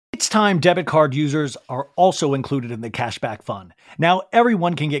It's time debit card users are also included in the cashback fun. Now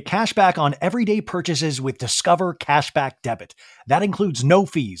everyone can get cashback on everyday purchases with Discover Cashback Debit. That includes no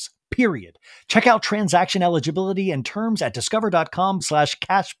fees, period. Check out transaction eligibility and terms at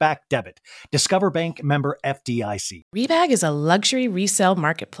discover.com/cashbackdebit. Discover Bank, member FDIC. Rebag is a luxury resale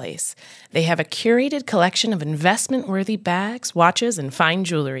marketplace. They have a curated collection of investment-worthy bags, watches, and fine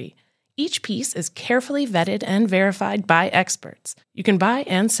jewelry. Each piece is carefully vetted and verified by experts. You can buy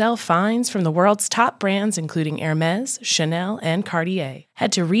and sell finds from the world's top brands, including Hermes, Chanel, and Cartier.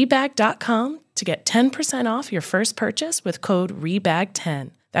 Head to Rebag.com to get 10% off your first purchase with code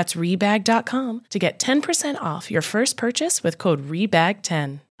REBAG10. That's Rebag.com to get 10% off your first purchase with code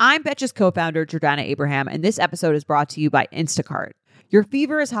REBAG10. I'm Betches co-founder Jordana Abraham, and this episode is brought to you by Instacart. Your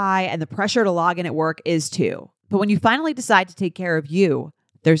fever is high and the pressure to log in at work is too. But when you finally decide to take care of you,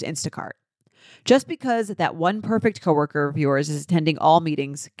 there's Instacart. Just because that one perfect coworker of yours is attending all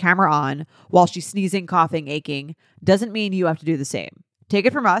meetings, camera on, while she's sneezing, coughing, aching, doesn't mean you have to do the same. Take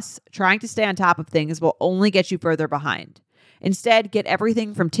it from us, trying to stay on top of things will only get you further behind. Instead, get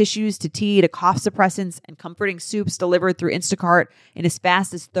everything from tissues to tea to cough suppressants and comforting soups delivered through Instacart in as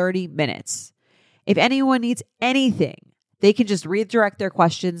fast as 30 minutes. If anyone needs anything, they can just redirect their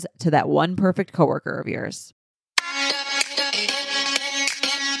questions to that one perfect coworker of yours.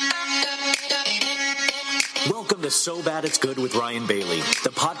 Welcome to So Bad It's Good with Ryan Bailey, the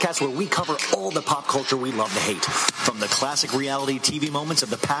podcast where we cover all the pop culture we love to hate, from the classic reality TV moments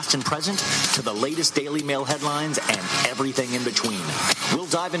of the past and present to the latest Daily Mail headlines and everything in between. We'll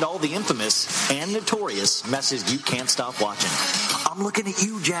dive into all the infamous and notorious messes you can't stop watching. I'm looking at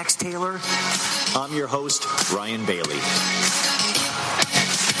you, Jax Taylor. I'm your host, Ryan Bailey.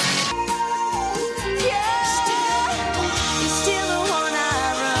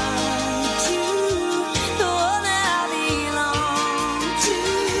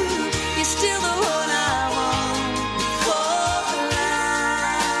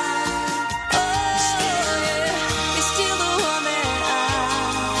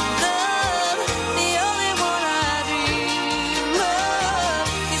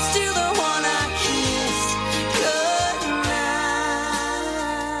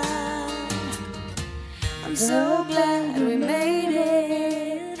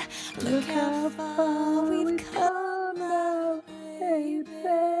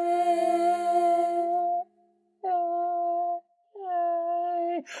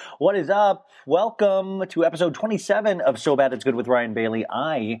 What is up? Welcome to episode 27 of So Bad It's Good with Ryan Bailey.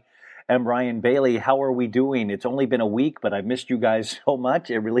 I am Ryan Bailey. How are we doing? It's only been a week, but I've missed you guys so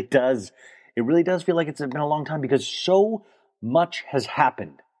much. It really does. It really does feel like it's been a long time because so much has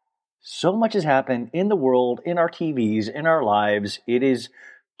happened. So much has happened in the world, in our TVs, in our lives. It is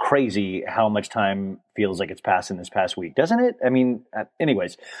crazy how much time feels like it's passed in this past week, doesn't it? I mean,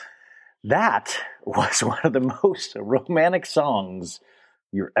 anyways, that was one of the most romantic songs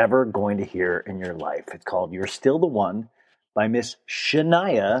you're ever going to hear in your life. It's called You're Still the One by Miss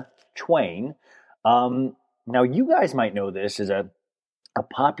Shania Twain. Now, you guys might know this as a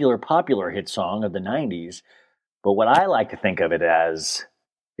popular hit song of the 90s, but what I like to think of it as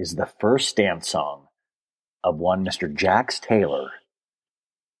is the first dance song of one Mr. Jax Taylor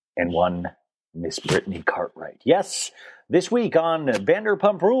and one Miss Brittany Cartwright. Yes, this week on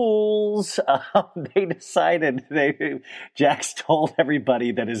Vanderpump Rules, they decided, Jax told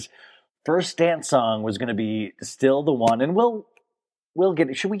everybody that his first dance song was going to be Still the One. And we'll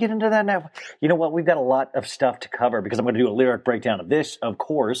get, should we get into that now? You know what? We've got a lot of stuff to cover because I'm going to do a lyric breakdown of this. Of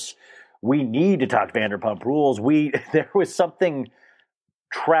course, we need to talk Vanderpump Rules. There was something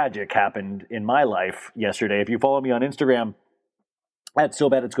tragic happened in my life yesterday. If you follow me on Instagram, at So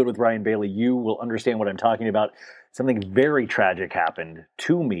Bad It's Good with Ryan Bailey, you will understand what I'm talking about. Something very tragic happened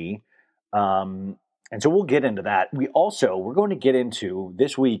to me. And so we'll get into that. We're going to get into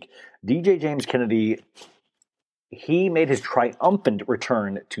this week, DJ James Kennedy. He made his triumphant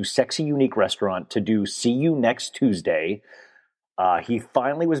return to Sexy Unique Restaurant to do See You Next Tuesday. He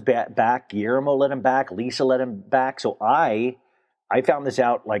finally was back. Guillermo let him back. Lisa let him back. So I found this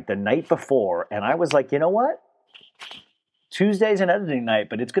out like the night before, and I was like, you know what? Tuesday's an editing night,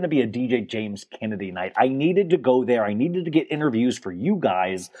 but it's going to be a DJ James Kennedy night. I needed to go there. I needed to get interviews for you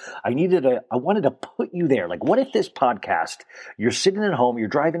guys. I wanted to put you there. Like, what if this podcast, you're sitting at home, you're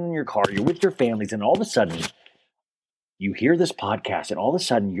driving in your car, you're with your families, and all of a sudden you hear this podcast, and all of a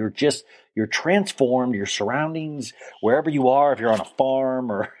sudden you're transformed, your surroundings, wherever you are, if you're on a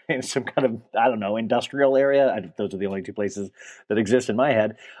farm or in some kind of, I don't know, industrial area. Those are the only two places that exist in my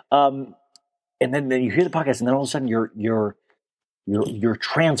head. And then you hear the podcast, and then all of a sudden you're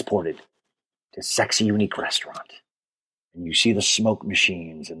transported to Sexy Unique Restaurant. and you see the smoke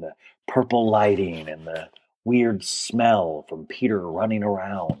machines and the purple lighting and the weird smell from Peter running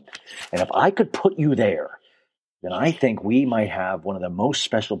around. And if I could put you there, then I think we might have one of the most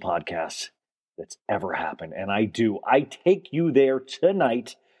special podcasts that's ever happened. And I do. I take you there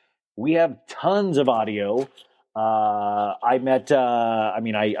tonight. We have tons of audio. I met,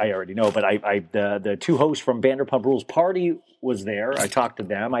 I already know, but the two hosts from Vanderpump Rules Party was there. I talked to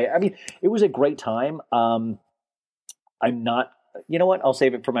them. I mean, it was a great time. I'm not, you know what? I'll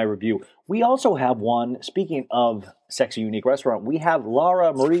save it for my review. We also have one, speaking of Sexy Unique Restaurant, we have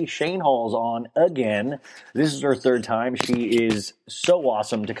Lara Marie Schoenhals on again. This is her third time. She is so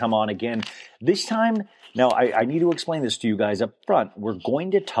awesome to come on again. This time, now I need to explain this to you guys up front. We're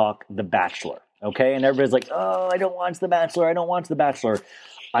going to talk The Bachelor, okay? And everybody's like, oh, I don't watch The Bachelor. I don't watch The Bachelor.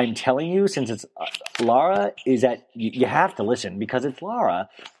 I'm telling you, since it's Lara, is that you have to listen because it's Lara.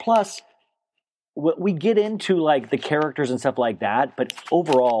 Plus, we get into like the characters and stuff like that, but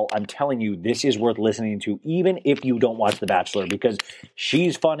overall, I'm telling you, this is worth listening to, even if you don't watch The Bachelor, because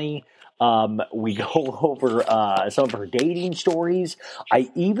she's funny. We go over some of her dating stories. I'm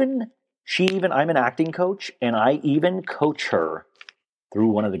an acting coach, and I even coach her through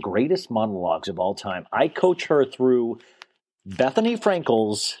one of the greatest monologues of all time. I coach her through Bethany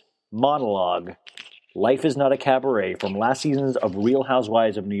Frankel's monologue, Life is Not a Cabaret, from last seasons of Real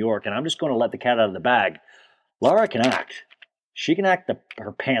Housewives of New York. And I'm just going to let the cat out of the bag. Lara can act. She can act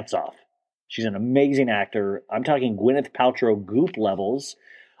her pants off. She's an amazing actor. I'm talking Gwyneth Paltrow goop levels.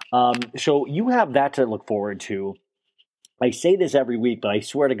 So you have that to look forward to. I say this every week, but I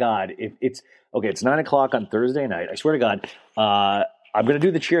swear to God, it's 9 o'clock on Thursday night. I swear to God, I'm going to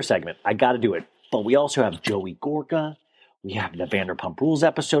do the cheer segment. I got to do it. But we also have Joey Gorga. We have the Vanderpump Rules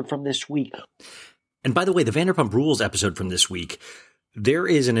episode from this week. And by the way, the Vanderpump Rules episode from this week, there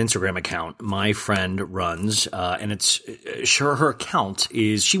is an Instagram account my friend runs, and it's sure her account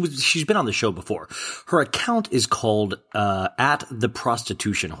is she's been on the show before. Her account is called at the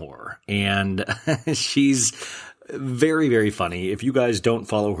Prostitution Whore, and she's very, very funny. If you guys don't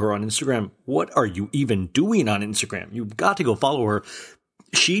follow her on Instagram, what are you even doing on Instagram? You've got to go follow her.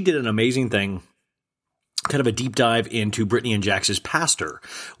 She did an amazing thing. Kind of a deep dive into Brittany and Jax's pastor,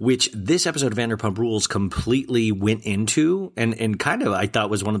 which this episode of Vanderpump Rules completely went into and kind of I thought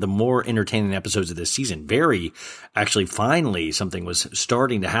was one of the more entertaining episodes of this season. Finally something was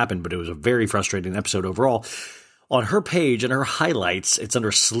starting to happen, but it was a very frustrating episode overall. On her page and her highlights, it's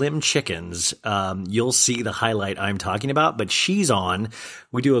under Slim Chickens. You'll see the highlight I'm talking about, but she's on.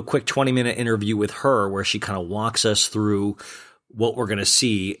 We do a quick 20-minute interview with her where she kind of walks us through what we're going to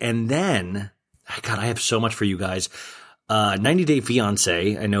see. And then, God, I have so much for you guys. 90 Day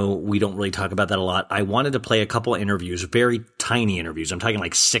Fiancé. I know we don't really talk about that a lot. I wanted to play a couple of interviews, very tiny interviews. I'm talking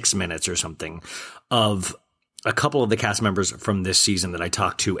like 6 minutes or something, of a couple of the cast members from this season that I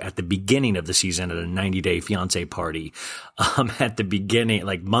talked to at the beginning of the season at a 90 Day Fiancé party at the beginning,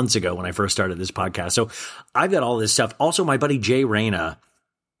 like months ago when I first started this podcast. So I've got all this stuff. Also, my buddy Jay Reyna,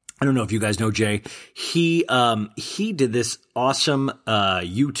 I don't know if you guys know Jay. He did this awesome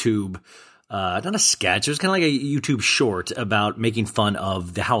YouTube not a sketch. It was kind of like a YouTube short about making fun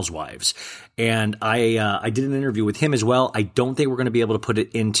of the housewives. And I did an interview with him as well. I don't think we're going to be able to put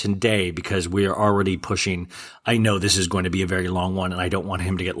it in today because we are already pushing. I know this is going to be a very long one, and I don't want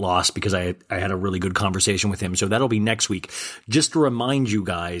him to get lost because I had a really good conversation with him. So that'll be next week. Just to remind you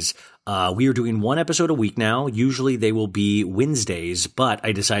guys, we are doing one episode a week now. Usually they will be Wednesdays, but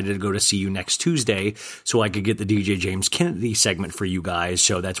I decided to go to See You Next Tuesday so I could get the DJ James Kennedy segment for you guys.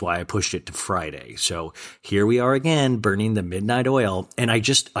 So that's why I pushed it to Friday. So here we are again, burning the midnight oil. And I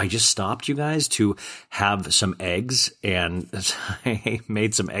just stopped, you guys, to have some eggs, and I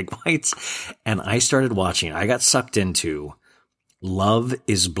made some egg whites, and I started watching. I got sucked into Love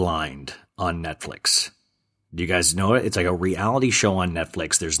is Blind on Netflix. Do you guys know it? It's like a reality show on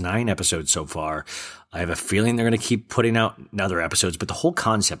Netflix. There's 9 episodes so far. I have a feeling they're going to keep putting out other episodes, but the whole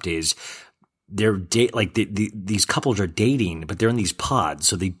concept is these couples are dating, but they're in these pods,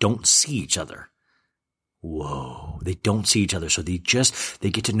 so they don't see each other. Whoa, they don't see each other. So they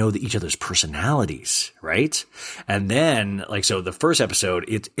get to know each other's personalities, right? And then, so the first episode,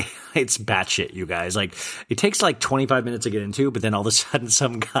 it's batshit, you guys. It takes 25 minutes to get into, but then all of a sudden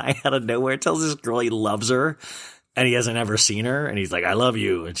some guy out of nowhere tells this girl he loves her and he hasn't ever seen her. And he's like, I love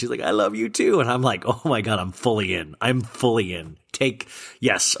you. And she's like, I love you too. And I'm like, oh my God, I'm fully in.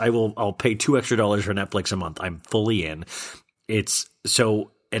 Yes, I'll pay $2 extra for Netflix a month. I'm fully in.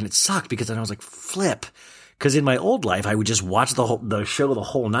 And it sucked because then I was like, flip. Because in my old life, I would just watch the show the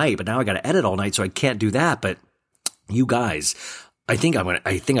whole night, but now I got to edit all night, so I can't do that. But you guys, I think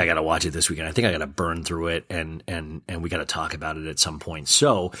I got to watch it this weekend. I think I got to burn through it and we got to talk about it at some point.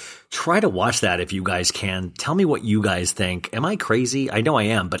 So try to watch that if you guys can. Tell me what you guys think. Am I crazy? I know I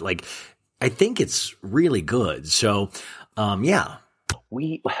am, but like, I think it's really good. So, yeah.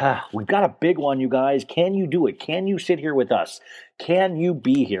 We've got a big one, you guys. Can you do it? Can you sit here with us? Can you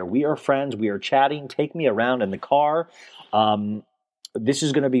be here? We are friends. We are chatting. Take me around in the car. This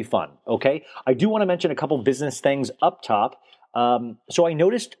is going to be fun. Okay. I do want to mention a couple business things up top. So I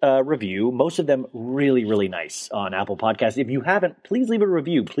noticed a review, most of them really, really nice on Apple Podcasts. If you haven't, please leave a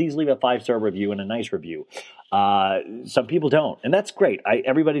review. Please leave a 5-star review and a nice review. Some people don't, and that's great.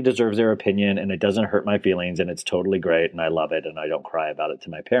 Everybody deserves their opinion, and it doesn't hurt my feelings, and it's totally great, and I love it, and I don't cry about it to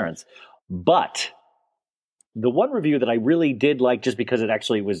my parents. But the one review that I really did like, just because it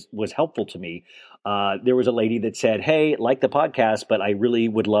actually was helpful to me, there was a lady that said, "Hey, like the podcast, but I really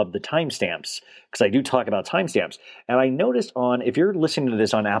would love the timestamps, because I do talk about timestamps." And I noticed if you're listening to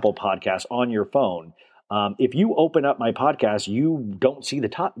this on Apple Podcasts on your phone, if you open up my podcast, you don't see the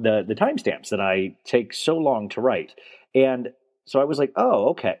timestamps that I take so long to write. And so I was like, oh,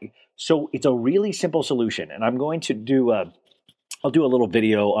 okay. So it's a really simple solution, and I'm going to do I'll do a little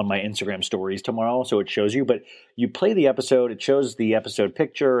video on my Instagram stories tomorrow, so it shows you. But you play the episode, it shows the episode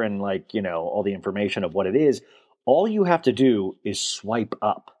picture and all the information of what it is. All you have to do is swipe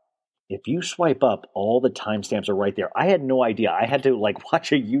up. If you swipe up, all the timestamps are right there. I had no idea. I had to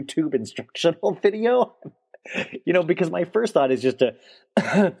watch a YouTube instructional video, because my first thought is just to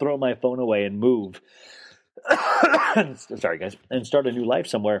throw my phone away and move. Sorry, guys, and start a new life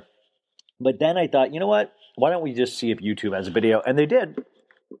somewhere. But then I thought, you know what? Why don't we just see if YouTube has a video? And they did.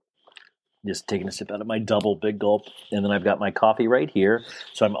 Just taking a sip out of my double big gulp. And then I've got my coffee right here.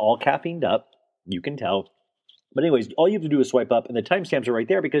 So I'm all caffeined up. You can tell. But anyways, all you have to do is swipe up, and the timestamps are right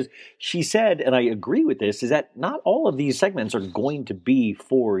there, because she said, and I agree with this, is that not all of these segments are going to be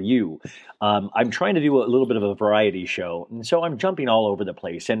for you. I'm trying to do a little bit of a variety show, and so I'm jumping all over the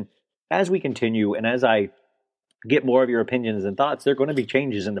place. And as we continue, and as I get more of your opinions and thoughts, there are going to be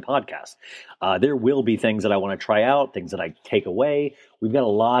changes in the podcast. There will be things that I want to try out, things that I take away. We've got a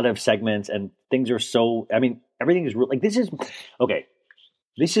lot of segments, and things are everything is okay.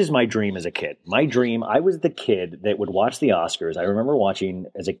 This is my dream as a kid. My dream, I was the kid that would watch the Oscars. I remember watching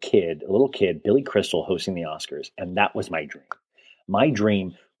as a little kid, Billy Crystal hosting the Oscars, and that was my dream. My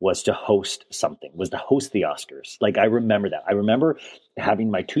dream was to host something, was to host the Oscars. I remember that. I remember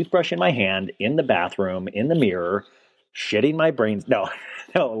having my toothbrush in my hand in the bathroom, in the mirror, shitting my brains. No,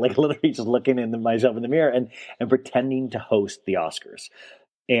 literally just looking into myself in the mirror and pretending to host the Oscars.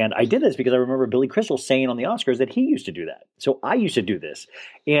 And I did this because I remember Billy Crystal saying on the Oscars that he used to do that. So I used to do this.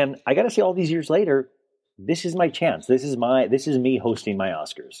 And I got to say, all these years later, this is my chance. This is me hosting my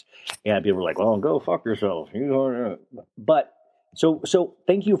Oscars. And people were like, well, go fuck yourself. But so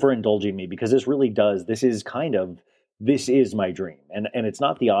thank you for indulging me, because this is my dream. And it's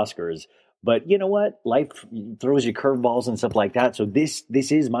not the Oscars, but you know what? Life throws you curveballs and stuff like that. So this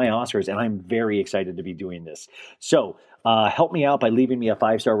is my Oscars, and I'm very excited to be doing this. So help me out by leaving me a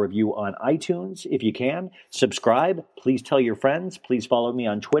 5-star review on iTunes if you can. Subscribe. Please tell your friends. Please follow me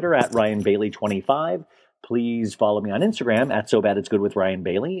on Twitter at RyanBailey25. Please follow me on Instagram at So Bad It's Good with Ryan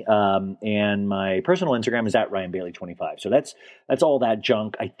Bailey. And my personal Instagram is at RyanBailey25. So that's all that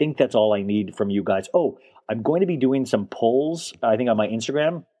junk. I think that's all I need from you guys. Oh, I'm going to be doing some polls, I think, on my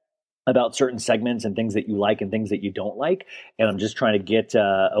Instagram about certain segments and things that you like and things that you don't like. And I'm just trying to get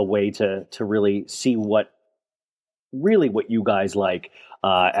a way to really see what you guys like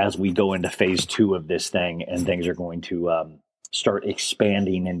as we go into phase 2 of this thing, and things are going to start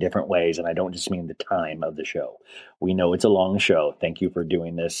expanding in different ways. And I don't just mean the time of the show. We know it's a long show. Thank you for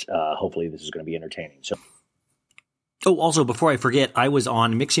doing this. Hopefully this is going to be entertaining. So. Oh, also, before I forget, I was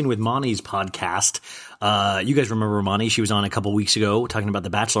on Mixing with Monty's podcast. You guys remember Monty? She was on a couple weeks ago talking about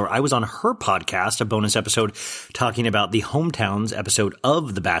The Bachelor. I was on her podcast, a bonus episode, talking about the Hometowns episode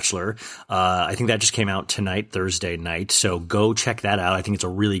of The Bachelor. I think that just came out tonight, Thursday night. So go check that out. I think it's a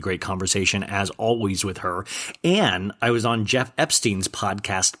really great conversation, as always, with her. And I was on Jeff Epstein's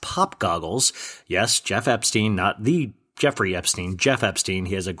podcast, Pop Goggles. Yes, Jeff Epstein, not the Jeffrey Epstein, Jeff Epstein.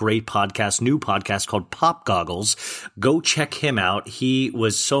 He has a great new podcast called Pop Goggles. Go check him out. He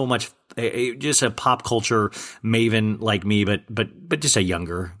was so much just a pop culture maven like me, but just a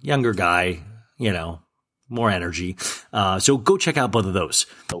younger guy, more energy. So go check out both of those.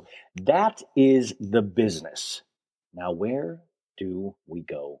 So that is the business. Now, where do we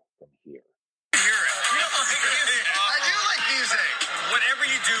go from here? I do like music. Whatever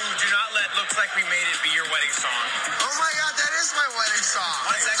you do not let Looks Like We Made It be your wedding song. Oh my God, that is my wedding song.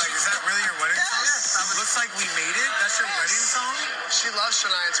 Is that really your wedding song? Yes. Looks Like We Made It? That's your wedding song? She loves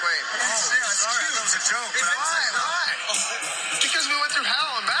Shania Twain. Oh, sorry, I thought it was a joke. Why? Because we went through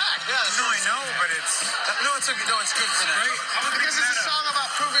hell and back. Yeah, no, I know, but it's good. It's great. Because it's a song about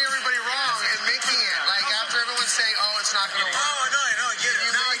proving everybody wrong and making it. Like after everyone's saying, "Oh, it's not going to work." Oh, no, I know, I get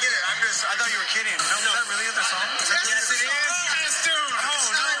it. Now I get it. I thought you were kidding. No, is that really the song? Yes, it is. Yes, dude. It's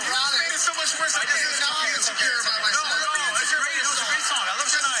not ironic. It's so much worse. Now I'm insecure about myself. No, it's great. It's a great song. I love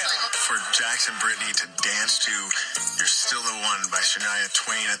Shania. For Jax and Brittany to dance to You're Still the One by Shania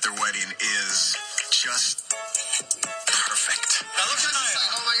Twain at their wedding is just perfect. I love Shania. It's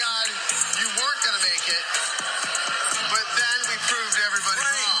like, oh my God, you weren't going to make it, but then we proved everybody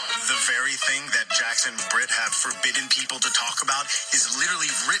wrong. The very thing that Jax and Britt have forbidden people to talk about is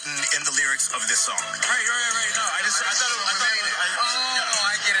literally written in the lyrics of this song. Right. No, I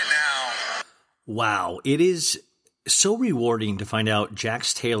get it now. Wow. It is so rewarding to find out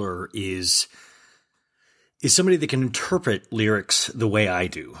Jax Taylor is somebody that can interpret lyrics the way I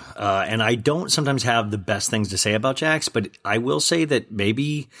do. And I don't sometimes have the best things to say about Jax, but I will say that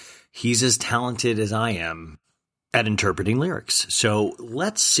maybe he's as talented as I am at interpreting lyrics. So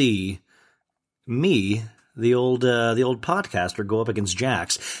let's see me, the old podcaster, go up against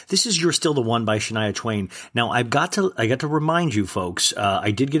Jax. This is You're Still the One by Shania Twain. Now I got to remind you folks, I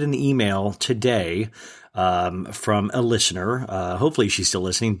did get an email today, from a listener. Hopefully she's still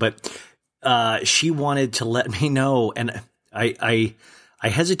listening, but she wanted to let me know, and I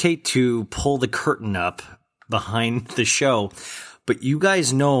hesitate to pull the curtain up behind the show, but you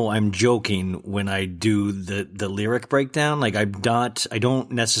guys know I'm joking when I do the lyric breakdown. Like I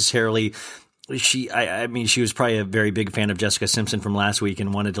don't necessarily. She was probably a very big fan of Jessica Simpson from last week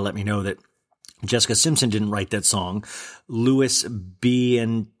and wanted to let me know that Jessica Simpson didn't write that song. Louis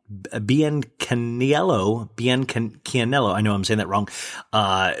Biancaniello, I know I'm saying that wrong,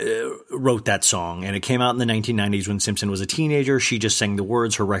 wrote that song, and it came out in the 1990s when Simpson was a teenager. She just sang the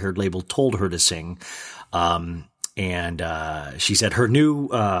words her record label told her to sing. And she said her new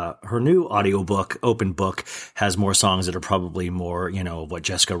audiobook, Open Book, has more songs that are probably more, what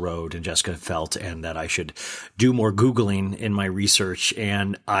Jessica wrote and Jessica felt, and that I should do more Googling in my research.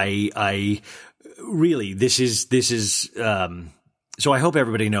 And I really, this is, so I hope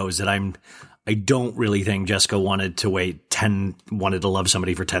everybody knows that I don't really think Jessica wanted to love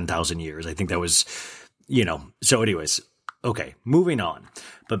somebody for 10,000 years. I think that was, so anyways, okay, moving on.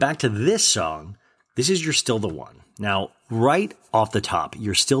 But back to this song. This is You're Still the One. Now, right off the top,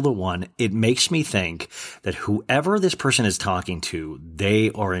 You're Still the One. It makes me think that whoever this person is talking to, they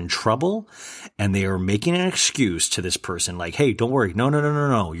are in trouble and they are making an excuse to this person like, hey, don't worry.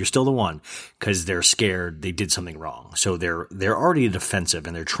 No. You're still the one, because they're scared they did something wrong. So they're already defensive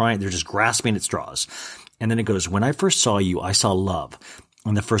and they're just grasping at straws. And then it goes, when I first saw you, I saw love.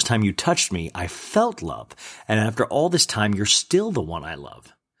 And the first time you touched me, I felt love. And after all this time, you're still the one I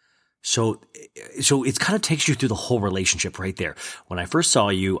love. So it kind of takes you through the whole relationship right there. When I first saw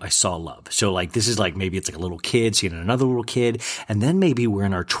you, I saw love. So like, this is like, maybe it's like a little kid seeing another little kid. And then maybe we're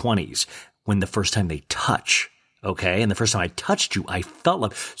in our 20s when the first time they touch. Okay. And the first time I touched you, I felt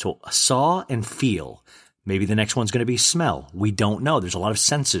love. So saw and feel. Maybe the next one's going to be smell. We don't know. There's a lot of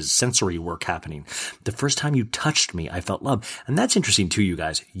sensory work happening. The first time you touched me, I felt love. And that's interesting too, you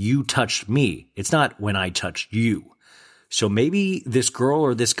guys. You touched me. It's not when I touched you. So maybe this girl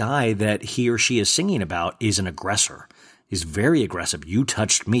or this guy that he or she is singing about is an aggressor. He's very aggressive. You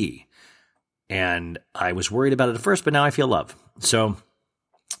touched me. And I was worried about it at first, but now I feel love. So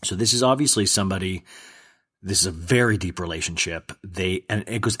this is obviously somebody, this is a very deep relationship. And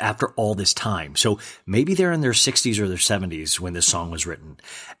it goes after all this time. So maybe they're in their 60s or their 70s when this song was written.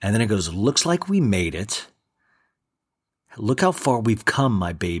 And then it goes, looks like we made it. Look how far we've come,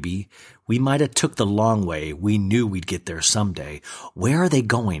 my baby. We might have took the long way. We knew we'd get there someday. Where are they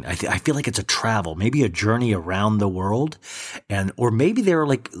going? I feel like it's a travel, maybe a journey around the world. Or maybe they're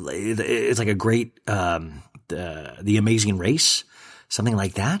like, it's like a great, the Amazing Race, something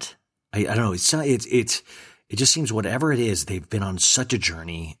like that. I don't know. It just seems whatever it is, they've been on such a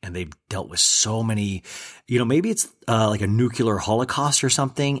journey and they've dealt with so many, maybe it's like a nuclear holocaust or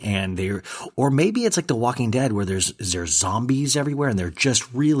something, or maybe it's like The Walking Dead where there's zombies everywhere and they're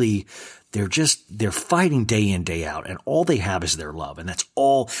fighting day in, day out, and all they have is their love. And that's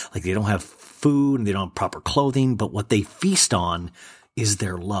all, like they don't have food and they don't have proper clothing, but what they feast on is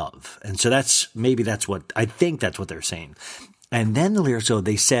their love. And so I think that's what they're saying. And then the lyrics, so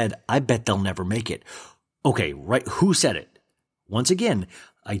they said, I bet they'll never make it. Okay, right. Who said it? Once again,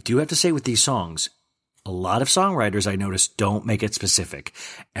 I do have to say with these songs, A lot of songwriters I notice don't make it specific.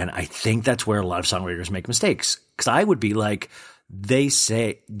 And I think that's where a lot of songwriters make mistakes. Because I would be like, they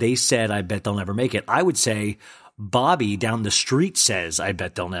said, I bet they'll never make it. I would say, Bobby down the street says, I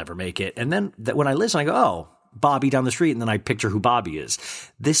bet they'll never make it. And then when I listen, I go, oh, Bobby down the street. And then I picture who Bobby is.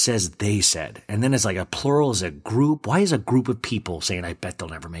 This says they said. And then it's like a plural is a group. Why is a group of people saying, I bet they'll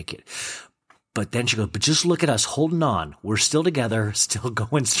never make it? But then she goes, but just look at us holding on. We're still together, still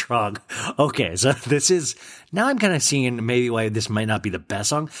going strong. Okay, so now I'm kind of seeing maybe why this might not be the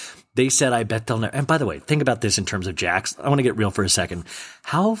best song. They said, I bet they'll never. And by the way, think about this in terms of Jax. I want to get real for a second.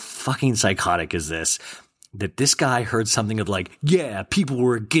 How fucking psychotic is this? That this guy heard something of like, yeah, people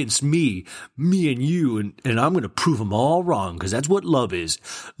were against me and you, and I'm going to prove them all wrong, because that's what love is.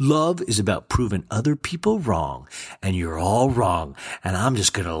 Love is about proving other people wrong, and you're all wrong, and I'm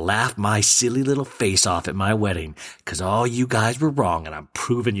just going to laugh my silly little face off at my wedding, because all you guys were wrong, and I'm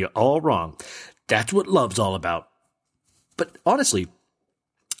proving you all wrong. That's what love's all about. But honestly,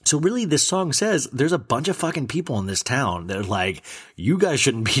 so really this song says there's a bunch of fucking people in this town that are like, you guys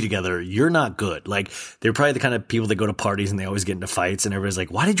shouldn't be together. You're not good. Like, they're probably the kind of people that go to parties and they always get into fights, and everybody's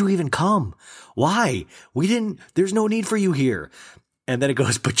like, why did you even come? Why? There's no need for you here. And then it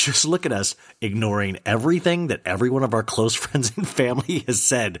goes, but just look at us, ignoring everything that every one of our close friends and family has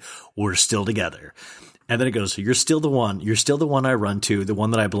said. We're still together. And then it goes, so you're still the one I run to, the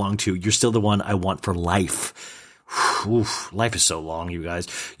one that I belong to. You're still the one I want for life. Oof, life is so long, you guys.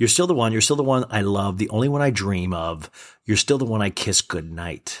 You're still the one I love, the only one I dream of. You're still the one I kiss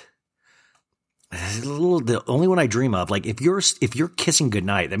goodnight. The only one I dream of. Like, if you're kissing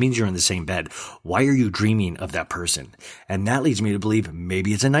goodnight, that means you're in the same bed. Why are you dreaming of that person? And that leads me to believe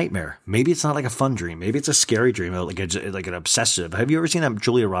maybe it's a nightmare. Maybe it's not like a fun dream. Maybe it's a scary dream, like an obsessive. Have you ever seen that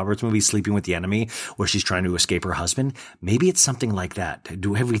Julia Roberts movie, Sleeping with the Enemy, where she's trying to escape her husband? Maybe it's something like that.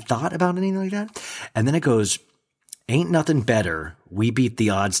 Have we thought about anything like that? And then it goes, ain't nothing better. We beat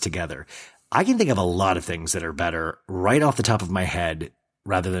the odds together. I can think of a lot of things that are better right off the top of my head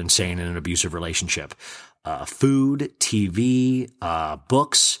rather than saying in an abusive relationship. Food, TV,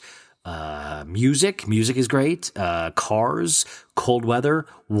 books, music. Music is great. Cars, cold weather,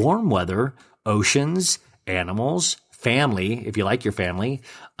 warm weather, oceans, animals, family, if you like your family,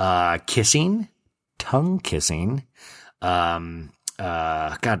 kissing, tongue kissing, hiking.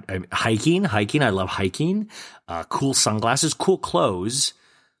 I love hiking. Cool sunglasses, cool clothes,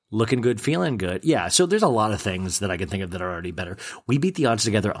 looking good, feeling good. Yeah. So there's a lot of things that I can think of that are already better. We beat the odds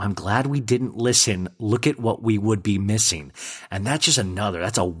together. I'm glad we didn't listen. Look at what we would be missing. And that's just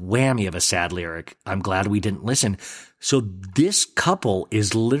that's a whammy of a sad lyric. I'm glad we didn't listen. So this couple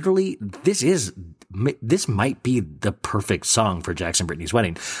is literally, this might be the perfect song for Jax and Brittany's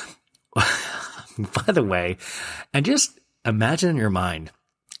wedding. By the way, and just imagine in your mind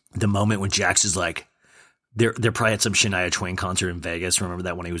the moment when Jax is like, they're probably at some Shania Twain concert in Vegas. Remember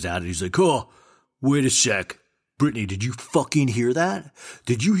that when he was out? And he's like, oh, wait a sec. Brittany, did you fucking hear that?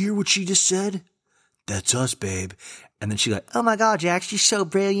 Did you hear what she just said? That's us, babe. And then she's like, oh my God, Jax, you're so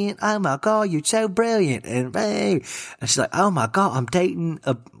brilliant. Oh my God, you're so brilliant. And babe. And she's like, oh my God, I'm dating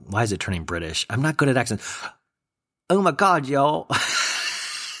why is it turning British? I'm not good at accents. Oh my God, y'all.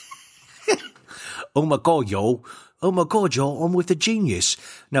 Oh my God, yo. Oh my God, y'all, I'm with a genius.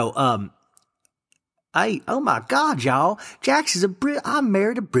 No, oh my God, y'all, Jax is I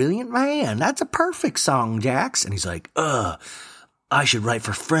married a brilliant man. That's a perfect song, Jax. And he's like, I should write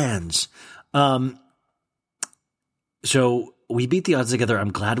for Friends. So we beat the odds together.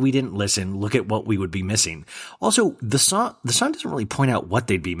 I'm glad we didn't listen. Look at what we would be missing. Also, the song doesn't really point out what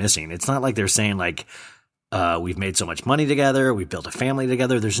they'd be missing. It's not like they're saying like, we've made so much money together. We've built a family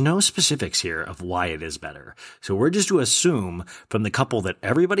together. There's no specifics here of why it is better. So we're just to assume from the couple that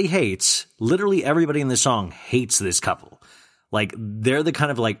everybody hates, literally everybody in this song hates this couple. Like, they're the kind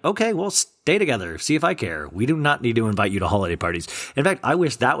of like, okay, well, stay together. See if I care. We do not need to invite you to holiday parties. In fact, I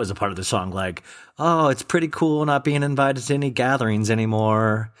wish that was a part of the song. Like, oh, it's pretty cool not being invited to any gatherings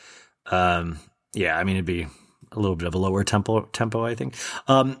anymore. Yeah, I mean, it'd be a little bit of a lower tempo, I think.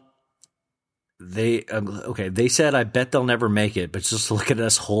 They said, I bet they'll never make it, but just look at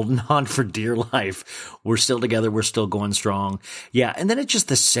us holding on for dear life. We're still together. We're still going strong. Yeah. And then it's just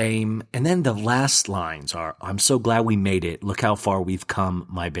the same. And then the last lines are, I'm so glad we made it. Look how far we've come,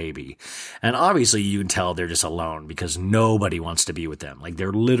 my baby. And obviously you can tell they're just alone because nobody wants to be with them. Like,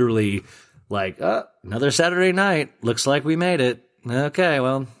 they're literally like, another Saturday night. Looks like we made it. Okay.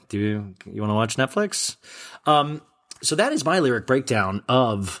 Well, you want to watch Netflix? So that is my lyric breakdown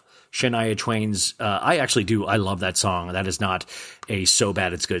of Shania Twain's, I love that song. That is not a So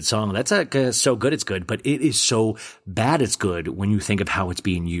Bad It's Good song. That's a So Good It's Good, but it is so bad it's good when you think of how it's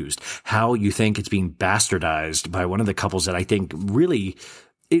being used, how you think it's being bastardized by one of the couples that I think really,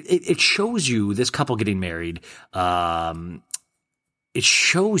 it shows you this couple getting married. It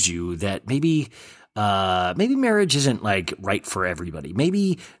shows you that maybe marriage isn't like right for everybody.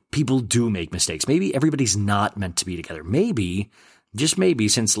 Maybe people do make mistakes. Maybe everybody's not meant to be together. Maybe, just maybe,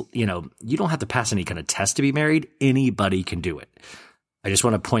 since, you don't have to pass any kind of test to be married, anybody can do it. I just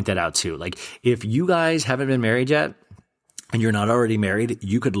want to point that out too. Like, if you guys haven't been married yet and you're not already married,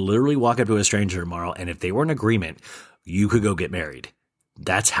 you could literally walk up to a stranger tomorrow, and if they were in agreement, you could go get married.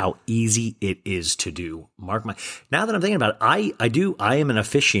 That's how easy it is to do. Now that I'm thinking about it, I am an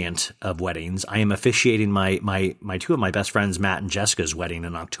officiant of weddings. I am officiating my two of my best friends, Matt and Jessica's wedding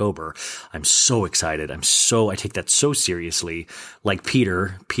in October. I'm so excited. I take that so seriously. Like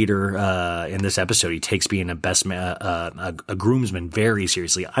Peter, in this episode, he takes being a groomsman very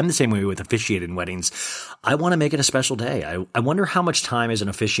seriously. I'm the same way with officiating weddings. I want to make it a special day. I wonder how much time as an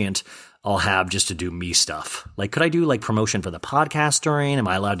officiant I'll have just to do me stuff. Like, could I do like promotion for the podcast during? Am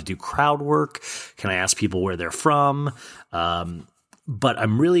I allowed to do crowd work? Can I ask people where they're from? But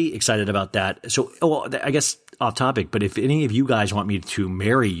I'm really excited about that. So, I guess off topic, but if any of you guys want me to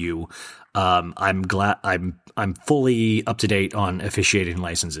marry you, I'm glad I'm fully up to date on officiating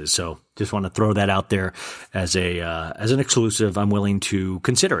licenses. So just want to throw that out there as an exclusive. I'm willing to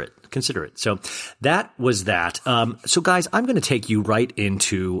consider it. So that was that. So guys, I'm going to take you right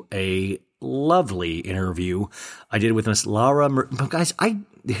into a lovely interview I did with Miss Lara. Guys,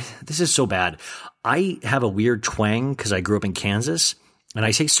 this is so bad. I have a weird twang because I grew up in Kansas, and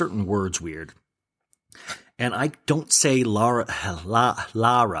I say certain words weird. And I don't say Lara. It's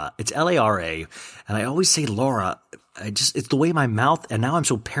Lara, and I always say Laura. It's the way my mouth, and now I'm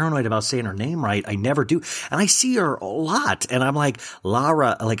so paranoid about saying her name right. I never do. And I see her a lot, and I'm like,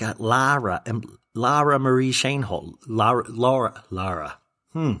 Lara, and Lara Marie Schoenhals. Lara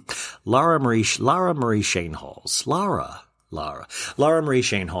Marie Schoenhals. Lara Marie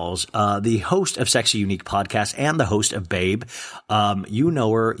Schoenhals, the host of Sexy Unique podcast and the host of Babe. You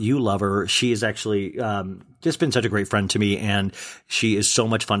know her, you love her. She is actually just been such a great friend to me, and she is so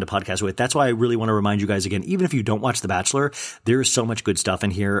much fun to podcast with. That's why I really want to remind you guys again, even if you don't watch The Bachelor, there is so much good stuff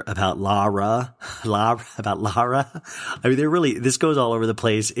in here about Lara. I mean, this goes all over the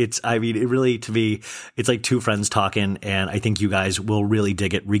place. It really, to me, it's like two friends talking, and I think you guys will really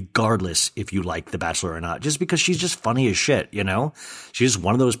dig it regardless if you like The Bachelor or not, just because she's just funny as shit, She's just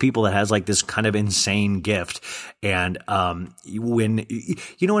one of those people that has like this kind of insane gift. And, when,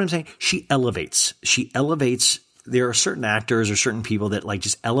 you know what I'm saying? She elevates. There are certain actors or certain people that like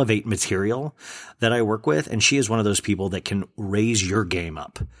just elevate material that I work with. And she is one of those people that can raise your game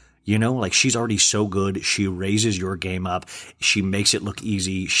up. Like she's already so good. She raises your game up. She makes it look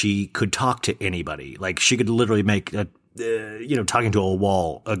easy. She could talk to anybody. Like she could literally make talking to a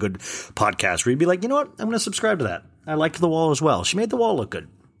wall, a good podcast where you'd be like, you know what? I'm going to subscribe to that. I liked The Wall as well. She made The Wall look good.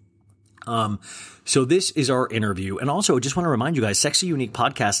 So this is our interview. And also just want to remind you guys, Sexy Unique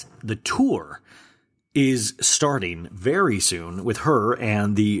Podcast, the tour is starting very soon with her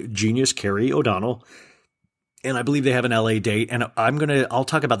and the genius Carrie O'Donnell. And I believe they have an LA date, and I'll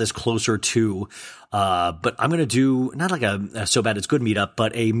talk about this closer to, but I'm going to do not like a So Bad It's Good meetup,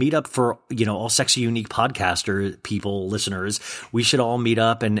 but a meetup for, all Sexy Unique podcaster people, listeners. We should all meet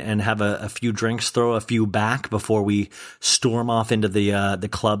up and have a few drinks, throw a few back before we storm off into the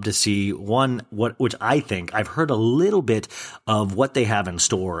club to see which I think I've heard a little bit of what they have in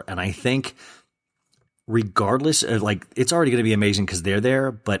store. And I think, regardless of like, it's already going to be amazing because they're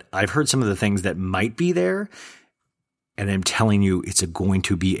there, but I've heard some of the things that might be there, and I'm telling you, it's going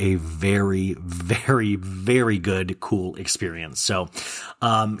to be a very, very, very good, cool experience. So,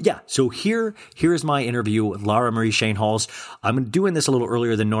 so here is my interview with Lara Marie Schoenhals. I'm doing this a little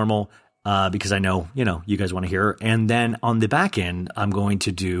earlier than normal, because I know, you guys want to hear her. And then on the back end, I'm going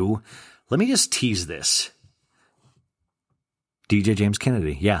to let me just tease this. DJ James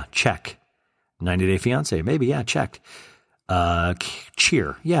Kennedy. Yeah, check. 90 Day Fiancé, maybe, yeah, check.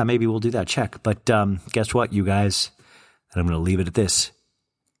 Cheer, yeah, maybe we'll do that, check. But guess what, you guys? And I'm going to leave it at this.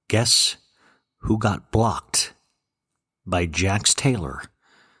 Guess who got blocked by Jax Taylor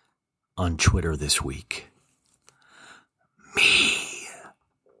on Twitter this week? Me.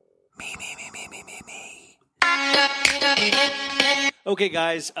 Okay,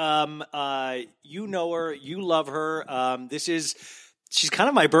 guys, you know her, you love her. This is she's kind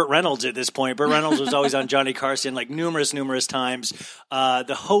of my Burt Reynolds at this point. Burt Reynolds was always on Johnny Carson like numerous times.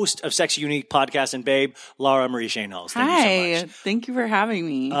 The host of Sexy Unique podcast and Babe, Lara Marie Schoenhals. Thank you so much. Thank you for having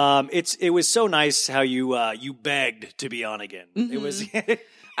me. It was so nice how you begged to be on again. Mm-hmm. It was.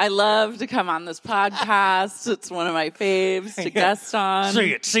 I love to come on this podcast. It's one of my faves to guest on.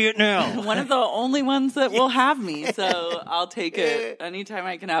 See it now. One of the only ones that will have me, so I'll take it anytime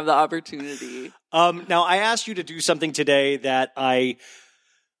I can have the opportunity. Now, I asked you to do something today that I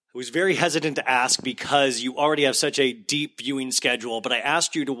was very hesitant to ask because you already have such a deep viewing schedule, but I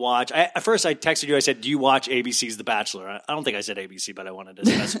asked you to watch. At first, I texted you. I said, do you watch ABC's The Bachelor? I don't think I said ABC, but I wanted to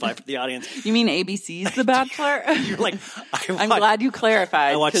specify for the audience. You mean ABC's The Bachelor? You're like, I'm glad you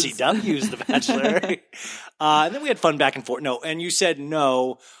clarified. I watched CW's The Bachelor. And then we had fun back and forth. No, and you said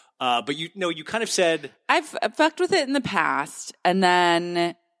no, but you kind of said. I've fucked with it in the past, and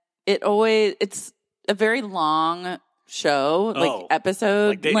then it's a very long show, like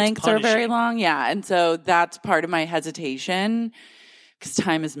episode lengths are very long. Yeah. And so that's part of my hesitation because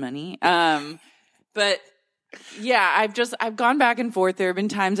time is money. But yeah, I've gone back and forth. There have been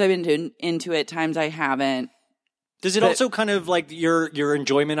times I've been into it, times I haven't. Does it also kind of like your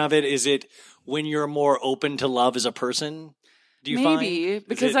enjoyment of it? Is it when you're more open to love as a person? Do you Maybe,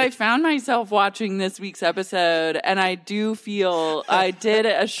 because I found myself watching this week's episode, and I do feel I did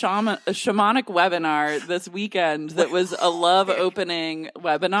a shamanic webinar this weekend that was a love opening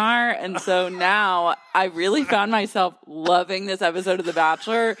webinar, and so now I really found myself loving this episode of The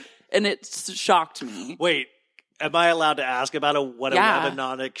Bachelor, and it shocked me. Wait, am I allowed to ask about a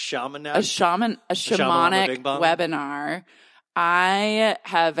webinonic shaman now? A shamanic webinar. I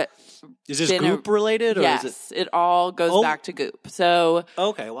have. Is this Goop related? Or yes, is it all goes back to Goop. So,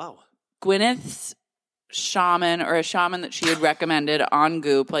 okay, wow. Gwyneth's shaman, or a shaman that she had recommended on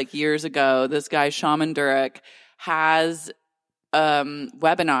Goop like years ago, this guy Shaman Durek, has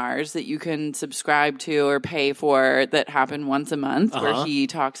webinars that you can subscribe to or pay for that happen once a month, where he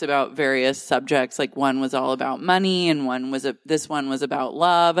talks about various subjects. Like one was all about money, and this one was about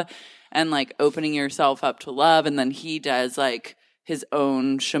love. And like opening yourself up to love, and then he does like his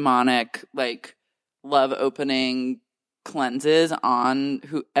own shamanic like love opening cleanses on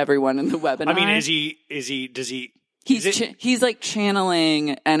everyone in the webinar. I mean, he's like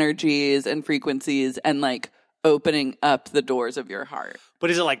channeling energies and frequencies and like opening up the doors of your heart.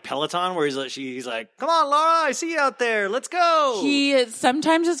 But is it like Peloton where he's like, come on, Laura, I see you out there. Let's go. He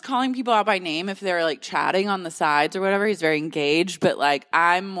sometimes is calling people out by name if they're like chatting on the sides or whatever. He's very engaged, but like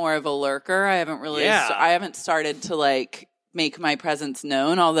I'm more of a lurker. I haven't started to like make my presence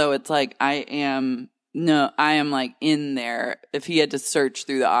known, although it's like I am like in there. If he had to search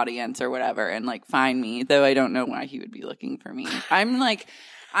through the audience or whatever and like find me, though I don't know why he would be looking for me.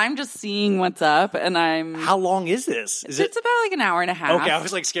 I'm just seeing what's up, and How long is this? It's about like an hour and a half. Okay, I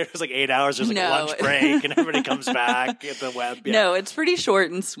was like scared it was like 8 hours. There's like a lunch break, and everybody comes back at the web. Yeah. No, it's pretty short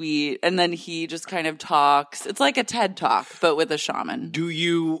and sweet, and then he just kind of talks. It's like a TED Talk, but with a shaman.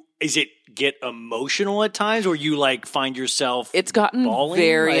 Is it get emotional at times, or you like find yourself It's gotten bawling?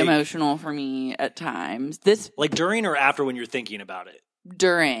 Very emotional for me at times. Like during or after when you're thinking about it?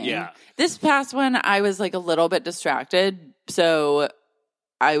 During. Yeah. This past one, I was like a little bit distracted, so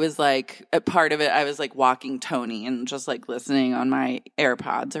I was like, a part of it, I was like walking Tony and just like listening on my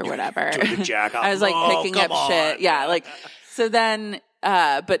AirPods or whatever. Jack off. I was like picking up shit. Yeah. Like, so then,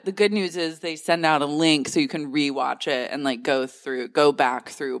 but the good news is they send out a link so you can rewatch it and like go back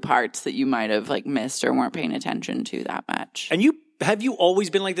through parts that you might have like missed or weren't paying attention to that much. And have you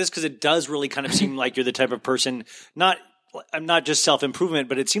always been like this? Because it does really kind of seem like you're the type of person, I'm not just self-improvement,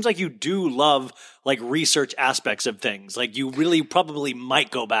 but it seems like you do love like research aspects of things. Like you really probably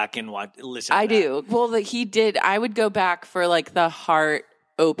might go back and listen. I do. Well, he did. I would go back for like the heart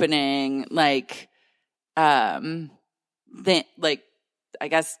opening, like, I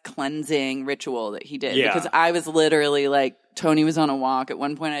guess cleansing ritual that he did. Yeah. Because I was literally like, Tony was on a walk. At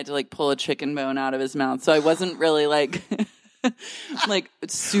one point I had to like pull a chicken bone out of his mouth. So I wasn't really like... like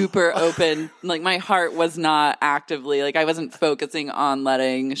super open. Like my heart was not actively, like I wasn't focusing on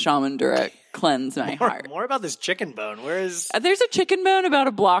letting Shaman Durek cleanse my heart. More about this chicken bone. Where is... There's a chicken bone about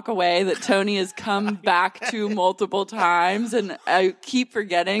a block away that Tony has come back to multiple times, and I keep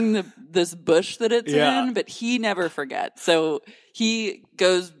forgetting this bush that it's in, but he never forgets. So he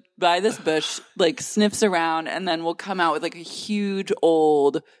goes by this bush, like sniffs around, and then will come out with like a huge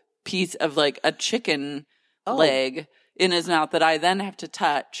old piece of like a chicken leg in his mouth that I then have to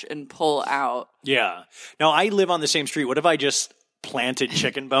touch and pull out. Yeah. Now, I live on the same street. What if I just planted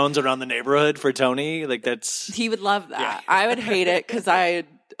chicken bones around the neighborhood for Tony? Like, that's... He would love that. Yeah. I would hate it because I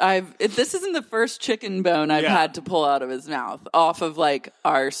This isn't the first chicken bone I've had to pull out of his mouth off of like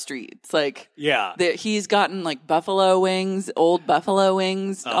our streets. Like, he's gotten like old buffalo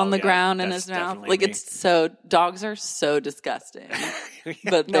wings on the ground in his mouth. Like dogs are so disgusting,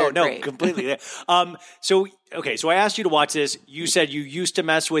 but they're great. Completely. So I asked you to watch this. You said you used to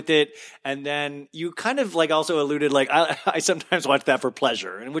mess with it, and then you kind of like also alluded like I sometimes watch that for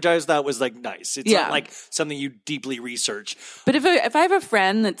pleasure, and which I always thought was like nice. It's not like something you deeply research. But if I have a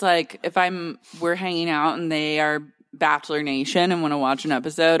friend that's like, we're hanging out and they are Bachelor Nation and want to watch an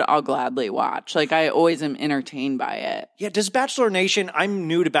episode, I'll gladly watch. Like I always am entertained by it. Yeah. Does Bachelor Nation? I'm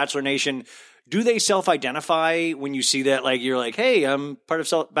new to Bachelor Nation. Do they self-identify when you see that? Like you're like, hey, I'm part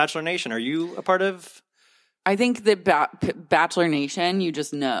of Bachelor Nation. Are you a part of? I think that Bachelor Nation, you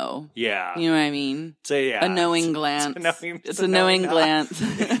just know. Yeah. You know what I mean? So, yeah. A knowing glance. It's a knowing glance.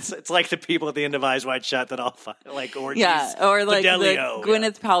 It's like the people at the end of Eyes Wide Shut that all like orgies. Yeah, or like the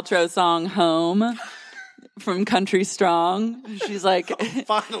Gwyneth Paltrow song Home from Country Strong. She's like,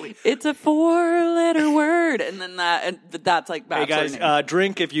 finally. It's a 4-letter word. And then that's like Bachelor Hey guys,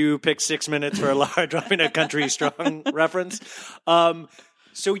 drink if you pick 6 minutes for Lara dropping a Country Strong reference.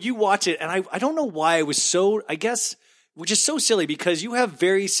 So you watch it, and I don't know why I was so, I guess, which is so silly because you have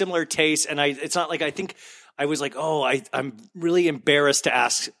very similar tastes, and it's not like I think I was like, oh, I'm really embarrassed to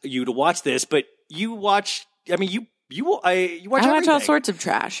ask you to watch this, but you watch, I mean, you watch everything. I watch all sorts of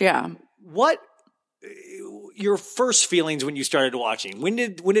trash, yeah. What, your first feelings when you started watching? When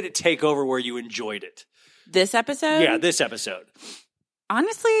did it take over where you enjoyed it? This episode? Yeah, this episode.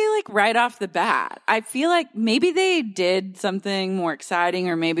 Honestly, like right off the bat, I feel like maybe they did something more exciting,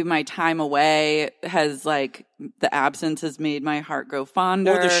 or maybe my time away has like the absence has made my heart grow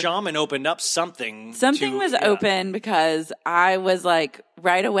fonder. Or the shaman opened up something. Something was open because I was like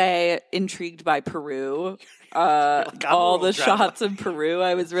right away intrigued by Peru. All the shots of Peru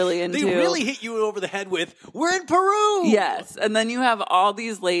I was really into. They really hit you over the head with, we're in Peru! Yes. And then you have all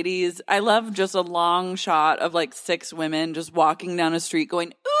these ladies. I love just a long shot of like 6 women just walking down a street going,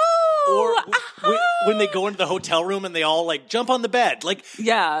 ooh! Or when they go into the hotel room and they all like jump on the bed. Like,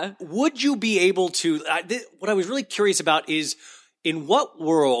 yeah. Would you be able to, what I was really curious about is, in what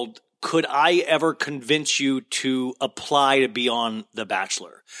world could I ever convince you to apply to be on The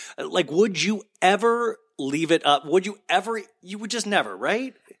Bachelor? Like, would you ever leave it up? Would you ever? You would just never,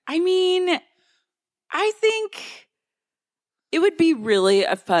 right? I mean, I think it would be really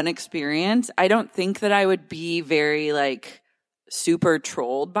a fun experience. I don't think that I would be very like super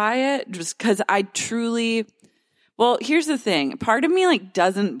trolled by it, just because I truly. Well, here's the thing. Part of me like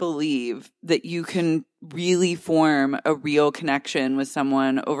doesn't believe that you can really form a real connection with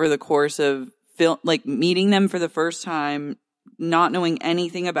someone over the course of like meeting them for the first time, not knowing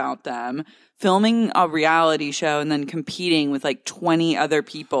anything about them, filming a reality show, and then competing with like 20 other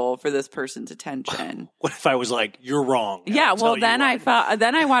people for this person's attention. What if I was like, you're wrong? Yeah, well, then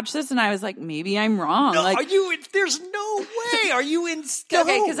I watched this and I was like, maybe I'm wrong. No, like, are you? There's no way. Are you in?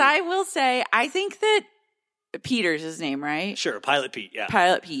 Okay, because I will say, I think that Peter's his name, right? Sure, Pilot Pete. Yeah,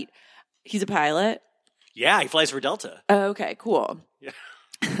 Pilot Pete. He's a pilot. Yeah, he flies for Delta. Oh, okay, cool. Yeah.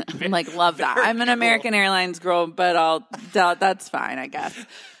 I'm like, love that. I'm an American Airlines girl, but that's fine, I guess.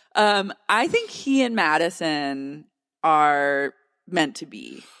 I think he and Madison are meant to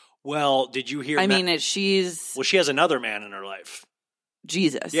be. Well, did you hear? I mean, she has another man in her life.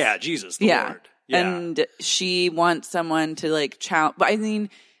 Jesus. Yeah, Jesus, the Lord. Yeah. And she wants someone to like challenge. I mean,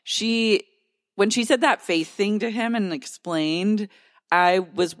 when she said that faith thing to him and explained, I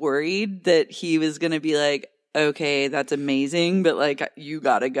was worried that he was going to be like, okay, that's amazing, but like you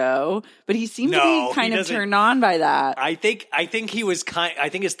gotta go. But he seemed to be kind of turned on by that. I think he was I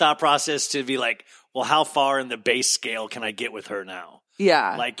think his thought process to be like, well, how far in the base scale can I get with her now?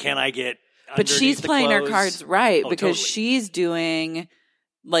 Yeah. Like, can I get But she's playing her cards right because totally. She's doing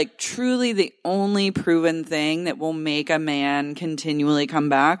like truly the only proven thing that will make a man continually come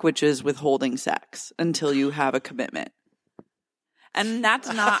back, which is withholding sex until you have a commitment. And that's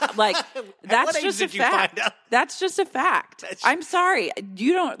not like, that's just a fact. That's just a fact. I'm sorry.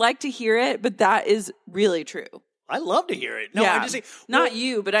 You don't like to hear it, but that is really true. I love to hear it. No, yeah. I'm just saying. Not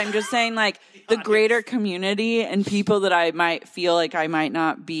you, but I'm just saying like the greater community and people that I might feel like I might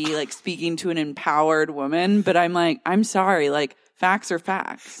not be like speaking to an empowered woman, but I'm like, I'm sorry. Like facts are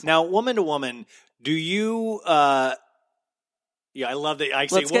facts. Now, woman to woman, do you, yeah, I love that. I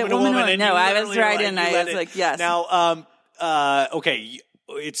say woman to woman. And no, I was right in. I was like, yes. Now, okay,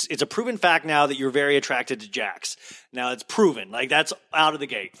 it's a proven fact now that you're very attracted to Jax. Now it's proven, like that's out of the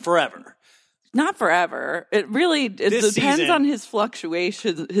gate forever. Not forever. It really depends season, on his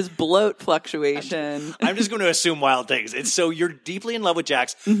fluctuation, his bloat fluctuation. I'm just going to assume wild things. And so you're deeply in love with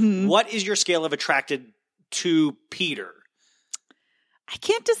Jax. Mm-hmm. What is your scale of attracted to Peter? I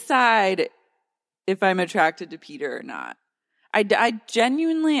can't decide if I'm attracted to Peter or not. I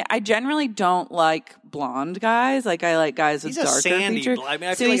generally don't like blonde guys. Like I like guys with darker features. I mean,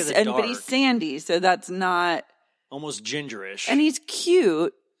 I feel like he's dark. But he's sandy, so that's not almost gingerish. And he's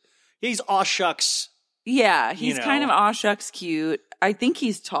cute. He's aw shucks. Yeah, he's kind of aw shucks cute. I think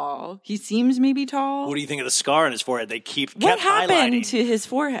he's tall. He seems maybe tall. What do you think of the scar on his forehead? They kept What happened highlighting. to his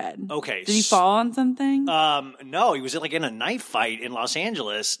forehead? Okay. Did he fall on something? No, he was in a knife fight in Los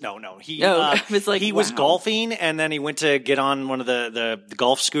Angeles. No. He was golfing, and then he went to get on one of the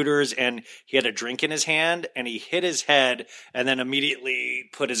golf scooters, and he had a drink in his hand, and he hit his head, and then immediately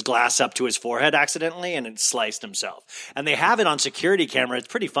put his glass up to his forehead accidentally, and it sliced himself. And they have it on security camera. It's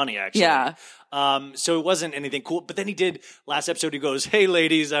pretty funny, actually. Yeah. So it wasn't anything cool. But then he did, last episode, he goes, "Hey,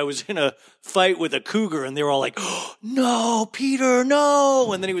 ladies, I was in a fight with a cougar." And they were all like, "Oh, no, Peter,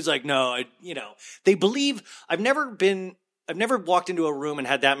 no." And then he was like, "No, they believe I've never walked into a room and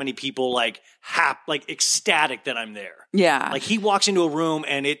had that many people like ecstatic that I'm there." Yeah. Like he walks into a room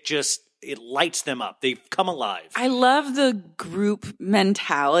and it lights them up. They come alive. I love the group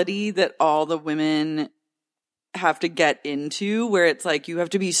mentality that all the women have to get into, where it's like you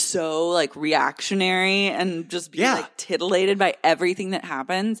have to be so like reactionary and just be like titillated by everything that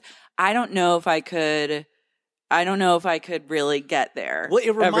happens. I don't know if I could really get there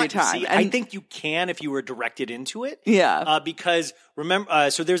every time. I think you can if you were directed into it. Yeah. Because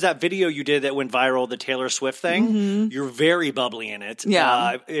remember, so there's that video you did that went viral, the Taylor Swift thing. Mm-hmm. You're very bubbly in it.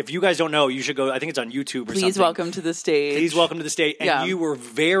 Yeah. If you guys don't know, you should go. I think it's on YouTube or something. Please welcome to the stage. Please welcome to the stage. And you were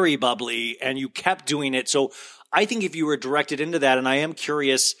very bubbly and you kept doing it. So I think if you were directed into that, and I am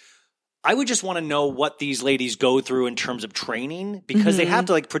curious, I would just want to know what these ladies go through in terms of training, because they have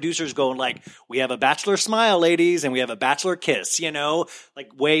to, like, producers go and like, we have a bachelor smile, ladies, and we have a bachelor kiss, like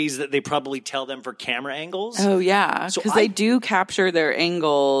ways that they probably tell them for camera angles. Oh, yeah. Because they do capture their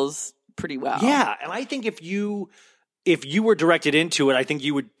angles pretty well. Yeah. And I think if you were directed into it, I think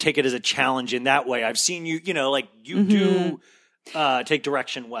you would take it as a challenge in that way. I've seen you, you do take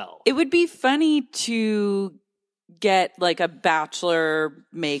direction well. It would be funny to get like a bachelor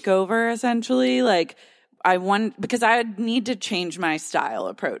makeover, essentially. Like because I would need to change my style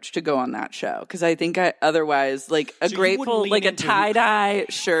approach to go on that show, because I think otherwise like a grateful, like a tie-dye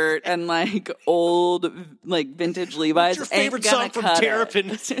shirt and like old like vintage Levi's. What's your favorite song from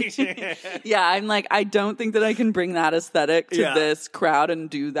Terrapin? Yeah, I'm like, I don't think that I can bring that aesthetic to this crowd and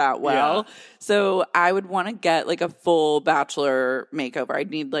do that well. Yeah. So I would want to get like a full bachelor makeover. I'd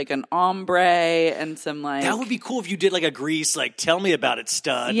need like an ombre and some like... That would be cool if you did like a Grease, like Tell Me About It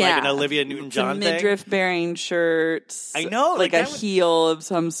stud, like an Olivia Newton-John thing. Midriff bearing shirts. I know. Like a heel of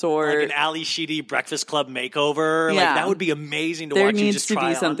some sort. Like an Ali Sheedy Breakfast Club makeover. Yeah. Like that would be amazing to watch you just try on There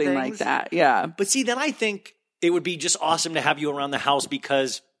needs to be something like that, yeah. But see, then I think it would be just awesome to have you around the house,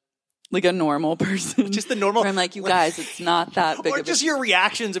 because... Like a normal person. Just the normal. Where I'm like, you guys, it's not that big or just your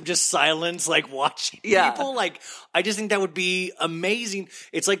reactions of just silence, like watching people. Like, I just think that would be amazing.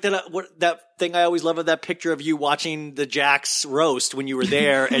 It's like that thing I always love of that picture of you watching the Jax roast when you were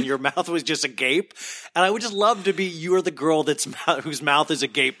there and your mouth was just agape. And I would just love to be, you're the girl whose mouth is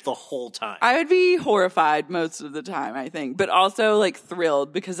agape the whole time. I would be horrified most of the time, I think, but also like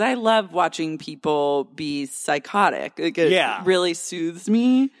thrilled, because I love watching people be psychotic. Like, it really soothes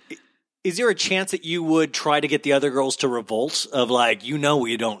me. Is there a chance that you would try to get the other girls to revolt of like,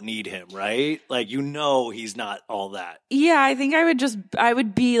 we don't need him, right? Like, he's not all that. Yeah, I think I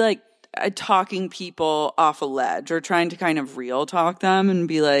would be like talking people off a ledge, or trying to kind of real talk them and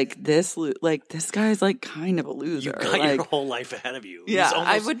be like, this guy's like kind of a loser. You got your whole life ahead of you. Yeah,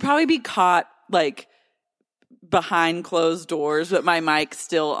 I would probably be caught like behind closed doors, but my mic's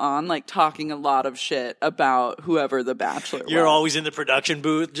still on, like talking a lot of shit about whoever the Bachelor was. You're always in the production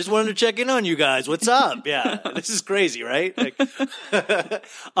booth. Just wanted to check in on you guys. What's up? Yeah, this is crazy, right? Like,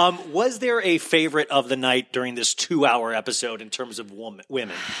 was there a favorite of the night during this 2-hour episode in terms of women?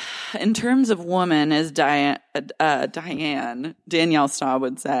 In terms of woman, as Danielle Staub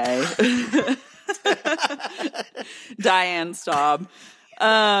would say. Diane Staub.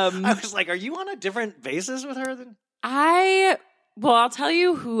 I was like, are you on a different basis with her than I'll tell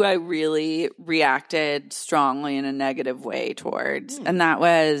you who I really reacted strongly in a negative way towards. And that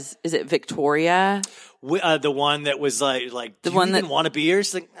was, is it Victoria? The one that was like the one that didn't want to be here?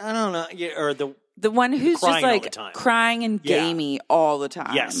 She's like, I don't know. Yeah, or the one who's just like crying and gamey all the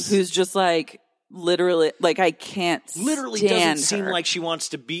time. Yes. Who's just like literally, like, I can't literally stand doesn't seem her. like she wants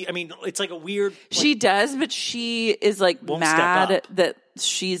to be. I mean, it's like a weird. Like, she does, but she is like mad that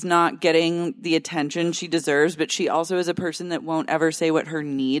she's not getting the attention she deserves. But she also is a person that won't ever say what her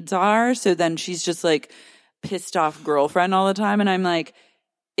needs are. So then she's just like pissed off girlfriend all the time. And I'm like,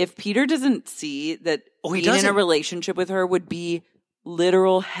 if Peter doesn't see that being in a relationship with her would be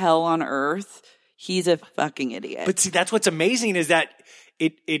literal hell on earth, he's a fucking idiot. But see, that's what's amazing is that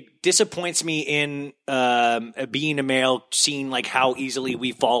it disappoints me in being a male, seeing like how easily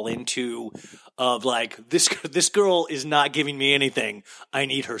we fall into of like this girl is not giving me anything. I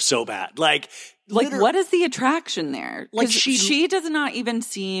need her so bad. Like what is the attraction there? Like she does not even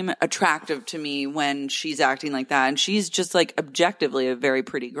seem attractive to me when she's acting like that, and she's just like objectively a very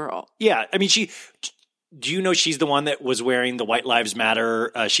pretty girl. Yeah, I mean do you know she's the one that was wearing the White Lives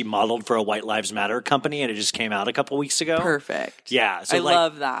Matter? She modeled for a White Lives Matter company, and it just came out a couple weeks ago. Perfect. Yeah, so I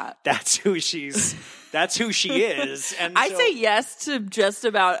love that. That's who she's. That's who she is. And I say yes to just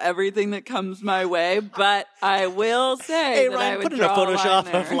about everything that comes my way, but I will say hey, that Ryan, I would put in a draw Photoshop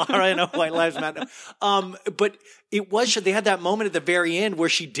line there. of Lara in a White Lives Matter. But they had that moment at the very end where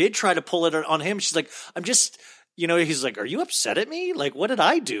she did try to pull it on him. She's like, I'm just. You know, he's like, are you upset at me? Like, what did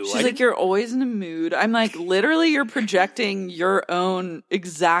I do? She's like, you're always in a mood. I'm like, literally, you're projecting your own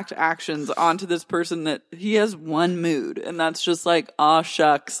exact actions onto this person that he has one mood. And that's just like, aw,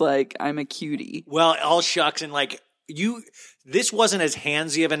 shucks, like, I'm a cutie. Well, all shucks. And like, this wasn't as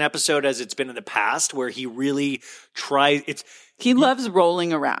handsy of an episode as it's been in the past where he really tries. He loves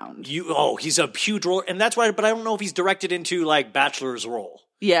rolling around. He's a huge roller. And that's why, but I don't know if he's directed into like Bachelor's role.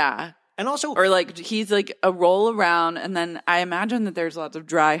 Yeah. And also, or like he's like a roll around, and then I imagine that there's lots of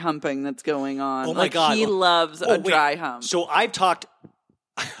dry humping that's going on. Oh my God. He loves a dry hump. So I've talked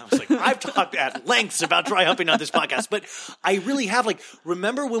at lengths about dry humping on this podcast, but I really have. Like,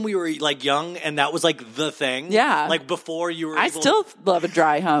 remember when we were like young and that was like the thing? Yeah. Like before you were. I still love a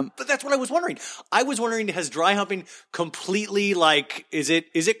dry hump. But that's what I was wondering. I was wondering, has dry humping completely like, is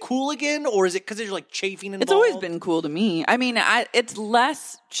it cool again, or is it because there's like chafing involved? It's always been cool to me. I mean, it's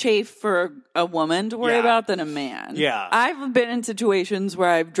less chafe for a woman to worry about than a man. Yeah. I've been in situations where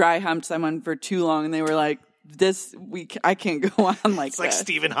I've dry humped someone for too long and they were like, I can't go on like it's like,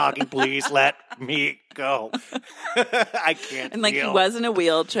 Stephen Hawking, please let me go. I can't. And like he was in a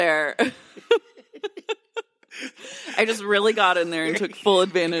wheelchair. I just really got in there and took full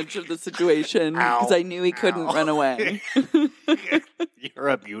advantage of the situation because I knew he couldn't run away. You're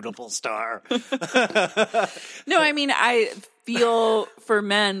a beautiful star. No, I mean, I feel for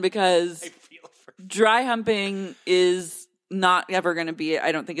men because dry humping is not ever going to be,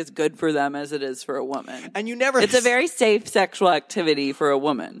 I don't think it's good for them as it is for a woman. And it's a very safe sexual activity for a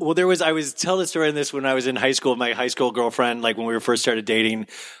woman. Well, I was telling the story in this when I was in high school, my high school girlfriend, like when we first started dating,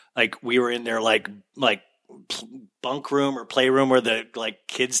 like we were in their like bunk room or playroom where the like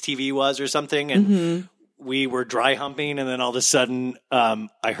kids TV was or something. And we were dry humping. And then all of a sudden,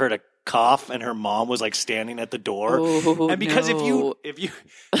 I heard a cough and her mom was like standing at the door. And because if you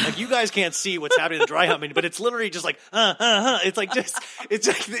like, you guys can't see what's happening in dry humping, but it's literally just like it's like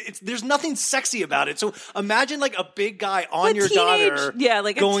there's nothing sexy about it. So imagine like a big guy on your daughter,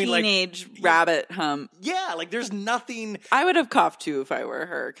 like going a teenage rabbit hump. Yeah, like there's nothing. I would have coughed too if I were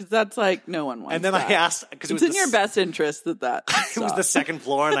her, because that's like no one wants. And then that. I asked because it's in your best interest that it was the second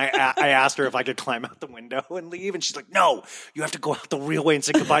floor, and I asked her if I could climb out the window and leave, and she's like, "No, you have to go out the real way and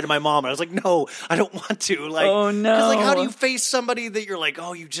say goodbye to my mom." And I was like, "No, I don't want to." Like, oh no, because like, how do you face somebody that you're like,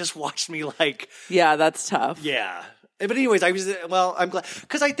 "Oh, you just watched me"? Like, yeah, that's tough. Yeah. But anyways, I'm glad,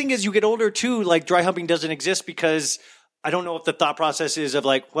 because I think as you get older too, like dry humping doesn't exist because I don't know if the thought process is of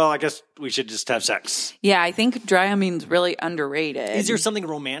like, well, I guess we should just have sex. Yeah, I think dry humping's really underrated. Is there something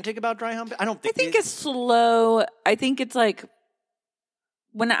romantic about dry humping? I think it's slow. I think it's like,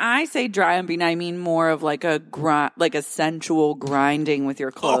 when I say dry humping, I mean more of like a sensual grinding with your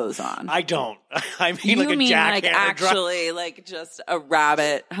clothes on. I don't. I mean like a jackhammer. Like actually like just a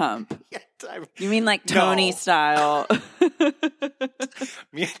rabbit hump. Yeah, you mean like Tony style?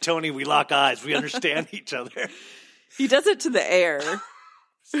 Me and Tony, we lock eyes. We understand each other. He does it to the air.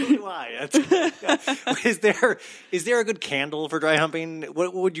 So do I. Is there a good candle for dry humping?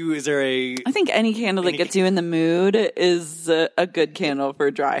 What would you? Is there a? I think any candle that gets you in the mood is a good candle for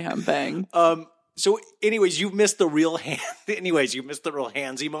dry humping. So, anyways, you've missed the real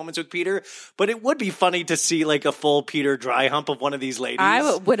handsy moments with Peter. But it would be funny to see like a full Peter dry hump of one of these ladies.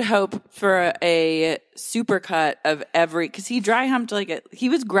 I would hope for a supercut of because he dry humped he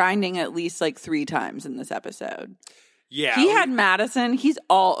was grinding at least like 3 times in this episode. Yeah. He had Madison. He's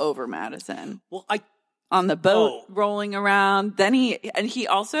all over Madison. Well, on the boat rolling around. Then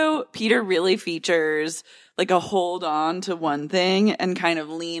Peter really features like a hold on to one thing and kind of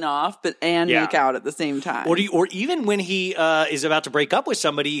lean off, make out at the same time. Or even when he is about to break up with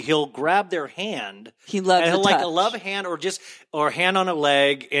somebody, he'll grab their hand. He loves and he'll touch. like a love hand or hand on a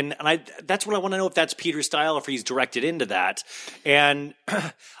leg, and that's what I want to know, if that's Peter's style, if he's directed into that. And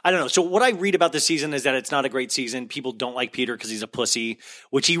I don't know. So what I read about this season is that it's not a great season. People don't like Peter because he's a pussy,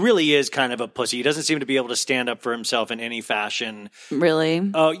 which he really is kind of a pussy. He doesn't seem to be able to stand up for himself in any fashion.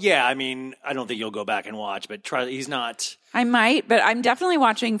 Really? Oh yeah. I mean, I don't think you'll go back and watch, but he's not. I might, but I'm definitely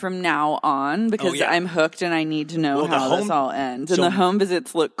watching from now on because I'm hooked and I need to know how this all ends. And the home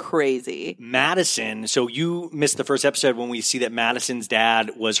visits look crazy. Madison, so you missed the first episode when we see that Madison's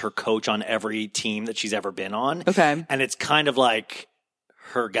dad was her coach on every team that she's ever been on. Okay. And it's kind of like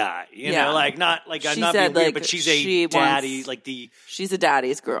her guy, you know, like not like I'm not being weird, but she's a daddy, she's a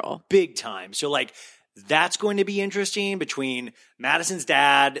daddy's girl. Big time. So like that's going to be interesting between Madison's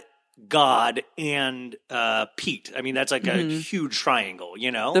dad, God, and Pete. I mean, that's like a huge triangle,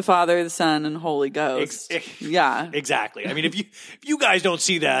 you know? The Father, the Son, and Holy Ghost. Yeah. Exactly. I mean, if you guys don't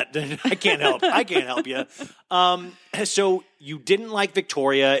see that, then I can't help you. So you didn't like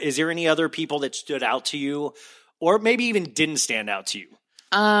Victoria. Is there any other people that stood out to you, or maybe even didn't stand out to you?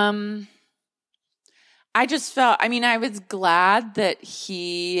 I just felt, I was glad that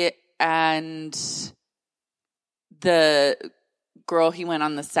he and the girl he went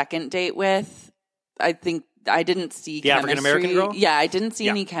on the second date with, I think I didn't see the African-American girl? Yeah, I didn't see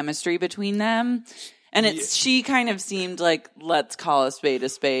any chemistry between them. And she kind of seemed like, let's call a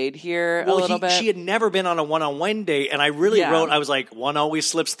spade here a little bit. She had never been on a one-on-one date, and I really wrote, I was like, one always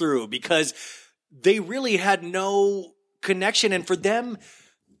slips through, because they really had no connection. And for them,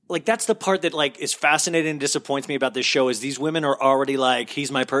 like, that's the part that like is fascinating and disappoints me about this show, is these women are already like, he's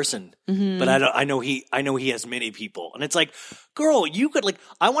my person, but I know he has many people, and it's like, girl, you could like,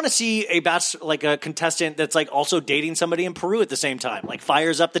 I want to see a contestant that's like also dating somebody in Peru at the same time, like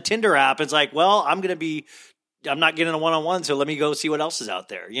fires up the Tinder app. It's like, well, I'm not getting a one-on-one, so let me go see what else is out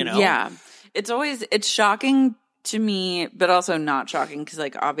there, you know? Yeah, it's shocking to me, but also not shocking because,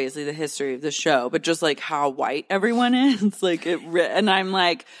 like, obviously the history of the show, but just like how white everyone is, like and I'm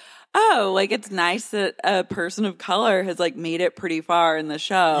like, oh, like it's nice that a person of color has like made it pretty far in the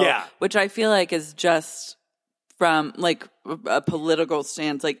show, which I feel like is just from like a political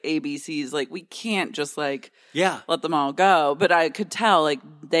stance, like ABC's, like we can't just like let them all go. But I could tell like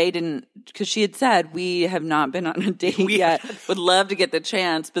they didn't, because she had said we have not been on a date yet. Would love to get the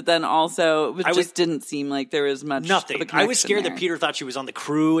chance, but then also it didn't seem like there was much. Nothing. I was scared that Peter thought she was on the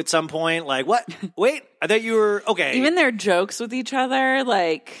crew at some point. Like what? Wait, I thought you were okay. Even their jokes with each other,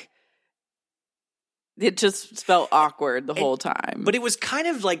 like. It just felt awkward the whole time. But it was kind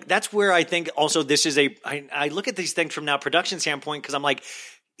of like, that's where I think also this is I look at these things from now production standpoint, because I'm like,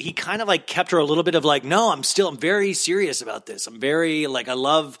 he kind of like kept her a little bit of like, no, I'm very serious about this. I'm very like, I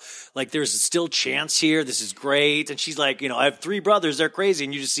love, like there's still chance here. This is great. And she's like, you know, I have 3 brothers. They're crazy.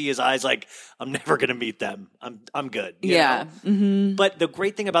 And you just see his eyes like, I'm never going to meet them. I'm good. You know? Mm-hmm. But the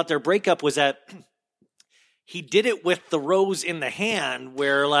great thing about their breakup was that he did it with the rose in the hand,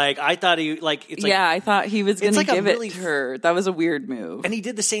 where like I thought it's like, I thought he was going to give it to her. That was a weird move. And he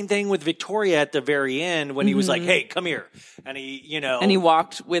did the same thing with Victoria at the very end when he was like, "Hey, come here," and he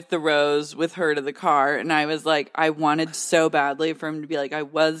walked with the rose with her to the car, and I was like, I wanted so badly for him to be like, I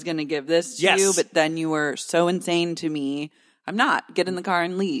was going to give this to you, but then you were so insane to me. I'm not. Get in the car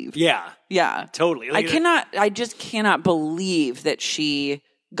and leave. Yeah, totally. Like, I just cannot believe that she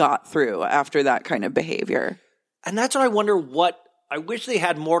got through after that kind of behavior. And that's what I wonder, I wish they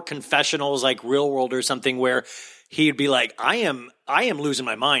had more confessionals like Real World or something, where he'd be like, I am losing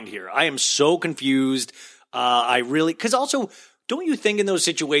my mind here. I am so confused. Because also, don't you think in those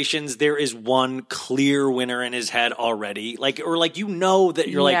situations there is one clear winner in his head already? Like, or like, you know that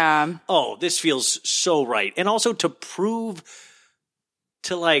you're like, oh, this feels so right. And also to prove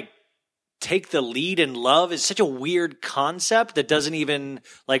to like, take the lead in love is such a weird concept that doesn't even,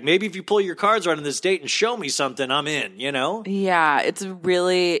 like, maybe if you pull your cards right on this date and show me something, I'm in, you know? Yeah,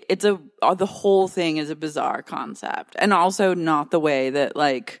 the whole thing is a bizarre concept, and also not the way that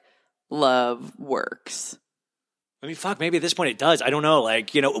like love works. I mean, fuck, maybe at this point it does. I don't know.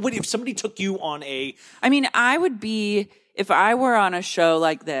 Like, you know, if somebody took you on I would be, if I were on a show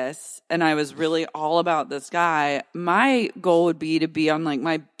like this and I was really all about this guy, my goal would be to be on like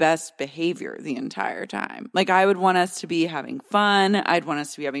my best behavior the entire time. Like, I would want us to be having fun. I'd want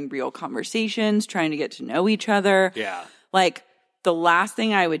us to be having real conversations, trying to get to know each other. Yeah. Like, the last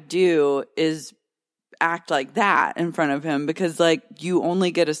thing I would do is act like that in front of him because like you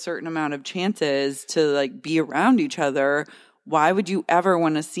only get a certain amount of chances to like be around each other. Why would you ever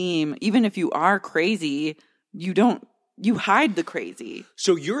want to seem, even if you are crazy, you hide the crazy.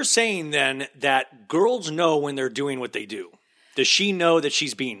 So you're saying then that girls know when they're doing what they do. Does she know that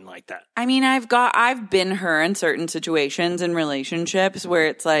she's being like that? I mean, I've been her in certain situations in relationships where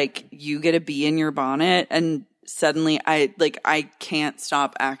it's like you get a bee in your bonnet and suddenly I can't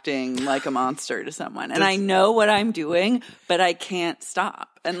stop acting like a monster to someone. And I know what I'm doing, but I can't stop.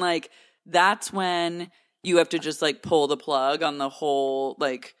 And like that's when you have to just like pull the plug on the whole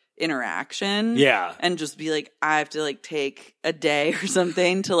like interaction. Yeah. And just be like, I have to like take a day or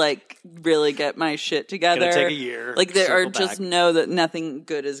something to like really get my shit together. It's gonna take a year. Like just know that nothing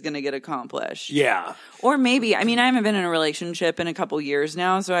good is going to get accomplished. Yeah. Or maybe, I mean, I haven't been in a relationship in a couple years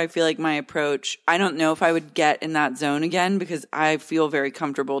now, so I feel like my approach, I don't know if I would get in that zone again because I feel very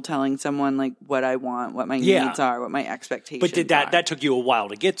comfortable telling someone like what I want, what my needs are, what my expectations are. But that took you a while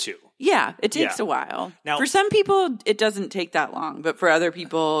to get to. Yeah, it takes a while. Now, for some people, it doesn't take that long, but for other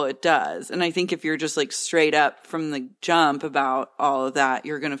people, it does. And I think if you're just like straight up from the jump about all of that,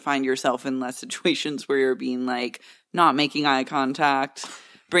 you're going to find yourself in less situations where you're being like not making eye contact,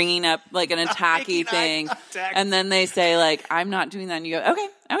 bringing up like an attacky thing. And then they say like, I'm not doing that. And you go,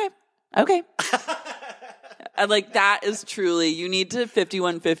 okay. And like that is truly, you need to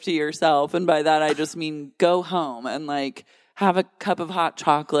 5150 yourself. And by that, I just mean go home and like, have a cup of hot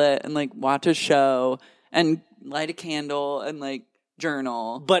chocolate and like watch a show and light a candle and like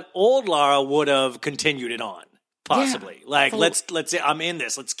journal. But old Lara would have continued it on, possibly. Yeah. Like let's say I'm in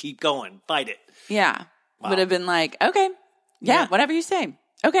this. Let's keep going. Fight it. Yeah. Wow. Would have been like, okay. Yeah, whatever you say.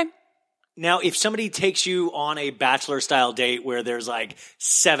 Okay. Now, if somebody takes you on a Bachelor style date where there's like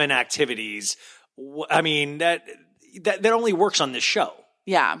 7 activities, I mean that only works on this show.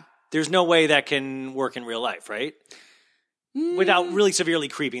 Yeah. There's no way that can work in real life, right? Without really severely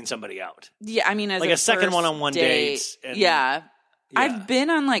creeping somebody out. Yeah, I mean, as like a second one-on-one date. Yeah. I've been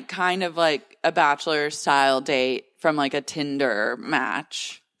on like kind of like a Bachelor style date from like a Tinder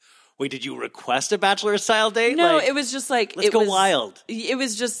match. Wait, did you request a Bachelor style date? No, it was just like let's go wild. It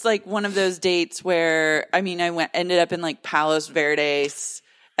was just like one of those dates where I mean, ended up in like Palos Verdes.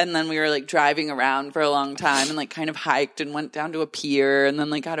 And then we were like driving around for a long time and like kind of hiked and went down to a pier and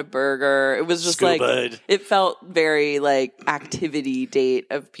then like got a burger. It was just Scuba-ed. like, it felt very like activity date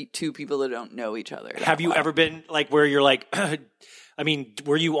of two people that don't know each other. Have you ever been like where you're like, I mean,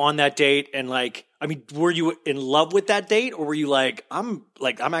 were you on that date and like, I mean, were you in love with that date or were you like, I'm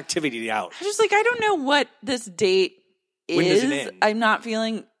activity out? I just like, I don't know what this date is. When does it end? I'm not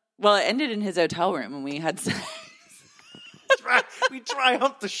feeling, well, it ended in his hotel room and we had sex. We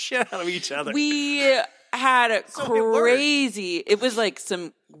triumphed the shit out of each other. We had crazy. It was like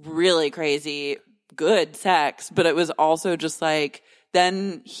some really crazy good sex, but it was also just like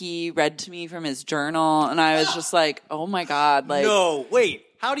then he read to me from his journal, and I was just like, "Oh my god!" Like, no, wait.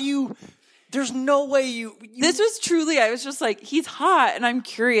 How do you? There's no way you. This was truly. I was just like, he's hot, and I'm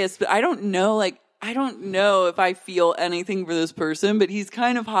curious, but I don't know. Like, I don't know if I feel anything for this person, but he's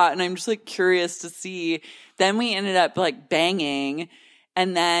kind of hot, and I'm just like curious to see. Then we ended up like banging,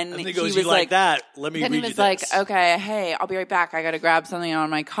 and then he was you like that. Let me read you this. Then he was like, okay, hey, I'll be right back. I got to grab something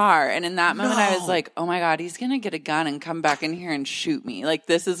on my car. And in that moment, I was like, oh my God, he's going to get a gun and come back in here and shoot me. Like,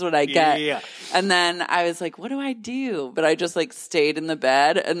 this is what I get. Yeah. And then I was like, what do I do? But I just like stayed in the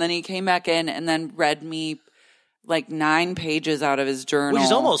bed. And then he came back in and then read me like 9 pages out of his journal. Which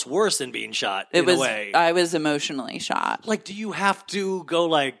is almost worse than being shot in a way. I was emotionally shot. Like, do you have to go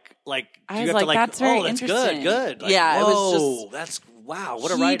like I was like, that's very interesting. Good. Like, yeah, whoa, it was just. That's wow.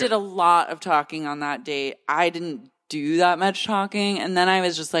 What a writer. He did a lot of talking on that date. I didn't do that much talking, and then I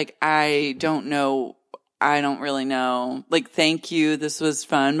was just like, I don't know. I don't really know. Like, thank you. This was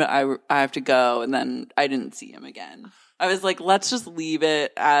fun, but I have to go. And then I didn't see him again. I was like, let's just leave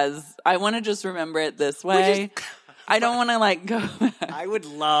it as I want to just remember it this way. I don't want to like go back. I would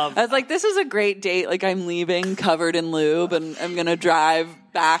love. I was like, this is a great date. Like, I'm leaving covered in lube and I'm going to drive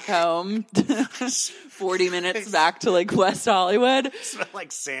back home 40 minutes back to like West Hollywood. Smell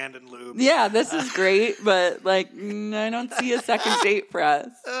like sand and lube. Yeah, this is great, but like, I don't see a second date for us.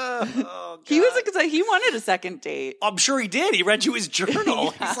 Oh, God. He wanted a second date. I'm sure he did. He read you his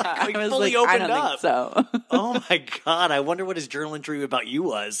journal. Yeah, He's like, he I was fully like, opened I don't up. think so. Oh my God. I wonder what his journal entry about you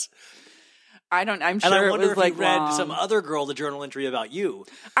was. I'm sure and I wonder it was if like he read long. some other girl the journal entry about you.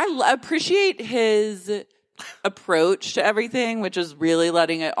 I appreciate his approach to everything, which is really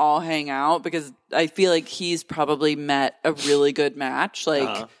letting it all hang out, because I feel like he's probably met a really good match.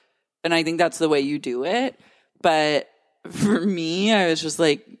 Like, and I think that's the way you do it. But for me, I was just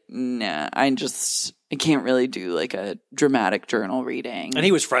like, nah, I can't really do like a dramatic journal reading. And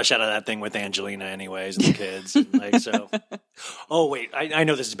he was fresh out of that thing with Angelina anyways and the kids. So. Oh, wait. I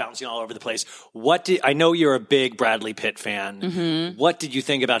know this is bouncing all over the place. I know you're a big Bradley Pitt fan. Mm-hmm. What did you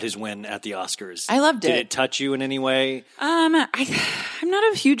think about his win at the Oscars? I loved it. Did it touch you in any way? I'm not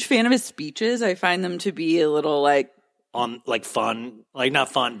a huge fan of his speeches. I find them to be a little fun,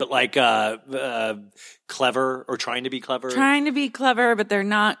 not fun, but clever or trying to be clever. Trying to be clever, but they're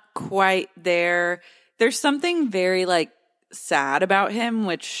not quite there. There's something very sad about him,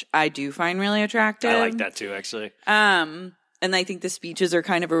 which I do find really attractive. I like that too, actually. And I think the speeches are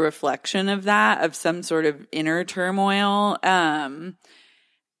kind of a reflection of that, of some sort of inner turmoil. I'm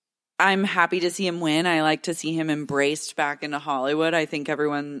happy to see him win. I like to see him embraced back into Hollywood. I think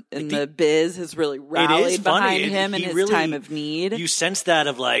everyone in the biz has really rallied behind him in his time of need. You sense that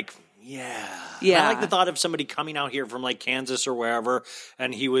of yeah. I like the thought of somebody coming out here from Kansas or wherever,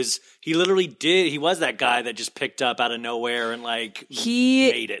 and he was that guy that just picked up out of nowhere and he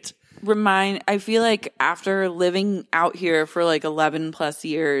made it. I feel like after living out here for 11 plus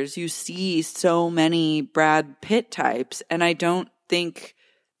years, you see so many Brad Pitt types, and I don't think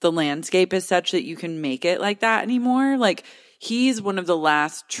the landscape is such that you can make it like that anymore. He's one of the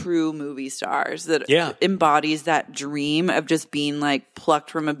last true movie stars that embodies that dream of just being plucked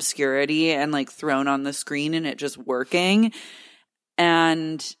from obscurity and thrown on the screen and it just working.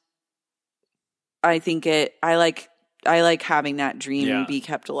 And I think I like having that dream be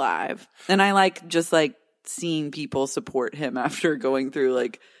kept alive. And I like just seeing people support him after going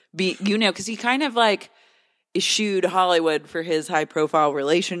through because he kind of eschewed Hollywood for his high profile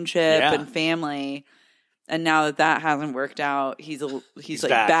relationship and family. And now that hasn't worked out, he's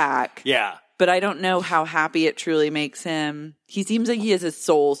back. Yeah. But I don't know how happy it truly makes him. He seems like he has a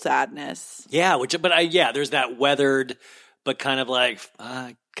soul sadness. Yeah, there's that weathered, but kind of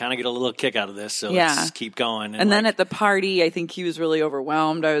kind of get a little kick out of this, so let's keep going. And then at the party, I think he was really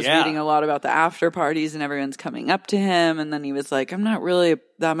overwhelmed. I was reading a lot about the after parties and everyone's coming up to him, and then he was like, I'm not really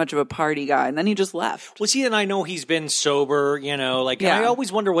that much of a party guy, and then he just left. Well, see, and I know he's been sober, I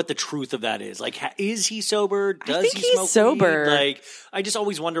always wonder what the truth of that is. Is he sober? Does he smoke sober. Weed? I just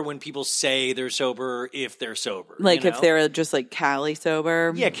always wonder when people say they're sober, if they're sober. If they're just Cali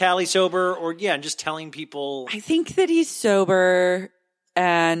sober. Yeah, Cali sober, or just telling people. I think that he's sober.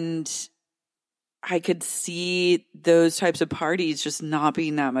 And I could see those types of parties just not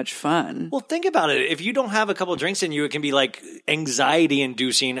being that much fun. Well, think about it. If you don't have a couple of drinks in you, it can be anxiety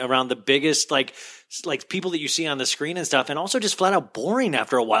inducing around the biggest, people that you see on the screen and stuff. And also just flat out boring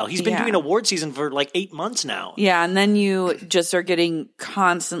after a while. He's been doing award season for 8 months now. Yeah. And then you just are getting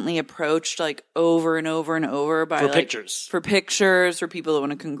constantly approached over and over and over by pictures, for people that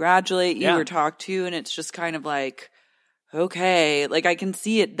want to congratulate you or talk to you. And it's just kind of okay, I can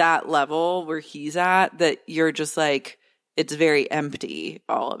see at that level where he's at that you're just it's very empty,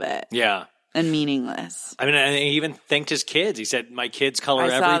 all of it. Yeah. And meaningless. I mean, and he even thanked his kids. He said, my kids color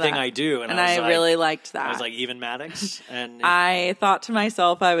everything I do. And I really liked that. I was even Maddox. And I thought to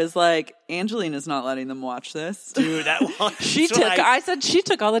myself, I was Angelina's not letting them watch this. Dude, that was... she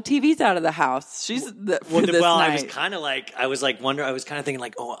took all the TVs out of the house. She's night. I was kind of I was kind of thinking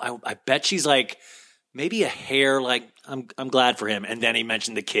I bet she's maybe a hair I'm glad for him. And then he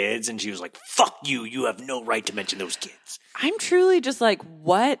mentioned the kids and she was like, fuck you. You have no right to mention those kids. I'm truly just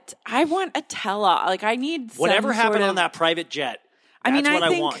what? I want a tell-all. I need whatever happened on that private jet. That's what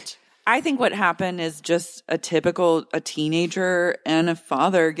I want. I think what happened is just a teenager and a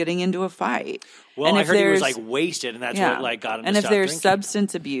father getting into a fight. Well, and I heard he was wasted and that's what got him to And if there's drinking.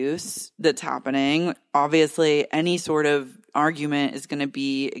 Substance abuse that's happening, obviously any sort of argument is going to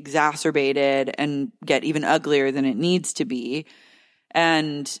be exacerbated and get even uglier than it needs to be.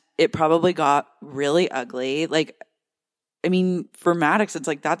 And it probably got really ugly. For Maddox, it's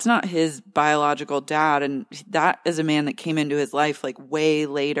that's not his biological dad. And that is a man that came into his life way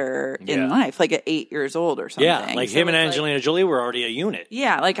later in life, at 8 years old or something. Yeah, him and Angelina Jolie were already a unit.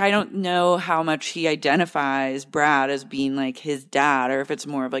 Yeah, I don't know how much he identifies Brad as being his dad or if it's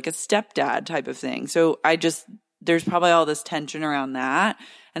more of a stepdad type of thing. So there's probably all this tension around that.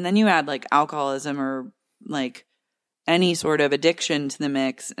 And then you add alcoholism or any sort of addiction to the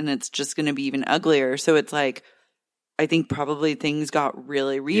mix and it's just going to be even uglier. So it's I think probably things got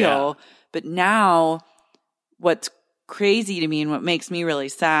really real. Yeah. But now what's crazy to me and what makes me really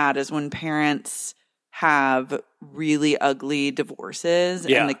sad is when parents have really ugly divorces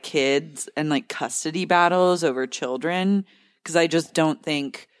and the kids and custody battles over children. Because I just don't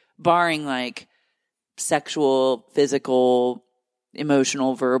think, barring sexual, physical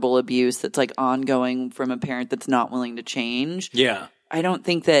emotional verbal abuse that's like ongoing from a parent that's not willing to change. Yeah. I don't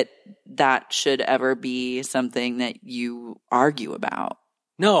think that should ever be something that you argue about.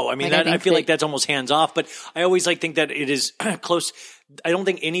 No, I mean, Like, I feel like that's almost hands off, but I always think that it is close. I don't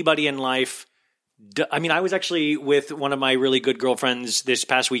think anybody in life, I mean, I was actually with one of my really good girlfriends this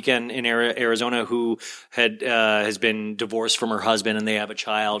past weekend in Arizona who has been divorced from her husband and they have a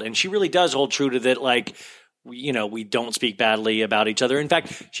child. And she really does hold true to that, like, we don't speak badly about each other. In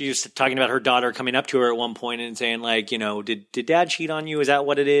fact, she was talking about her daughter coming up to her at one point and saying, like, did dad cheat on you? Is that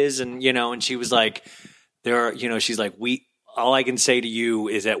what it is? And, and she was like, she's like, all I can say to you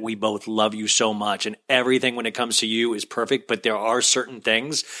is that we both love you so much and everything when it comes to you is perfect, but there are certain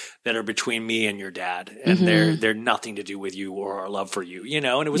things that are between me and your dad and they're nothing to do with you or our love for you,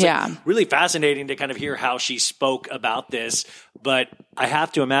 and it was like really fascinating to kind of hear how she spoke about this. But I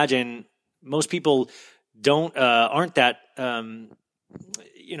have to imagine most people aren't that,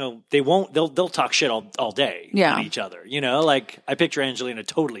 they'll talk shit all day on each other, like I picture Angelina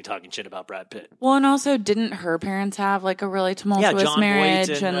totally talking shit about Brad Pitt. Well, and also didn't her parents have like a really tumultuous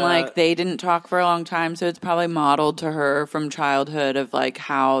marriage and like they didn't talk for a long time. So it's probably modeled to her from childhood of like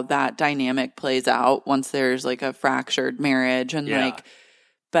how that dynamic plays out once there's like a fractured marriage and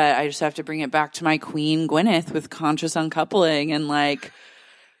but I just have to bring it back to my queen Gwyneth with conscious uncoupling and like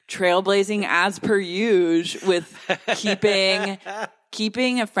trailblazing as per usual with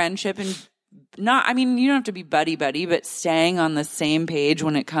keeping a friendship and you don't have to be buddy, but staying on the same page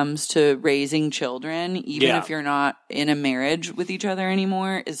when it comes to raising children, even if you're not in a marriage with each other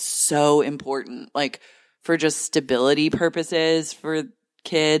anymore, is so important. Like for just stability purposes for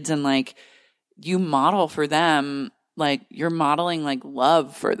kids and like you model for them, like you're modeling like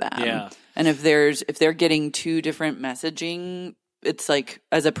love for them. Yeah. And if they're getting two different messaging, it's like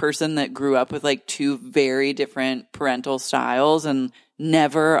as a person that grew up with like two very different parental styles and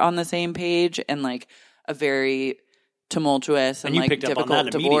never on the same page and like a very tumultuous and like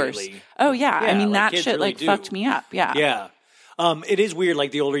difficult divorce. Oh yeah. I mean, that shit really fucked me up. Yeah. Yeah. It is weird. Like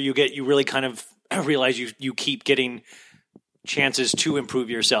the older you get, you really kind of realize you keep getting chances to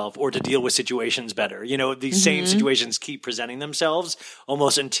improve yourself or to deal with situations better. These same situations keep presenting themselves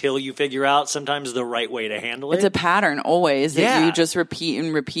almost until you figure out sometimes the right way to handle it. It's a pattern always that you just repeat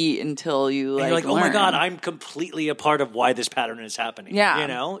and repeat until you and you're like, learn. oh my God, I'm completely a part of why this pattern is happening.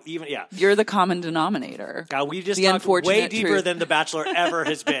 Yeah. You're the common denominator. God, we just talked way deeper than The Bachelor ever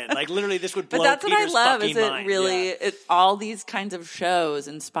has been. Like literally this would blow Peter's fucking mind. But that's what I love is it really, all these kinds of shows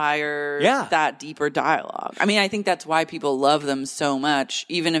inspire that deeper dialogue. I mean, I think that's why people love them so much,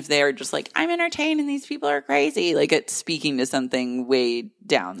 even if they're just like, I'm entertained and these people are crazy. Like it's speaking to something way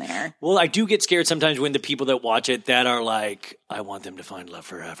down there. Well, I do get scared sometimes when the people that watch it that are like, I want them to find love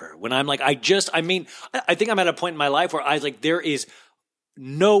forever. When I'm like, I think I'm at a point in my life where I was like, there is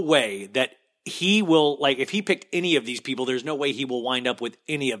no way that he will, like, if he picked any of these people, there's no way he will wind up with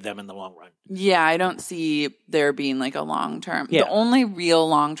any of them in the long run. Yeah, I don't see there being like a long-term. Yeah. The only real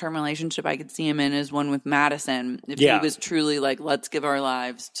long-term relationship I could see him in is one with Madison. If he was truly like, let's give our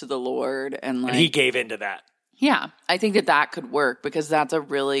lives to the Lord. And like, and he gave into that. Yeah, I think that could work because that's a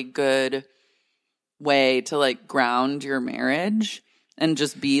really good way to like ground your marriage and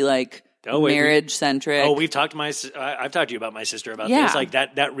just be like, marriage centric. Oh, I've talked to you about my sister about this. Like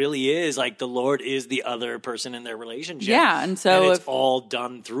that really is like the Lord is the other person in their relationship. Yeah. And so and it's all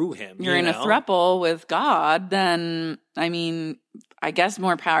done through him. You're in a throuple with God, then I mean, I guess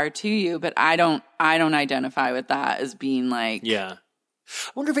more power to you, but I don't identify with that as being like I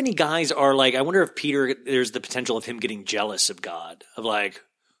wonder if any guys are like, I wonder if Peter, there's the potential of him getting jealous of God, of like,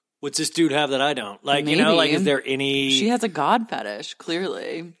 what's this dude have that I don't? Like, maybe. like is there any She has a God fetish,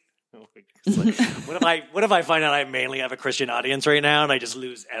 clearly. Like, what if I find out I mainly have a Christian audience right now and I just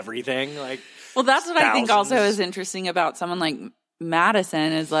lose everything? Like, well, that's what I think also is interesting about someone like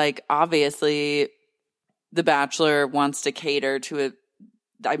Madison is like, obviously The Bachelor wants to cater to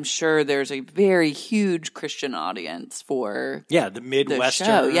I'm sure there's a very huge Christian audience for the Midwestern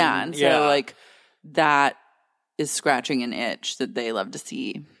show. Yeah. And so like that is scratching an itch that they love to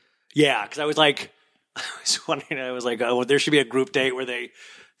see. Yeah. Cause I was wondering, oh, there should be a group date where they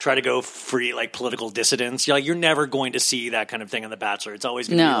try to go free, like political dissidents. You're never going to see that kind of thing on The Bachelor. It's always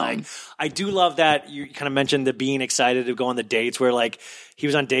going to be like, I do love that you kind of mentioned the being excited to go on the dates where like he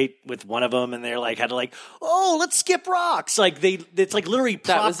was on date with one of them and they're like, had to like, oh, let's skip rocks. Like it's like literally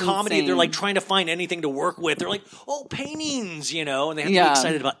prop comedy. Insane. They're like trying to find anything to work with. They're like, oh, paintings, and they have to be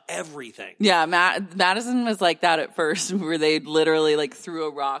excited about everything. Yeah. Madison was like that at first where they literally like threw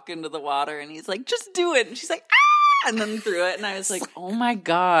a rock into the water and he's like, just do it. And she's like, ah! And then threw it, and I was like, "Oh my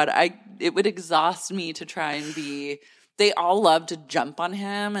God!" It would exhaust me to try and be. they all love to jump on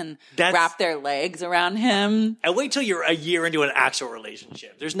him and wrap their legs around him. And wait till you're a year into an actual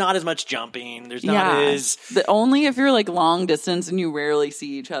relationship. There's not as much jumping. There's not as... Only if you're like long distance and you rarely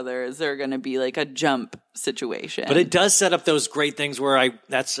see each other is there going to be like a jump situation. But it does set up those great things where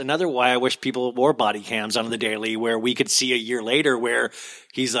that's another why I wish people wore body cams on the daily, where we could see a year later where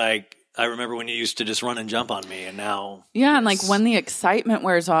he's like, I remember when you used to just run and jump on me, and now... Yeah, and like when the excitement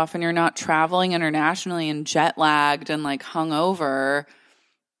wears off and you're not traveling internationally and jet lagged and like hungover,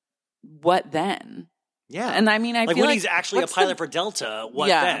 what then? Yeah. And I mean, I feel when like he's actually a pilot for Delta, what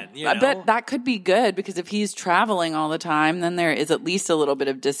then? You know? But that could be good because if he's traveling all the time, then there is at least a little bit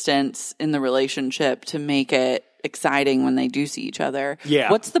of distance in the relationship to make it exciting when they do see each other. Yeah.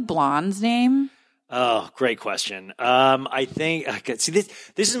 What's the blonde's name? Oh, great question. I think see this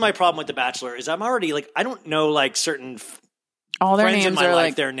is my problem with The Bachelor is I'm already like I don't know like certain all their friends names in my are life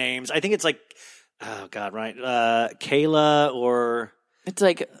like their names. I think it's like right Kayla or it's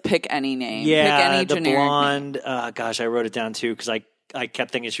like pick any name. Yeah, pick any the generic blonde. I wrote it down too because I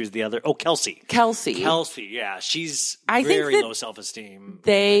kept thinking she was the other. Oh, Kelsey. Yeah, she's very low self-esteem.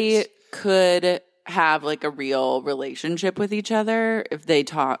 They could have like a real relationship with each other if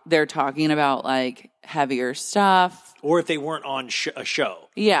they're talking about like heavier stuff, or if they weren't on a show.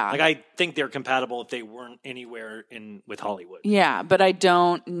 Yeah, like I think they're compatible if they weren't anywhere with Hollywood. Yeah, but I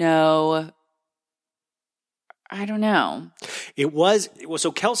don't know. It was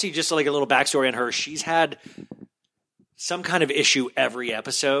so Kelsey. Just like a little backstory on her. She's had some kind of issue every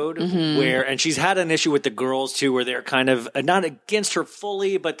episode and she's had an issue with the girls too, where they're kind of not against her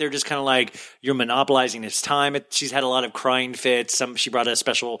fully, but they're just kind of like, you're monopolizing his time. She's had a lot of crying fits. She brought a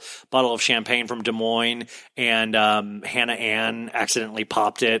special bottle of champagne from Des Moines and Hannah Ann accidentally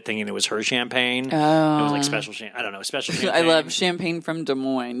popped it thinking it was her champagne. Oh. It was like special champagne. I love champagne from Des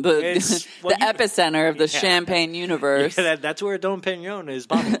Moines, the epicenter of the champagne universe. Yeah, that's where Dom Pignon is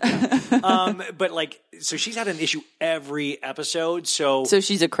bottled. But like, so she's had an issue every episode. So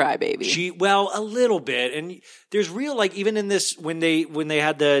she's a crybaby. A little bit. And there's real, like, even in this, when they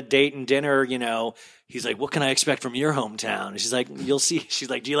had the date and dinner, you know, he's like, what can I expect from your hometown? And she's like, you'll see. She's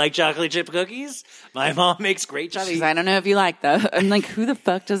like, do you like chocolate chip cookies? My mom makes great chocolate. I don't know if you like that. I'm like, who the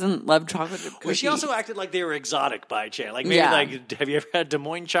fuck doesn't love chocolate chip cookies? Well, she also acted like they were exotic by chance. Like, maybe like, have you ever had Des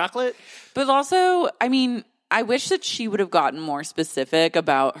Moines chocolate? But also, I mean, I wish that she would have gotten more specific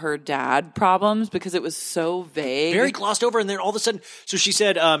about her dad problems because it was so vague. Very glossed over. And then all of a sudden, so she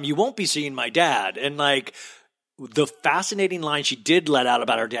said, you won't be seeing my dad. And like the fascinating line she did let out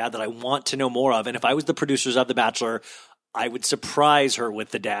about her dad that I want to know more of. And if I was the producers of The Bachelor, I would surprise her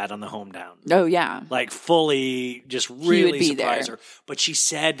with the dad on the hometown. Oh, yeah. Like fully just really surprise her. But she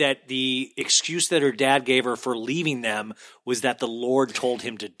said that the excuse that her dad gave her for leaving them was that the Lord told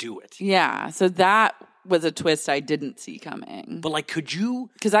him to do it. Yeah. So that was a twist I didn't see coming. But like, could you?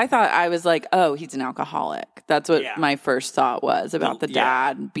 Because I was like, oh, he's an alcoholic. That's what my first thought was about the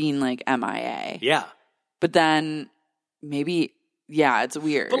dad being like MIA. Yeah. But then maybe, it's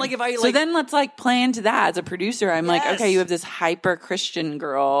weird. But like, if I so then let's like play into that as a producer. I'm like, okay, you have this hyper Christian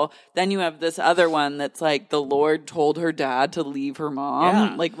girl. Then you have this other one that's like the Lord told her dad to leave her mom.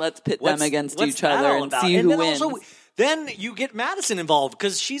 Yeah. Like, let's pit them against each other and see who wins. Also, then you get Madison involved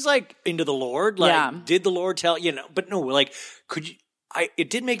because she's like into the Lord. Like, did the Lord tell you know? But no, like, could you? It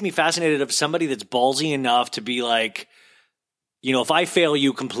did make me fascinated of somebody that's ballsy enough to be like, you know, if I fail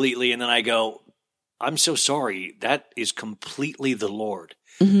you completely and then I go, I'm so sorry, that is completely the Lord.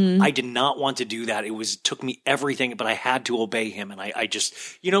 Mm-hmm. I did not want to do that. It took me everything, but I had to obey him. And I just,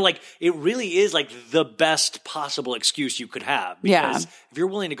 you know, like it really is like the best possible excuse you could have. Because if you're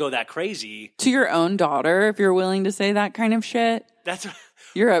willing to go that crazy. To your own daughter, if you're willing to say that kind of shit.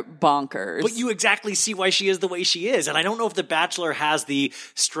 You're a bonkers. But you exactly see why she is the way she is. And I don't know if The Bachelor has the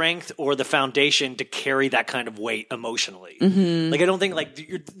strength or the foundation to carry that kind of weight emotionally. Mm-hmm. Like, I don't think, like,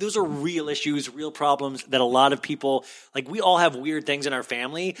 those are real issues, real problems that a lot of people, like, we all have weird things in our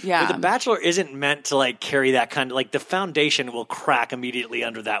family. Yeah. But The Bachelor isn't meant to, like, carry that kind of, like, the foundation will crack immediately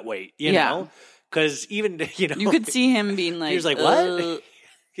under that weight, you know? Because even, you know. You could see him being like, he was like, what?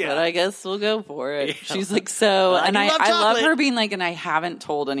 Yeah. But I guess we'll go for it. Yeah. She's like, so, and I love her being like, and I haven't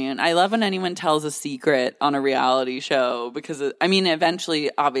told anyone. I love when anyone tells a secret on a reality show because, I mean, eventually,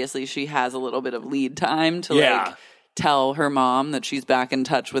 obviously, she has a little bit of lead time to like tell her mom that she's back in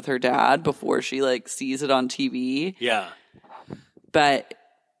touch with her dad before she like sees it on TV. Yeah. But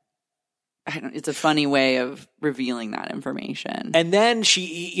it's a funny way of revealing that information. And then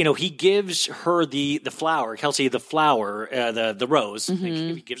he gives her the flower, Kelsey, the flower, the rose.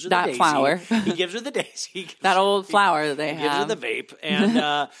 Mm-hmm. He gives her that the daisy. flower. He gives her the daisy. That old flower that they he have. gives her the vape. And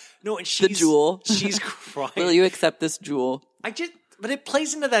and she's the jewel. She's crying. Will you accept this jewel? But it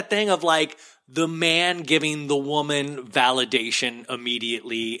plays into that thing of like the man giving the woman validation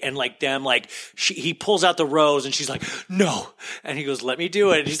immediately, and like them, like he pulls out the rose and she's like, no, and he goes, let me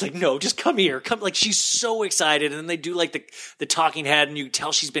do it, and he's like, no, just come here, come. Like she's so excited, and then they do like the talking head, and you can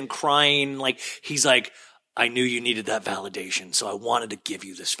tell she's been crying. Like he's like, I knew you needed that validation, so I wanted to give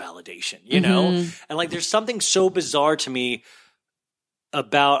you this validation, you know? And like there's something so bizarre to me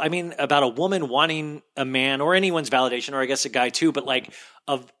about a woman wanting a man or anyone's validation, or I guess a guy too, but like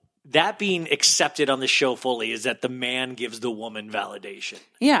of that being accepted on the show fully is that the man gives the woman validation.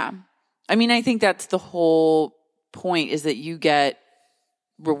 Yeah. I mean, I think that's the whole point, is that you get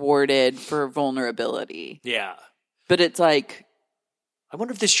rewarded for vulnerability. Yeah. But it's like, I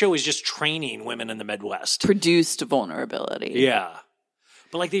wonder if this show is just training women in the Midwest. Produced vulnerability. Yeah.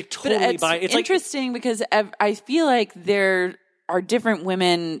 But like they totally buy it. It's interesting because I feel like there are different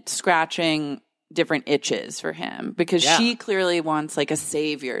women scratching different itches for him, because she clearly wants like a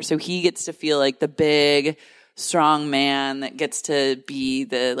savior. So he gets to feel like the big, strong man that gets to be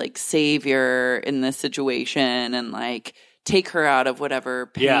the like savior in this situation and like take her out of whatever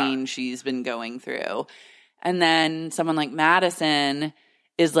pain she's been going through. And then someone like Madison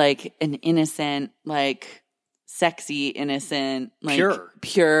is like an innocent, like sexy, innocent, like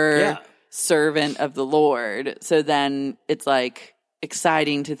pure servant of the Lord. So then it's like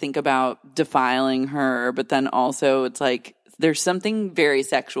exciting to think about defiling her, but then also it's like there's something very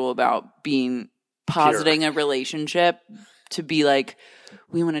sexual about positing a relationship to be like,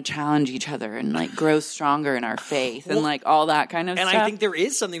 we want to challenge each other and like grow stronger in our faith and like all that kind of stuff. And I think there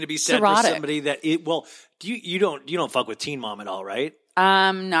is something to be said for somebody that you don't fuck with Teen Mom at all, right?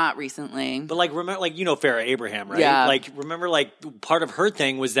 Not recently. But like remember, like Farrah Abraham, right? Yeah. Like remember, like part of her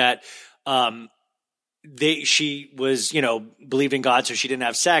thing was that she was, believed in God, so she didn't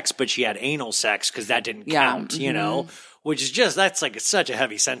have sex, but she had anal sex because that didn't count, which is just, that's like such a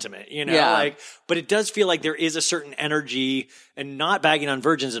heavy sentiment, like, but it does feel like there is a certain energy, and not bagging on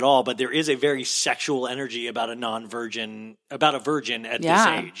virgins at all, but there is a very sexual energy about a virgin at this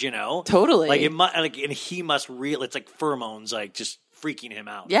age, Totally. Like and he must it's like pheromones, like just freaking him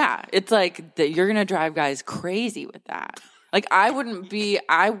out. Yeah. It's like that you're going to drive guys crazy with that. Like I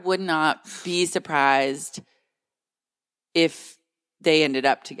would not be surprised if they ended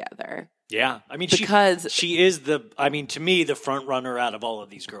up together. Yeah. I mean, because she is to me, the front runner out of all of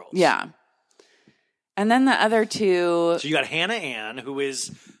these girls. Yeah. And then the other two. So you got Hannah Ann, who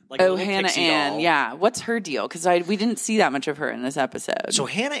is like a little Hannah pixie Ann. doll. Yeah. What's her deal? Because we didn't see that much of her in this episode. So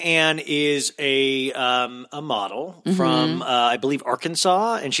Hannah Ann is a model from, I believe,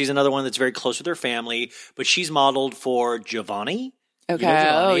 Arkansas, and she's another one that's very close with her family, but she's modeled for Giovanni. Okay.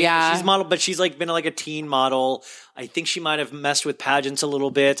 Giovanni. Oh, yeah. She's modeled, but she's like been like a teen model. I think she might have messed with pageants a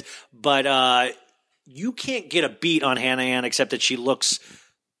little bit, but you can't get a beat on Hannah Ann except that she looks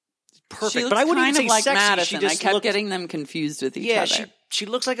perfect. She looks but I wouldn't kind even of say like sexy. Madison. I kept getting them confused with each other. She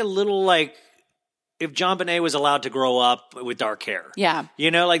looks like a little like if John Bonet was allowed to grow up with dark hair. Yeah.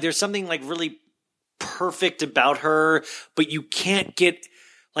 Like there's something like really perfect about her, but you can't get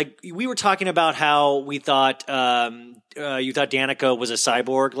like we were talking about how we thought you thought Danica was a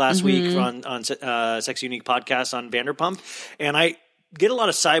cyborg last week on Sex Unique podcast on Vanderpump, and I get a lot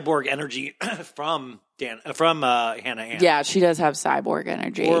of cyborg energy from Hannah Ann. Yeah, she does have cyborg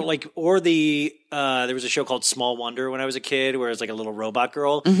energy. Or there was a show called Small Wonder when I was a kid, where it's like a little robot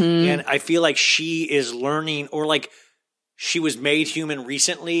girl, and I feel like she is learning, or like she was made human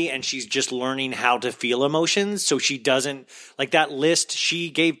recently, and she's just learning how to feel emotions. So she doesn't like that list.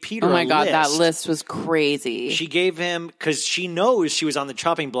 She gave Peter. Oh my God, that list was crazy. She gave him because she knows she was on the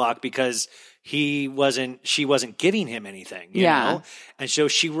chopping block because she wasn't giving him anything, you know? And so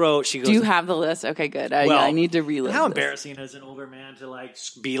she goes, do you have the list? Okay, good. I need to relive How this. embarrassing as an older man to like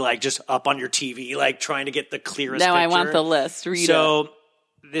be like just up on your TV, like trying to get the clearest picture. I want the list. Read it.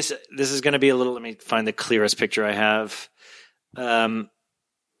 This is going to be a little, let me find the clearest picture I have.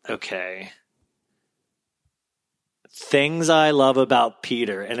 Okay. Things I love about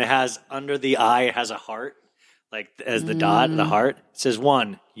Peter. And it has, under the eye, it has a heart. Like as the dot, the heart. It says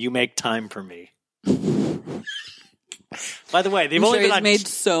 1, you make time for me. By the way, they've only been made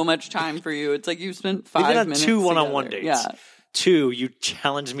so much time for you. It's like you spent 5 minutes. They've been on 2 one-on-one dates. Yeah. 2, you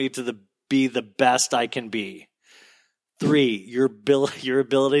challenge me to be the best I can be. 3, your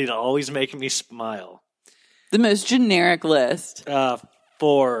ability to always make me smile. The most generic list.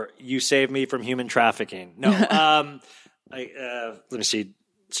 4, you saved me from human trafficking. No, let me see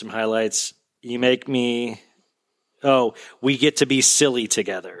some highlights. You make me. Oh, we get to be silly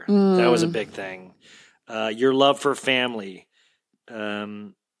together. That was a big thing. Your love for family.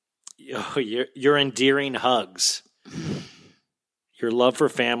 Your endearing hugs. Your love for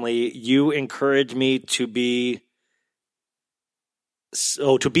family. You encourage me to be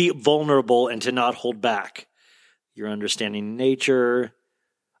vulnerable and to not hold back. Your understanding nature.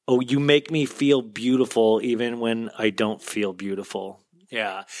 Oh, you make me feel beautiful even when I don't feel beautiful.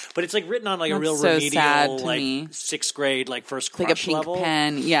 Yeah, but it's like written on like a real remedial, like 6th grade, like first crush like a pink level.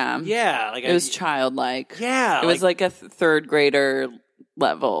 pen. Yeah, like it was childlike. Yeah, it was like a 3rd grader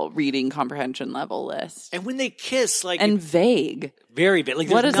level reading comprehension level list. And when they kiss, like and vague, very vague. Like,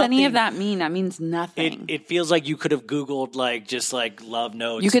 what does any of that mean? That means nothing. It feels like you could have Googled like just like love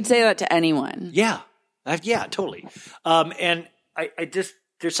notes. You could say that to anyone. Yeah, totally. And I just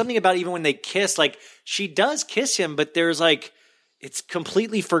there's something about even when they kiss, like she does kiss him, but there's like. It's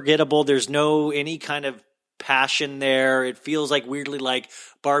completely forgettable. There's no any kind of passion there. It feels like weirdly like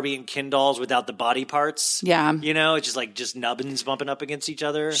Barbie and Ken dolls without the body parts. Yeah. It's just nubbins bumping up against each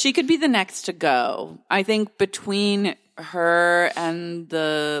other. She could be the next to go. I think between her and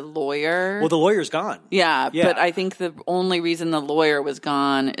the lawyer. Well, the lawyer's gone. Yeah. But I think the only reason the lawyer was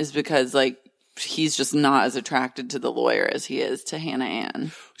gone is because like he's just not as attracted to the lawyer as he is to Hannah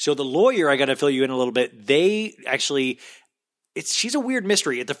Ann. So the lawyer, I got to fill you in a little bit. They actually... she's a weird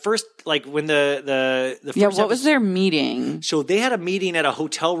mystery. At the first, like when the first what was their meeting? So they had a meeting at a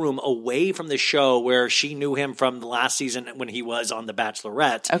hotel room away from the show where she knew him from the last season when he was on The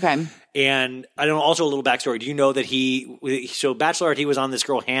Bachelorette. Okay. And I don't know, also a little backstory. Do you know that so Bachelorette, he was on this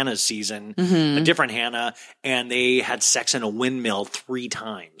girl Hannah's season, a different Hannah, and they had sex in a windmill 3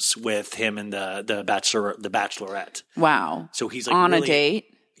 times with him and the Bachelorette. Wow. So he's like on really, a date.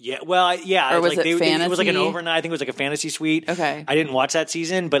 Yeah, well, yeah. Or was it fantasy? It was like an overnight. I think it was like a fantasy suite. Okay. I didn't watch that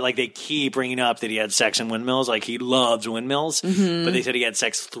season, but like they keep bringing up that he had sex in windmills. Like he loves windmills, but they said he had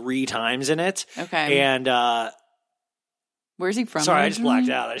sex 3 times in it. Okay. And where's he from? Sorry, I just blacked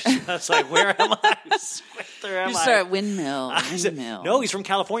out. I was like, where am I? Where am you start windmill. No, he's from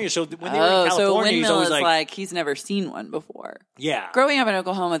California. So when they were in California, so he's always like he's never seen one before. Yeah. Growing up in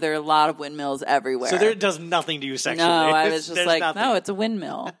Oklahoma, there are a lot of windmills everywhere. So there does nothing to you sexually. No, I was just like, nothing. no, it's a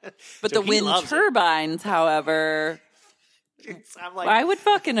windmill. But So the wind turbines, however, I would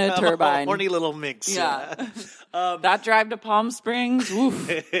fuck in a turbine. Horny little mix. Yeah. That drive to Palm Springs, woof,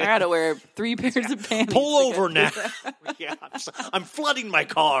 I had to wear 3 pairs of pants. Pull over now. Yeah, I'm flooding my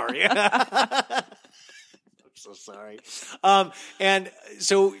car. Yeah. So sorry. And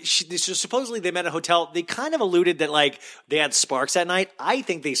so supposedly they met at a hotel. They kind of alluded that like they had sparks that night. I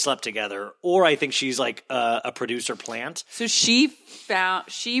think they slept together, or I think she's like a producer plant. So she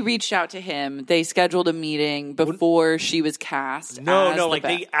reached out to him. They scheduled a meeting before she was cast. No, like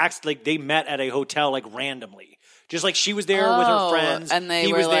they met at a hotel like randomly. Just like she was there with her friends, and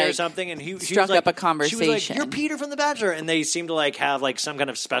he was there or something, and he struck was like, up a conversation. She was like, "You're Peter from The Bachelor," and they seem to like have like some kind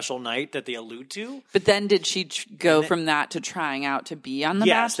of special night that they allude to. But then did she go from that to trying out to be on The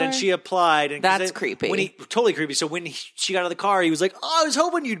Bachelor? Yes, then she applied. And that's creepy. Totally creepy. So when she got out of the car, he was like, "Oh, I was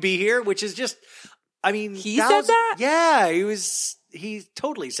hoping you'd be here," which is just, I mean, he said that. Yeah, he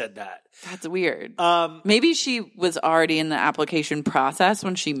totally said that. That's weird. Maybe she was already in the application process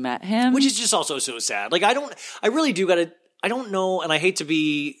when she met him, which is just also so sad. Like I really do gotta. I don't know, and I hate to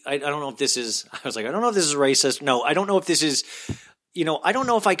be. I don't know if this is. I was like, I don't know if this is racist. No, I don't know if this is. I don't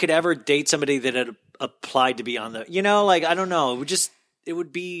know if I could ever date somebody that had applied to be on the. Like I don't know. It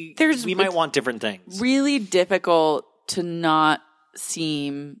would be. We might want different things. Really difficult to not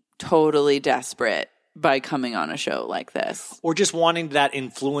seem totally desperate by coming on a show like this, or just wanting that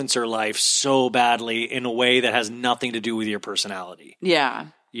influencer life so badly in a way that has nothing to do with your personality. Yeah.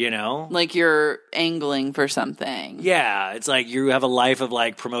 Like you're angling for something. Yeah, it's like you have a life of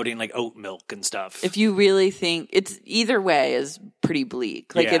like promoting like oat milk and stuff. If you really think it's either way is pretty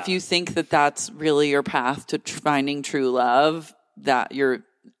bleak. Like if you think that that's really your path to finding true love, that you're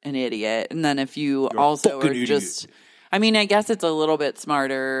an idiot. And then if you're also are just, I mean, I guess it's a little bit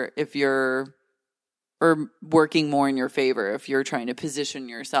smarter if you're or working more in your favor if you're trying to position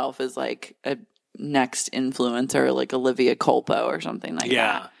yourself as like a next influencer, like Olivia Culpo or something like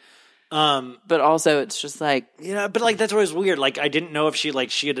that. But also it's just like, but like that's what was weird. Like I didn't know if she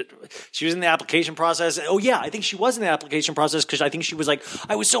was in the application process. Oh yeah, I think she was in the application process because I think she was like,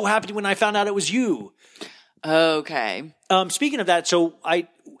 I was so happy when I found out it was you. Okay. Speaking of that, so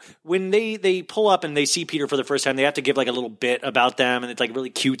when they pull up and they see Peter for the first time, they have to give like a little bit about them, and it's like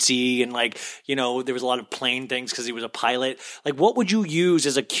really cutesy, and like, you know, there was a lot of plane things because he was a pilot. Like, what would you use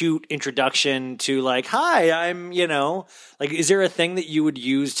as a cute introduction to like, hi, I'm, you know, like, is there a thing that you would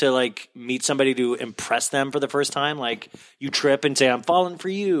use to like meet somebody to impress them for the first time? Like, you trip and say, I'm falling for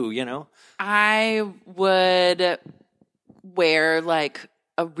you, you know? I would wear like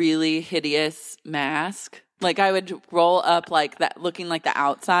a really hideous mask. Like, I would roll up like that, looking like the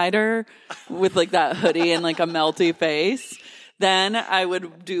outsider with like that hoodie and like a melty face. Then I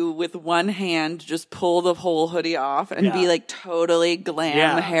would do with one hand, just pull the whole hoodie off and be like totally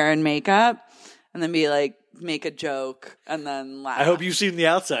glam hair and makeup, and then be like, make a joke and then laugh. I hope you've seen The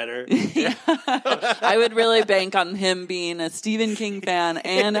Outsider. I would really bank on him being a Stephen King fan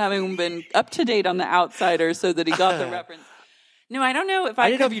and having been up to date on The Outsider so that he got the reference. No, I don't know if I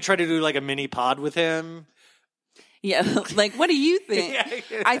didn't know if you tried to do like a mini pod with him. Yeah, like, what do you think?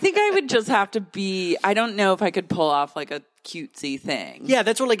 I think I would just have to be, I don't know if I could pull off like a cutesy thing. Yeah,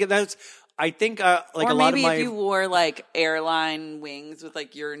 that's what like, that's, I think like or a lot of my... Or maybe if you wore like airline wings with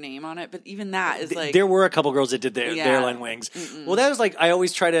like your name on it, but even that is like... There were a couple girls that did the airline wings. Mm-mm. Well, that was like, I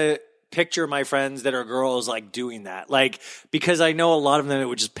always try to picture my friends that are girls like doing that, like, because I know a lot of them, it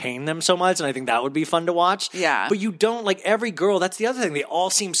would just pain them so much, and I think that would be fun to watch. Yeah, but you don't, like, every girl, that's the other thing, they all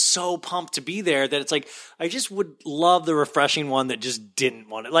seem so pumped to be there that it's like, I just would love the refreshing one that just didn't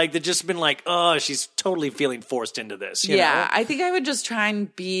want it, like, that just been like, oh, she's totally feeling forced into this, you know? I think I would just try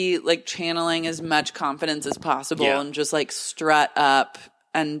and be like channeling as much confidence as possible and just like strut up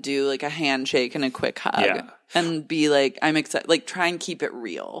and do like a handshake and a quick hug and be like, I'm excited, like, try and keep it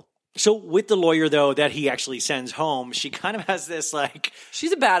real. So with the lawyer, though, that he actually sends home, she kind of has this, like...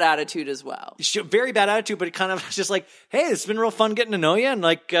 She's a bad attitude as well. Very bad attitude, but it kind of just like, hey, it's been real fun getting to know you. And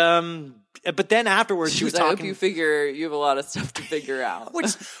like, but then afterwards she was talking... I hope you have a lot of stuff to figure out.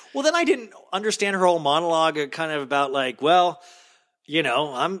 Well, then I didn't understand her whole monologue kind of about like, well, you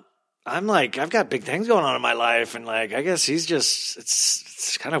know, I'm like, I've got big things going on in my life. And like, I guess he's just,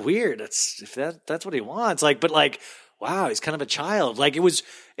 it's kind of weird. If that's what he wants. Like, but like... Wow, he's kind of a child. Like,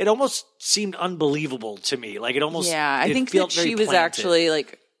 it almost seemed unbelievable to me. Like, it almost, I think that she was actually,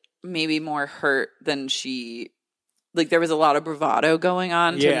 like, maybe more hurt than like, there was a lot of bravado going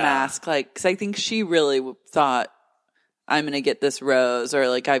on to mask, like, because I think she really thought, I'm going to get this rose, or,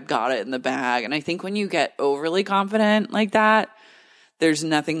 like, I've got it in the bag. And I think when you get overly confident like that, there's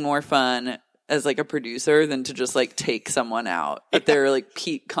nothing more fun as like a producer than to just like take someone out at their like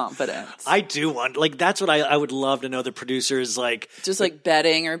peak confidence. I do want, like, that's what I would love to know, the producers, like, just like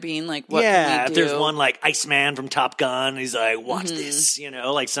betting or being like, what can we do? If there's one like Iceman from Top Gun, he's like, watch this, you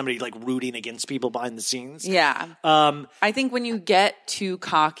know, like somebody like rooting against people behind the scenes. Yeah. I think when you get too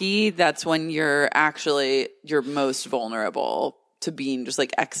cocky, that's when you're most vulnerable to being just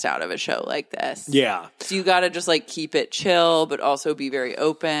like X'd out of a show like this. Yeah. So you got to just like keep it chill, but also be very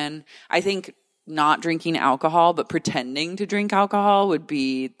open. I think not drinking alcohol, but pretending to drink alcohol would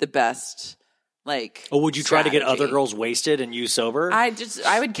be the best, like, would you strategy. try to get other girls wasted and you sober? I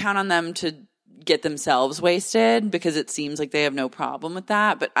would count on them to get themselves wasted because it seems like they have no problem with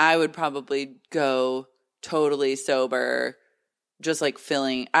that. But I would probably go totally sober, just like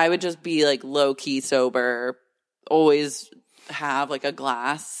I would just be like low key sober, always have like a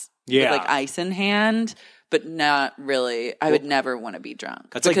glass with like ice in hand, but not really. I would never want to be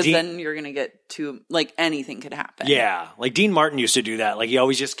drunk because then you're going to get too, like, anything could happen. Yeah. Like Dean Martin used to do that. Like, he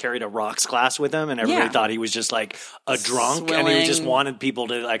always just carried a rocks glass with him, and everybody thought he was just like a drunk, and he just wanted people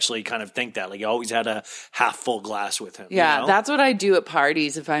to actually kind of think that. Like, he always had a half full glass with him. Yeah. You know? That's what I do at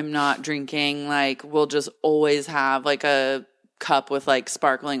parties if I'm not drinking. Like, we'll just always have like a cup with like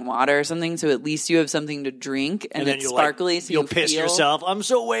sparkling water or something, so at least you have something to drink, and it's sparkly, like, so you'll piss yourself. I'm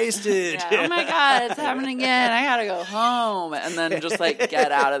so wasted. Oh my god, it's happening again. I gotta go home, and then just like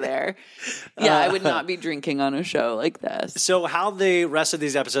get out of there. Yeah, I would not be drinking on a show like this. So how the rest of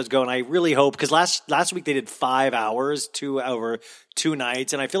these episodes go, and I really hope, because last week they did 5 hours, 2 hour 2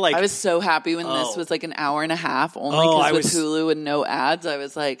 nights, and I feel like I was so happy when this was like an hour and a half only because with Hulu and no ads, I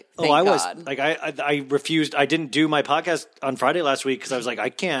was like, thank God. Was like, I refused. I didn't do my podcast on Friday last week because I was like, I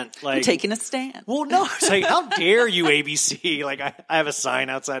can't. Like, I'm taking a stand. Well, no, it's like, how dare you, ABC? Like, I have a sign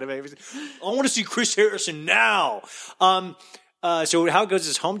outside of ABC. I want to see Chris Harrison now. So how it goes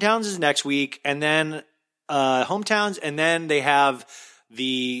is Hometowns is next week, and then Hometowns, and then they have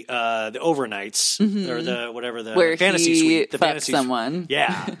the overnights or the where fantasy suite, the fantasy someone,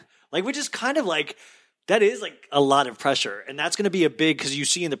 like, which is kind of like, that is like a lot of pressure, and that's going to be a big, because you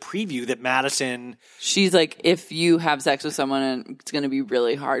see in the preview that Madison, she's like, if you have sex with someone, and it's going to be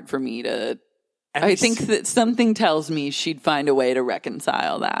really hard for me to I think that something tells me she'd find a way to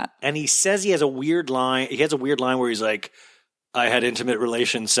reconcile that. And he says he has a weird line. He has a weird line where he's like, I had intimate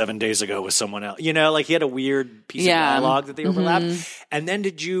relations 7 days ago with someone else. You know, like he had a weird piece of dialogue that they overlapped. And then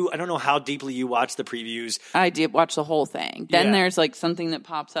I don't know how deeply you watched the previews. I did watch the whole thing. Then there's like something that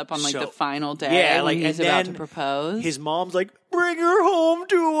pops up on like the final day when he's about to propose. His mom's like, bring her home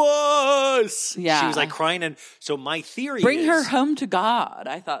to us. Yeah. She was like crying. And so my theory bring is. her home to God.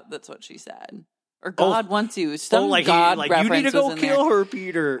 I thought that's what she said. Or God wants you. Some like God you need to go kill her,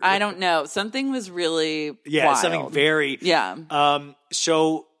 Peter. I don't know. Something was really wild. Something very. Yeah.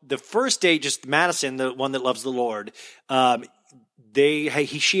 So the first date, just Madison, the one that loves the Lord, she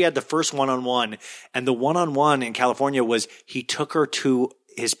had the first one-on-one, and the one-on-one in California was he took her to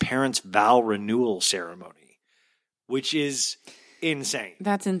his parents' vow renewal ceremony, which is insane.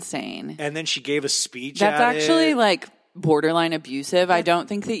 That's insane. And then she gave a speech. That's actually like borderline abusive. I don't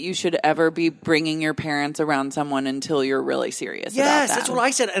think that you should ever be bringing your parents around someone until you're really serious about that. Yes, that's what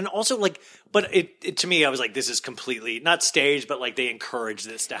I said. And also, like, but it to me, I was like, this is completely not staged, but like they encourage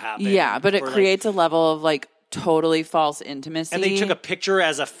this to happen. Yeah, but it creates a level of like totally false intimacy. And they took a picture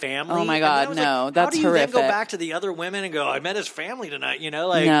as a family. Oh my God, no, like, that's horrific. How do you then go back to the other women and go, I met his family tonight, you know?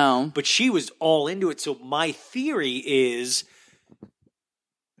 Like, no. But she was all into it. So my theory is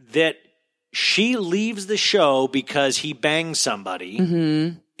that she leaves the show because he bangs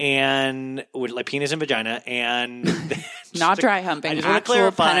somebody and with like penis and vagina and not dry humping. I just want to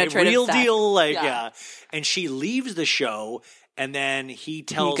clarify, real sex. deal, like And she leaves the show, and then he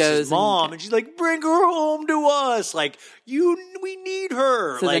tells his mom, and she's like, "Bring her home to us, like we need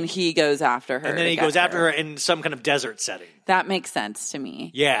her." So then he goes after her, and then he goes after her in some kind of desert setting. That makes sense to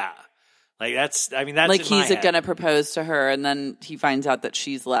me. Yeah. Like that's like he's going to propose to her, and then he finds out that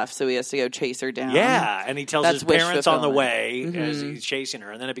she's left, so he has to go chase her down. Yeah, and he tells his parents on the way as he's chasing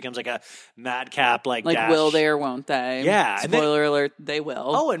her, and then it becomes like a madcap like dash. Will they or won't they? Yeah. Spoiler alert, they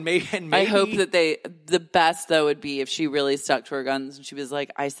will. Oh, and maybe I hope that the best though would be if she really stuck to her guns and she was like,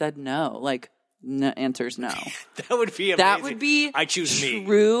 I said no. Like, no, answer's no. That would be amazing. That would be I choose me.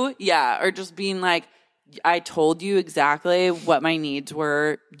 True, yeah, or just being like, I told you exactly what my needs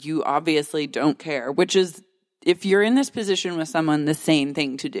were. You obviously don't care, which is, if you're in this position with someone, the same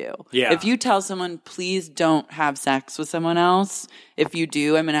thing to do. Yeah. If you tell someone, please don't have sex with someone else. If you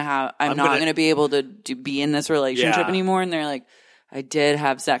do, I'm not going to be able to be in this relationship anymore. And they're like, I did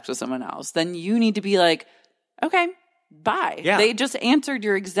have sex with someone else. Then you need to be like, okay, bye. Yeah. They just answered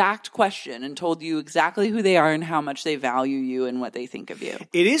your exact question and told you exactly who they are and how much they value you and what they think of you.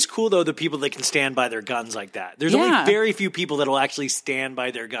 It is cool, though, the people that can stand by their guns like that. There's only very few people that will actually stand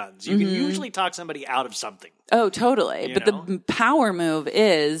by their guns. You can usually talk somebody out of something. Oh, totally. But the power move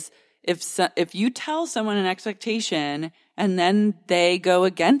is if you tell someone an expectation and then they go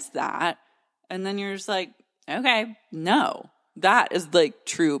against that, and then you're just like, okay, no. That is like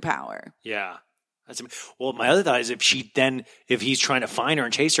true power. Yeah. Well, my other thought is if he's trying to find her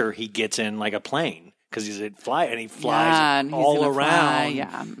and chase her, he gets in like a plane because he flies all around.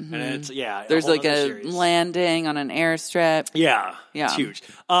 Yeah, and it's There's like a landing on an airstrip. Yeah, it's huge.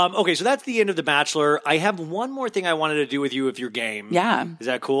 Okay, so that's the end of The Bachelor. I have one more thing I wanted to do with you if you're game. Yeah, is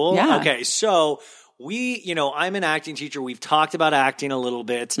that cool? Yeah. Okay, so I'm an acting teacher. We've talked about acting a little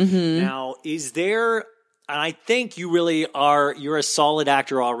bit. Now, is there? And I think you really are. You're a solid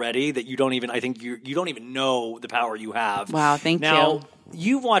actor already. That you don't even. I think you don't even know the power you have. Wow, thank you. Now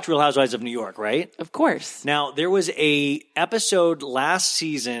you've watched Real Housewives of New York, right? Of course. Now there was a episode last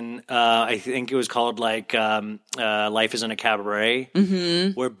season. I think it was called like "Life Isn't a Cabaret,"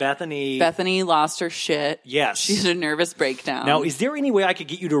 where Bethany lost her shit. Yes, she had a nervous breakdown. Now, is there any way I could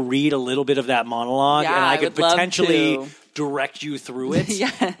get you to read a little bit of that monologue, and I could potentially direct you through it?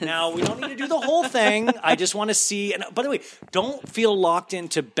 Yes. Now, we don't need to do the whole thing. I just want to see. And by the way, don't feel locked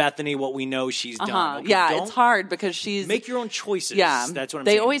into Bethany, what we know she's done. Okay? Yeah, it's hard because she's... Make your own choices. Yeah. That's what I'm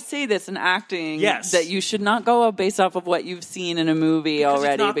saying. They always say this in acting. Yes. That you should not go based off of what you've seen in a movie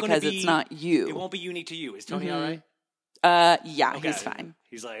already because it's not you. It won't be unique to you. Is Tony all right? Yeah, okay. He's fine.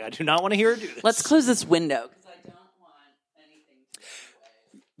 He's like, I do not want to hear her do this. Let's close this window because I don't want anything to get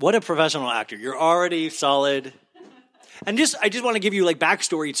away. What a professional actor. You're already solid. And I just want to give you like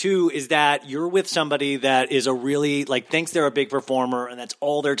backstory too, is that you're with somebody that is a really thinks they're a big performer and that's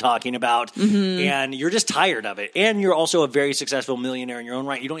all they're talking about. And you're just tired of it. And you're also a very successful millionaire in your own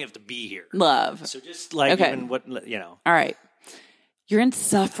right. You don't have to be here. Love. So just even what, All right. You're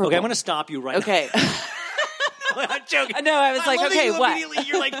insufferable. Okay. I'm going to stop you right now. Okay. I'm joking. No, I was like, okay, what? Immediately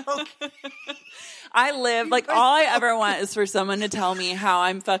you're like, okay. I live, all I ever want is for someone to tell me how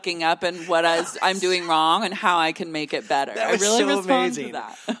I'm fucking up and what I'm doing wrong and how I can make it better. That was I really so respond amazing. to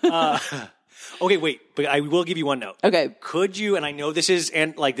that. Okay, wait, but I will give you one note. Okay. Could you, and I know this is,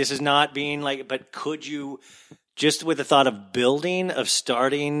 and like, this is not being like, but could you, just with the thought of building, of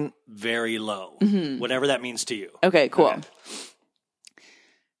starting very low, whatever that means to you. Okay, cool. Okay.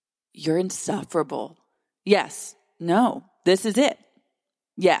 You're insufferable. Yes. No. This is it.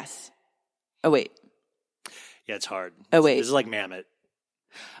 Yes. Oh, wait. Yeah, it's hard. Oh, wait. This is like Mammoth.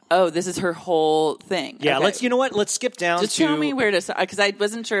 Oh, this is her whole thing. Yeah, okay. You know what? Let's skip down Just tell me where to start, because I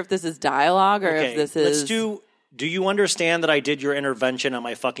wasn't sure if this is dialogue or if this is... Do you understand that I did your intervention on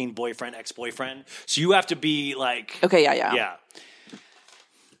my fucking boyfriend, ex-boyfriend? So you have to be like... Okay, yeah. Yeah.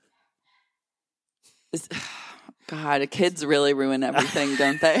 God, kids really ruin everything,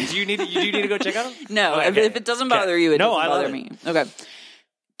 don't they? Do you need to go check out them? No, okay. If it doesn't bother you, it doesn't bother me. Okay.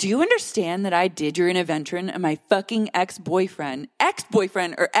 Do you understand that I did your intervention and my fucking ex-boyfriend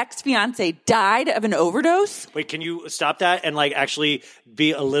or ex-fiance died of an overdose? Wait, can you stop that and like actually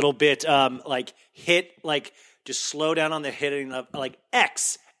be a little bit just slow down on the hitting of like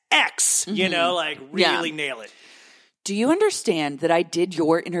X, you know, like really nail it. Do you understand that I did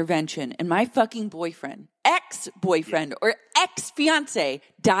your intervention and my fucking boyfriend, ex-boyfriend or ex-fiance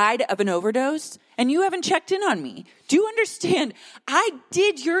died of an overdose and you haven't checked in on me? Do you understand? I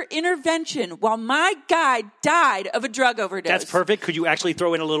did your intervention while my guy died of a drug overdose. That's perfect. Could you actually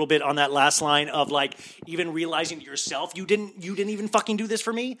throw in a little bit on that last line of like even realizing to yourself you didn't even fucking do this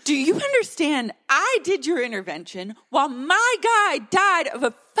for me? Do you understand? I did your intervention while my guy died of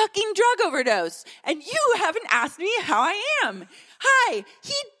a fucking drug overdose and you haven't asked me how I am. Hi,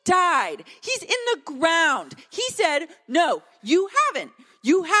 he died. He's in the ground. He said, no, you haven't.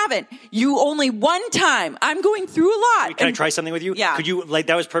 You haven't. You only one time. I'm going through a lot. Can I try something with you? Yeah. Could you, like,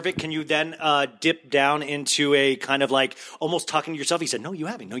 that was perfect. Can you then dip down into a kind of like almost talking to yourself? He said, no, you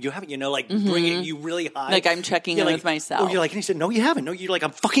haven't. No, you haven't. You know, like bringing you really high. Like I'm checking in with myself. Or you're like, and he said, no, you haven't. No, you're like,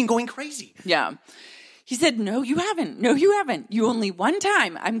 I'm fucking going crazy. Yeah. He said, no, you haven't. No, you haven't. You only one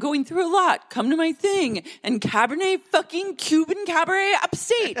time. I'm going through a lot. Come to my thing. And Cabernet fucking Cuban Cabaret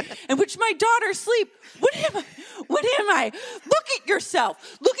upstate in which my daughters sleep. What am I? What am I? Look at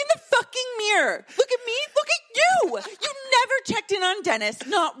yourself. Look in the fucking mirror. Look at me. Look at you. You never checked in on Dennis.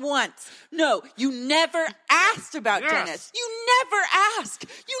 Not once. No, you never asked about Dennis. You never ask.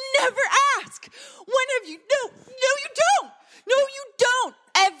 You never ask. When have you? No, you don't. No, you don't.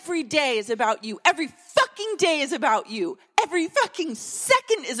 Every day is about you. Every fucking day is about you. Every fucking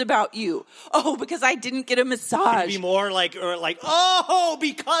second is about you. Oh, because I didn't get a massage. It'd be more like, oh,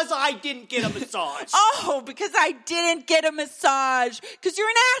 because I didn't get a massage. Oh, because I didn't get a massage. Because you're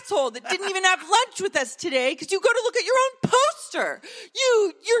an asshole that didn't even have lunch with us today. Because you go to look at your own poster.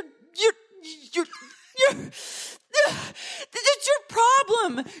 You're that's your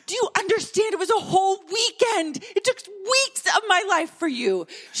problem. Do you understand? It was a whole weekend. It took weeks of my life for you.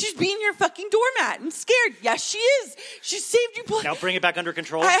 She's being your fucking doormat and scared. Yes, she is. She saved you. Now bring it back under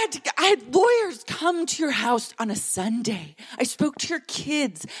control. I had lawyers come to your house on a Sunday. I spoke to your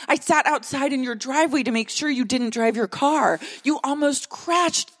kids. I sat outside in your driveway to make sure you didn't drive your car. You almost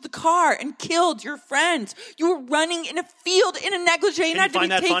crashed the car and killed your friends. You were running in a field in a negligee. Can you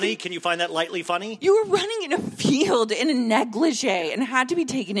find that funny? Can you find that lightly funny? You were running in a field in a negligee and had to be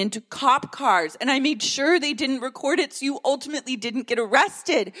taken into cop cars. And I made sure they didn't record it so you ultimately didn't get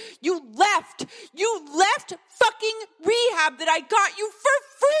arrested. You left fucking rehab that I got you for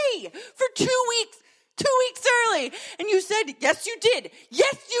free for 2 weeks. 2 weeks early. And you said, yes, you did.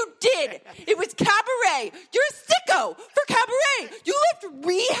 Yes, you did. It was Cabaret. You're a sicko for Cabaret. You left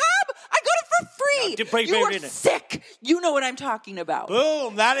rehab? I got it for free. You are sick. You know what I'm talking about.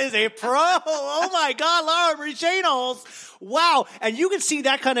 Boom. That is a pro. Oh, my God. Lara Marie Schoenhals. Wow. And you can see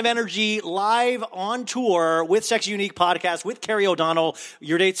that kind of energy live on tour with Sexy Unique Podcast with Carrie O'Donnell.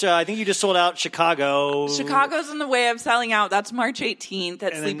 Your dates, I think you just sold out Chicago. Chicago's on the way of selling out. That's March 18th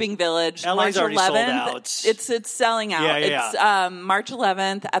at Sleeping Village. LA's March 11th. Already sold out. It's selling out. Yeah. It's March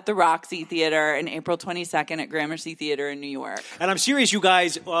 11th at the Roxy Theater and April 22nd at Gramercy Theater in New York. And I'm serious, you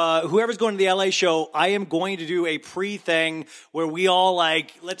guys. Whoever's going to the LA show, I am going to do a pre-thing where we all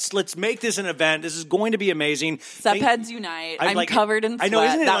let's make this an event. This is going to be amazing. Subheads Unite. I'm covered in sweat. I know,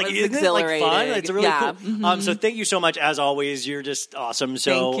 isn't it exhilarating. Fun? It's really cool. Mm-hmm. So thank you so much, as always. You're just awesome.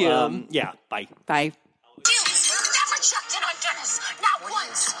 So thank you. Yeah, bye. Bye. You never checked in on Dennis. Not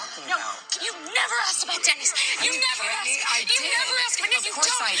once. No, you never asked about Dennis. You never asked. You never asked. No, you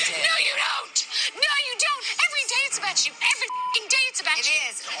don't. I did. No, you don't. No, you don't. Every day it's about you. Every day it's about you.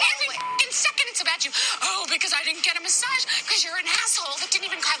 It is. Every second it's about you. Oh, because I didn't get a massage because you're an asshole that didn't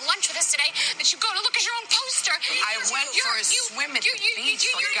even have lunch with us today, that you go to look at your own poster. I went for a swim at the beach,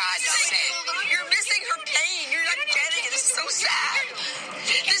 for God's sake. You're missing her pain. You're not getting it. It's so sad.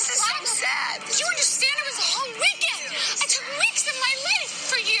 This is so sad. Do you understand? It was a whole weekend. I took weeks of my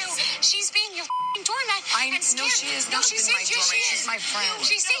life for you. She's being your doormat. No, she is not being my doormat. She's my friend.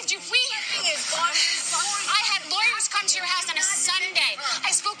 She saved you. I had lawyers come to your house on a Sunday.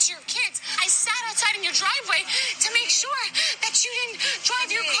 I spoke to your kids. I sat outside in your driveway to make sure that you didn't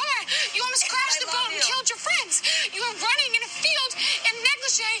drive your car. You almost crashed the boat and killed your friends. You were running in a field in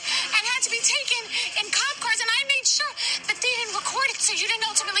negligee and had to be taken in cop cars, and I made sure that they didn't record it so you didn't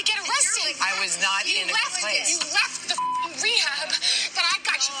ultimately get arrested. I was not in a good place. You left the rehab that I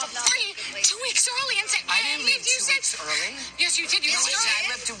got you for free 2 weeks early and said, I didn't leave 2 weeks early. Yes, you did. You no,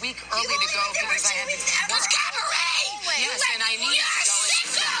 I left a week early to go because I had to work. Cabaret! Yes, and I needed to go and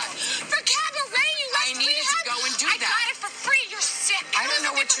do that. For cabaret, you left I needed to go and do that. I got it for free. You're sick. I don't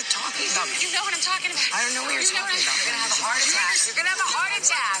know what you're talking about. You know what I'm talking about. I don't know what you're talking about. You're going to have a heart attack. You're going to have a heart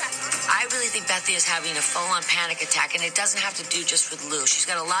attack. I really think Bethany is having a full-on panic attack, and it doesn't have to do just with Lou. She's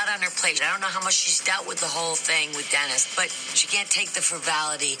got a lot on her plate. I don't know how much she's dealt with the whole thing with Dennis, but she can't take the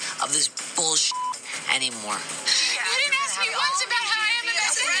frivolity of this bullshit anymore. You didn't ask me once about how I am a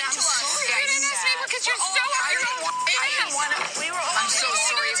best friend. You didn't ask me because you're so I'm so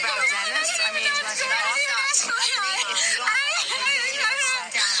sorry about Dennis. I mean,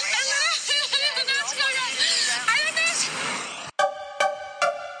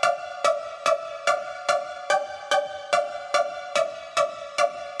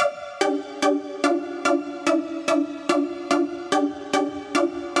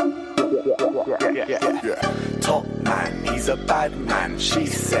 Top man, he's a bad man, she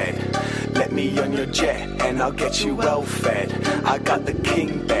said. Let me on your jet and I'll get you well fed. I got the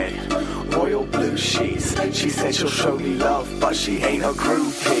king bed, royal blue sheets. She said she'll show me love, but she ain't a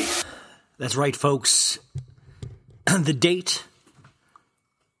groupie. That's right, folks. The date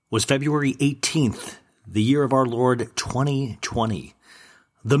was February 18th, the year of our Lord 2020.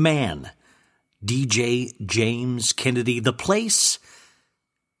 The man, DJ James Kennedy. The place,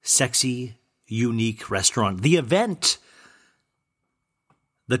 Sexy Unique Restaurant. The event,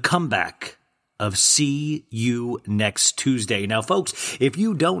 the comeback of See You Next Tuesday. Now, folks, if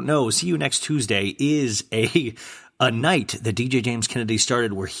you don't know, See You Next Tuesday is a night that DJ James Kennedy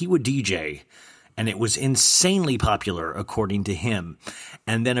started where he would DJ, and it was insanely popular, according to him.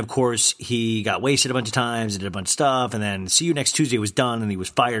 And then, of course, he got wasted a bunch of times and did a bunch of stuff, and then See You Next Tuesday was done, and he was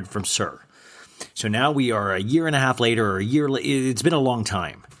fired from SUR. So now we are a year and a half later, or a year later. It's been a long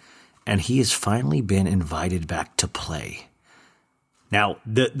time. And he has finally been invited back to play. Now,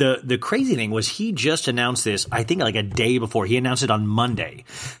 the crazy thing was he just announced this, I think like a day before. He announced it on Monday.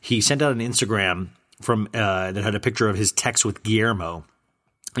 He sent out an Instagram from that had a picture of his text with Guillermo.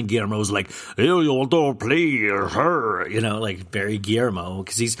 And Guillermo was like, you want to play her, like very Guillermo.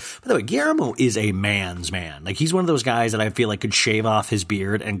 Because by the way, Guillermo is a man's man. Like he's one of those guys that I feel like could shave off his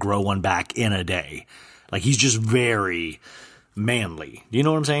beard and grow one back in a day. Like he's just very manly. Do you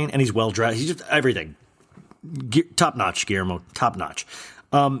know what I'm saying? And he's well dressed. He's just everything. Top notch, Guillermo. Top notch.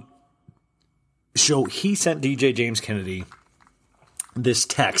 So he sent DJ James Kennedy this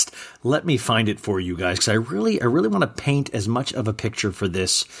text. Let me find it for you guys because I really want to paint as much of a picture for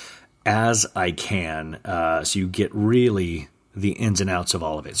this as I can, so you get really the ins and outs of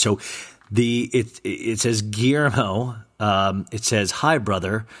all of it. So it says Guillermo. It says, "Hi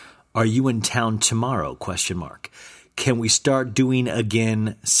brother, are you in town tomorrow? ? Can we start doing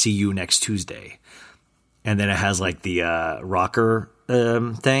again? See you next Tuesday." And then it has like the rocker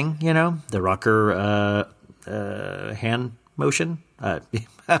thing, the rocker hand motion.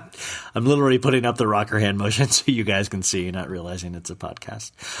 I'm literally putting up the rocker hand motion so you guys can see, not realizing it's a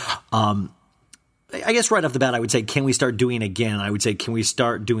podcast. I guess right off the bat, I would say, can we start doing again? I would say, can we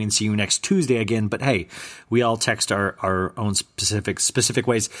start doing See You Next Tuesday again? But hey, we all text our own specific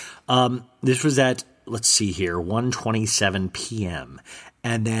ways. This was at, let's see here, 1:27 p.m.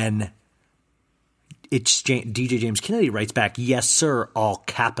 And then it's DJ James Kennedy writes back, "Yes, sir," all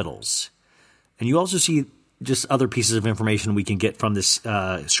capitals. And you also see just other pieces of information we can get from this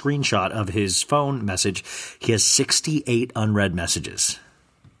screenshot of his phone message. He has 68 unread messages.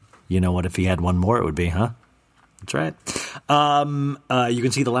 You know what? If he had one more, it would be, huh? That's right. You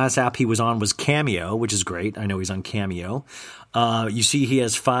can see the last app he was on was Cameo, which is great. I know he's on Cameo. You see he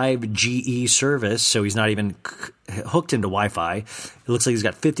has 5G service, so he's not even hooked into Wi-Fi. It looks like he's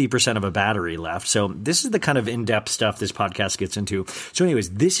got 50% of a battery left. So this is the kind of in-depth stuff this podcast gets into. So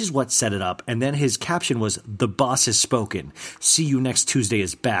anyways, this is what set it up. And then his caption was, "The boss has spoken. See you next Tuesday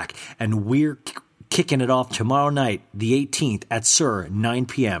is back. And we're kicking it off tomorrow night, the 18th at SUR, 9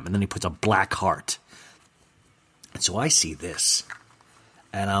 p.m. And then he puts a black heart. And so I see this,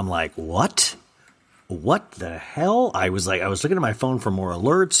 and I'm like, what? What the hell? I was looking at my phone for more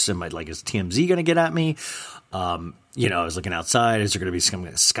alerts. Am I like, is TMZ going to get at me? I was looking outside. Is there going to be some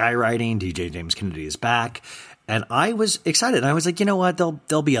skywriting? DJ James Kennedy is back. And I was excited. I was like, you know what?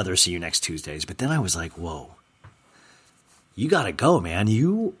 There'll be other See You Next Tuesdays. But then I was like, whoa, you got to go, man.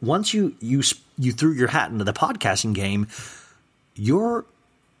 Once you threw your hat into the podcasting game, you're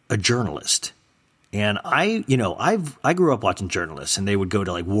a journalist. And I grew up watching journalists, and they would go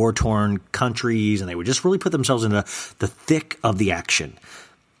to like war-torn countries, and they would just really put themselves into the thick of the action.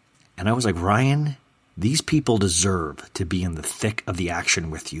 And I was like, Ryan, these people deserve to be in the thick of the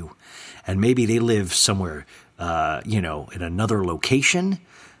action with you. And maybe they live somewhere, in another location.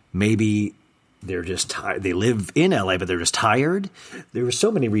 Maybe they're just tired. They live in LA, but they're just tired. There were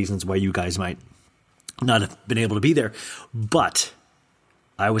so many reasons why you guys might not have been able to be there, but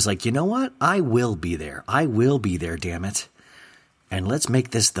I was like, you know what? I will be there. I will be there, damn it. And let's make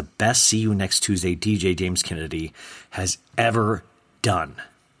this the best See You Next Tuesday DJ James Kennedy has ever done.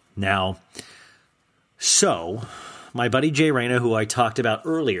 Now, so my buddy Jay Reyna, who I talked about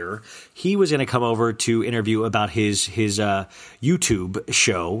earlier, he was going to come over to interview about his YouTube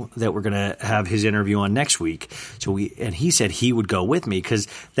show that we're going to have his interview on next week. And he said he would go with me, because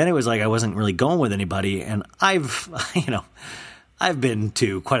then it was like I wasn't really going with anybody, and I've been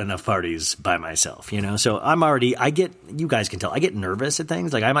to quite enough parties by myself, so you guys can tell, I get nervous at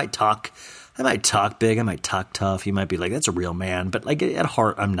things. Like I might talk big, I might talk tough. You might be like, that's a real man. But like at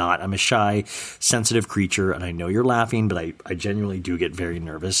heart, I'm not. I'm a shy, sensitive creature. And I know you're laughing, but I genuinely do get very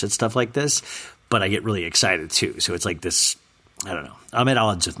nervous at stuff like this. But I get really excited too. So it's like this, I don't know. I'm at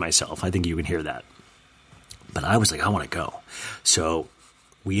odds with myself. I think you can hear that. But I was like, I want to go. So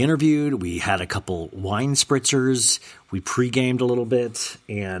we interviewed, we had a couple wine spritzers, we pre-gamed a little bit,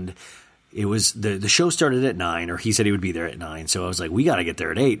 and it was the show started at 9, or he said he would be there at 9. So I was like, we got to get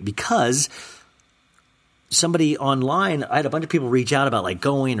there at 8, because somebody online, I had a bunch of people reach out about like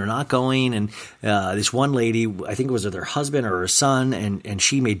going or not going. And this one lady, I think it was their husband or her son, and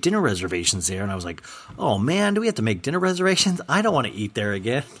she made dinner reservations there. And I was like, oh man, do we have to make dinner reservations? I don't want to eat there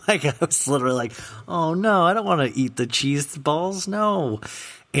again. Like I was literally like, oh no, I don't want to eat the cheese balls. No.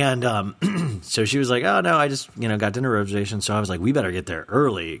 And so she was like, oh, no, I just, got dinner reservations. So I was like, we better get there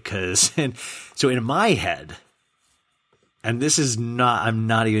early, so in my head, and this is not, I'm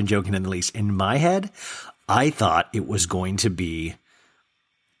not even joking in the least, in my head, I thought it was going to be,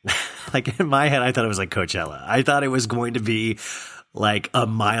 like in my head, I thought it was like Coachella. I thought it was going to be like a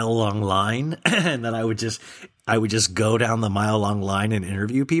mile-long line, and then I would just go down the mile-long line and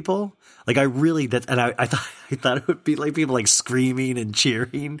interview people. Like I thought it would be like people like screaming and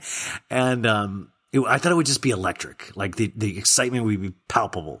cheering, and I thought it would just be electric. Like the excitement would be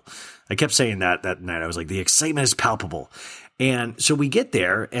palpable. I kept saying that night. I was like, the excitement is palpable. And so we get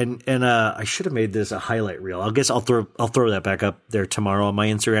there, and I should have made this a highlight reel. I guess I'll throw that back up there tomorrow on my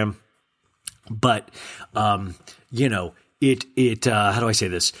Instagram. But how do I say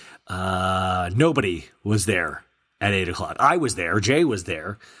this? Nobody was there at 8 o'clock. I was there. Jay was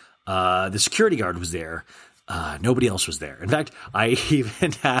there. The security guard was there. Nobody else was there. In fact, I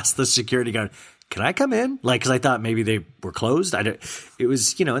even asked the security guard, can I come in? Like, cause I thought maybe they were closed. It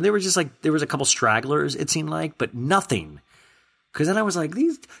was, and they were just like, there was a couple stragglers, it seemed like, but nothing. Cause then I was like,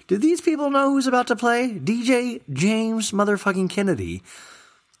 do these people know who's about to play? DJ James motherfucking Kennedy.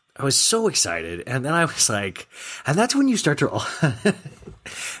 I was so excited. And then I was like, and that's when you start to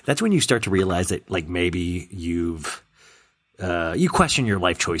realize that like maybe you question your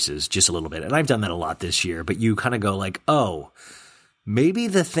life choices just a little bit. And I've done that a lot this year, but you kind of go like, oh, maybe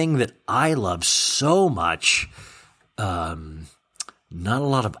the thing that I love so much, not a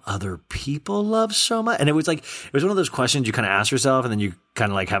lot of other people love so much. And it was one of those questions you kind of ask yourself, and then you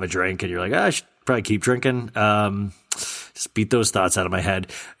kind of like have a drink and you're like, I should probably keep drinking. Just beat those thoughts out of my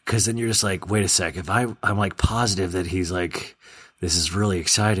head. Cause then you're just like, wait a sec. If I'm like positive that he's like, this is really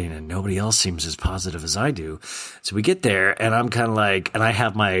exciting and nobody else seems as positive as I do. So we get there, and I'm kind of like, and I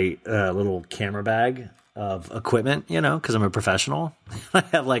have my little camera bag of equipment, cause I'm a professional. I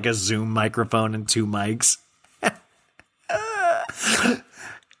have like a Zoom microphone and 2 mics.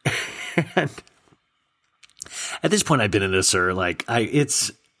 And at this point I've been in a SUR, like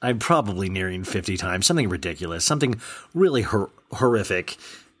I'm probably nearing 50 times, something ridiculous, something really horrific.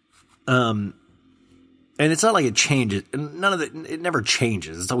 And And it's not like it changes. None of it never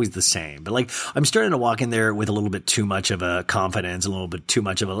changes. It's always the same. But like, I'm starting to walk in there with a little bit too much of a confidence, a little bit too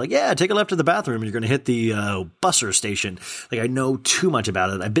much of a like, yeah, take a left to the bathroom and you're going to hit the busser station. Like I know too much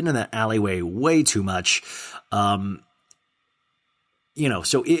about it. I've been in that alleyway way too much. You know,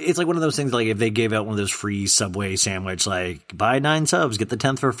 so it's like one of those things, like if they gave out one of those free Subway sandwich, like buy 9 subs, get the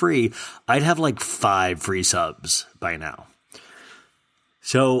 10th for free, I'd have like 5 free subs by now.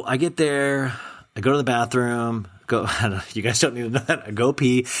 So I get there, I go to the bathroom, you guys don't need to know that, I go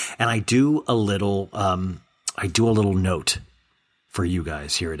pee, and I do a little note for you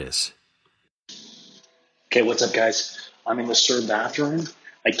guys. Here it is. Okay, what's up, guys? I'm in the SUR bathroom.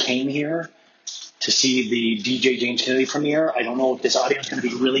 I came here to see the DJ James Kennedy premiere. I don't know if this audio is going to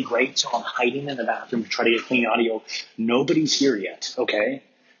be really great, so I'm hiding in the bathroom to try to get clean audio. Nobody's here yet, okay?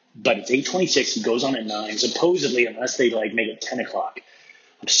 But it's 8:26. He goes on at 9, supposedly, unless they like make it 10 o'clock.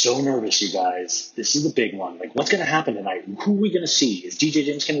 I'm so nervous, you guys. This is the big one. Like, what's going to happen tonight? Who are we going to see? Is DJ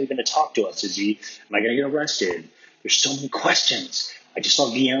James Kennedy going to talk to us? Am I going to get arrested? There's so many questions. I just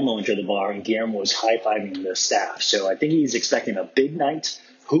saw Guillermo enter the bar, and Guillermo was high-fiving the staff. So I think he's expecting a big night.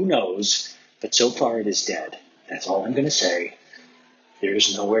 Who knows? But so far it is dead. That's all I'm going to say. There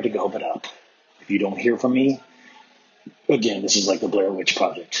is nowhere to go but up. If you don't hear from me, again, this is like the Blair Witch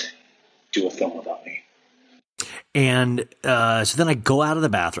Project. Do a film about me. And so then I go out of the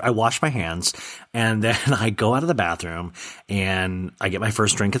bathroom. I wash my hands, and then I go out of the bathroom, and I get my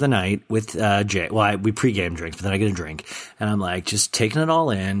first drink of the night with Jay. Well, we pregame drinks, but then I get a drink, and I'm like just taking it all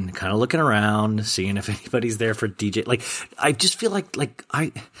in, kind of looking around, seeing if anybody's there for DJ. Like I just feel like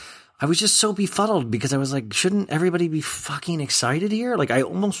I was just so befuddled because I was like, shouldn't everybody be fucking excited here? Like I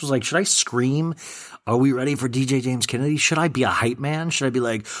almost was like, should I scream? Are we ready for DJ James Kennedy? Should I be a hype man? Should I be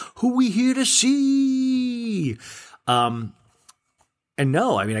like, who we here to see? And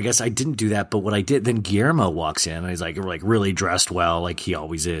no, I mean, I guess I didn't do that, but what I did, then Guillermo walks in and he's like really dressed well, like he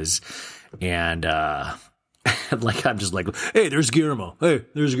always is. And, like, I'm just like, hey, there's Guillermo. Hey,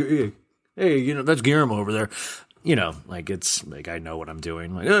 you know, that's Guillermo over there. You know, like it's like, I know what I'm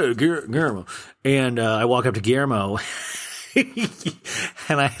doing. Like, hey, Guillermo. And, I walk up to Guillermo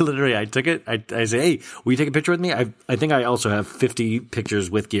and I took it. I say, hey, will you take a picture with me? I think I also have 50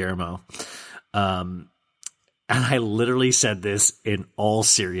 pictures with Guillermo. And I literally said this in all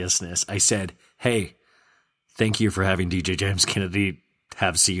seriousness. I said, hey, thank you for having DJ James Kennedy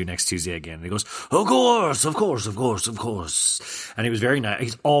see you next Tuesday again. And he goes, of course. And he was very nice.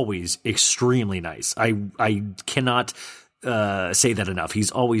 He's always extremely nice. I cannot say that enough.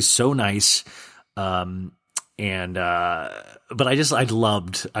 He's always so nice. But I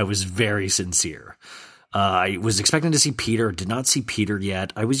was very sincere. I was expecting to see Peter, did not see Peter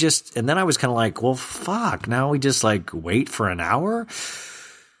yet. And then I was kind of like, well, fuck, now we just like wait for an hour?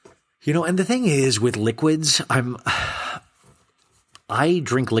 You know, and the thing is with liquids, I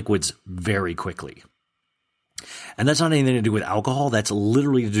drink liquids very quickly. And that's not anything to do with alcohol. That's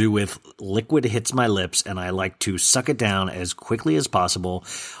literally to do with liquid hits my lips and I like to suck it down as quickly as possible.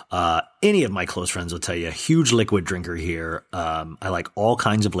 Any of my close friends will tell you, a huge liquid drinker here. I like all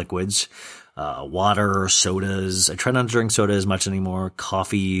kinds of liquids. Water, sodas. I try not to drink soda as much anymore.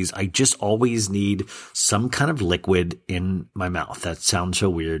 Coffees. I just always need some kind of liquid in my mouth. That sounds so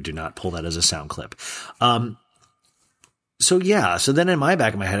weird. Do not pull that as a sound clip. So then in my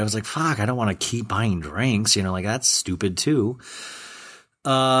back of my head, I was like, fuck, I don't want to keep buying drinks. You know, like that's stupid too.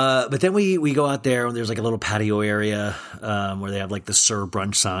 But then we go out there and there's like a little patio area, where they have like the SUR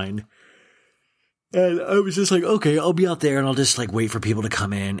brunch sign. And I was just like, okay, I'll be out there and I'll just like wait for people to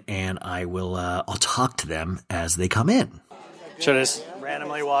come in and I will, I'll talk to them as they come in. Should I just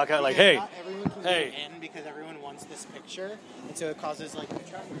randomly walk out like, hey, hey. In because everyone wants this picture, and so it causes like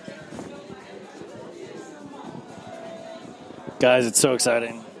Guys, it's so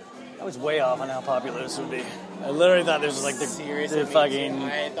exciting. I was way off on how popular this would be. I literally thought this was like the fucking.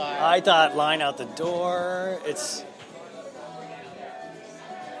 I thought line out the door. It's.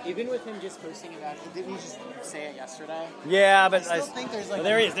 Even with him just posting about it, didn't he just say it yesterday? Yeah, but I still think there's like.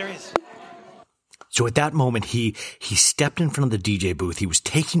 There he is. So at that moment, he stepped in front of the DJ booth. He was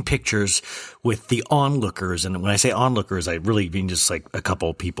taking pictures with the onlookers. And when I say onlookers, I really mean just like a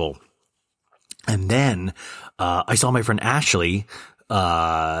couple people. And then I saw my friend Ashley,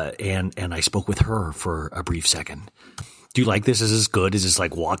 and I spoke with her for a brief second. Do you like this? Is this good? Is this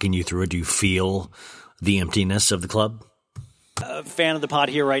like walking you through it? Do you feel the emptiness of the club? Fan of the pod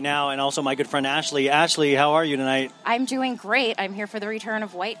here right now, and also my good friend Ashley. Ashley, how are you tonight? I'm doing great. I'm here for the return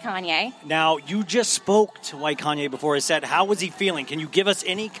of White Kanye. Now, you just spoke to White Kanye before. I said, how was he feeling? Can you give us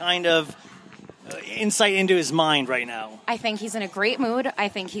any kind of insight into his mind right now? I think he's in a great mood. I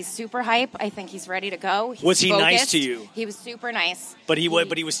think he's super hype. I think he's ready to go. Was he focused. nice to you? He was super nice. But he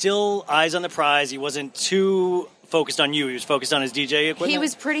was still eyes on the prize. He wasn't too focused on you. He was focused on his DJ equipment? He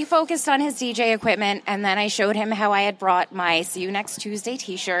was pretty focused on his DJ equipment, and then I showed him how I had brought my See You Next Tuesday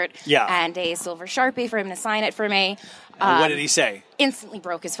t-shirt and a silver Sharpie for him to sign it for me. What did he say? Instantly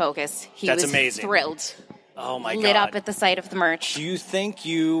broke his focus. He That's was amazing. Thrilled. Oh, my God. Lit up at the sight of the merch. Do you think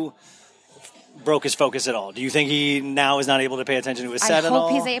you broke his focus at all? Do you think he now is not able to pay attention to his set at all?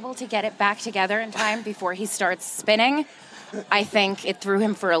 I hope he's able to get it back together in time before he starts spinning. I think it threw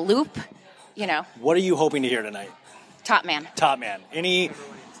him for a loop, you know. What are you hoping to hear tonight? Top Man. Top Man.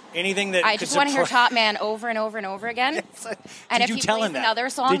 Anything that I just want to hear Top Man over and over and over again. And if he plays another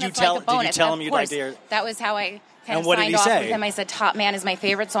song, that's like a bonus. Did you tell him you'd like to hear? That was how I kind of what did signed he off say? with him. I said, Top Man is my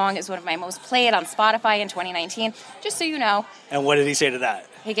favorite song. It's one of my most played on Spotify in 2019. Just so you know. And what did he say to that?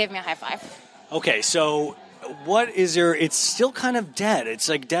 He gave me a high five. Okay, so what is your... It's still kind of dead. It's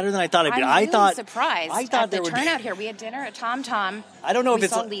like deader than I thought it'd be. I'm really surprised I thought at the there would turnout here. We had dinner at Tom Tom. I don't know if we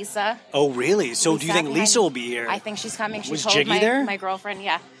it's... saw Lisa. Oh, really? So do you think Lisa will be here? I think she's coming. She Was told Jiggy there? my girlfriend,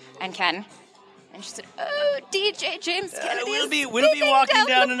 and Ken. And she said, "Oh, DJ James Kennedy. We'll be walking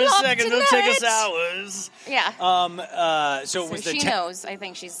down in a second. It'll take us hours." Yeah. So was she knows. I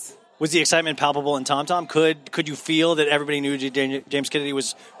think she's... Was the excitement palpable in Tom Tom? Could you feel that everybody knew James Kennedy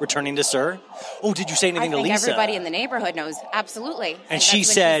was returning to SUR? Oh, did you say anything to Lisa? I think everybody in the neighborhood knows. Absolutely. And she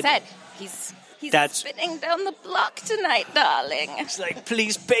said... He's spinning down the block tonight, darling. She's like,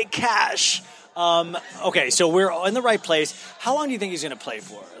 please pay cash. Okay, so we're in the right place. How long do you think he's going to play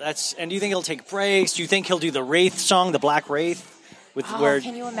for? And do you think he'll take breaks? Do you think he'll do the Wraith song, the Black Wraith?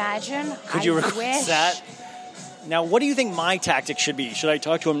 Can you imagine? Could you request that? Now, what do you think my tactic should be? Should I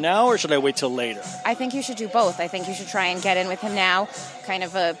talk to him now or should I wait till later? I think you should do both. I think you should try and get in with him now, kind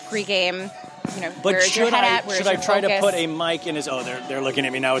of a pregame, But where's your head at? Should I try to put a mic in his... Oh, they're looking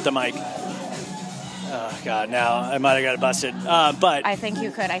at me now with the mic. Oh, God, now I might have got it busted. But I think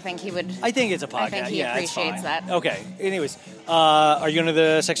you could. I think he would. I think it's a podcast. I think he appreciates that. Okay. Anyways, are you going to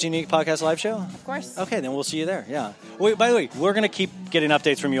the Sex Unique Podcast live show? Of course. Okay, then we'll see you there. Yeah. Wait, by the way, we're going to keep getting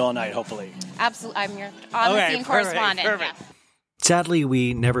updates from you all night, hopefully. Absolutely. I'm your on-the-scene correspondent. Perfect. Yeah. Sadly,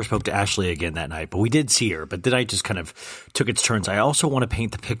 we never spoke to Ashley again that night, but we did see her. But the night just kind of took its turns. I also want to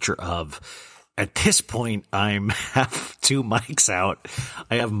paint the picture of... At this point, I have two mics out.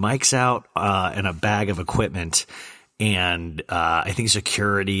 I have mics out and a bag of equipment. And I think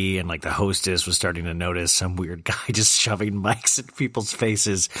security and like the hostess was starting to notice some weird guy just shoving mics in people's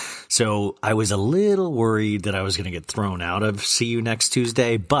faces. So I was a little worried that I was going to get thrown out of See You Next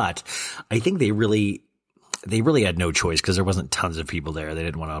Tuesday. But I think they really had no choice because there wasn't tons of people there. They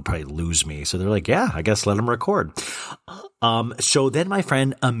didn't want to probably lose me. So they're like, yeah, I guess let them record. So then my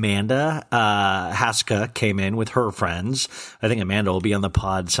friend Amanda Haska came in with her friends. I think Amanda will be on the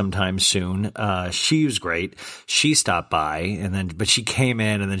pod sometime soon. She was great. She stopped by but she came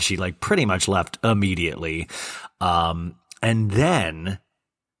in and then she like pretty much left immediately. And then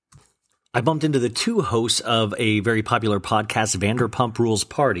I bumped into the two hosts of a very popular podcast, Vanderpump Rules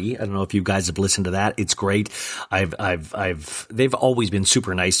Party. I don't know if you guys have listened to that. It's great. They've always been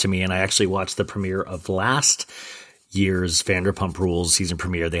super nice to me. And I actually watched the premiere of last year's Vanderpump Rules season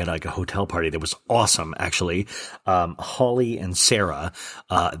premiere. They had like a hotel party that was awesome, actually. Holly and Sarah,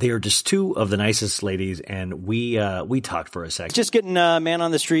 they are just two of the nicest ladies, and we talked for a second. Just getting Man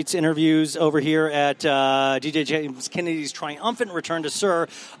on the Streets interviews over here at DJ James Kennedy's triumphant return to SUR.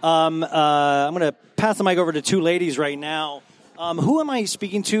 I'm going to pass the mic over to two ladies right now. Who am I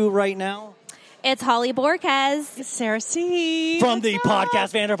speaking to right now? It's Holly Borquez. Sarah C. From the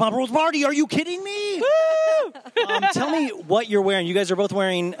podcast Vanderpump Rules Party. Are you kidding me? Woo! Tell me what you're wearing. You guys are both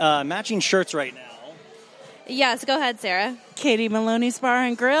wearing matching shirts right now. Yes, go ahead, Sarah. Katie Maloney's Bar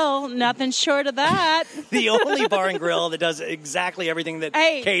and Grill. Nothing short of that. The only bar and grill that does exactly everything that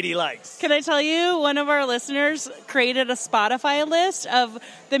Katie likes. Can I tell you, one of our listeners created a Spotify list of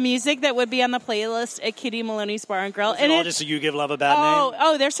the music that would be on the playlist at Katie Maloney's Bar and Grill. Is it all just so you give love a bad name?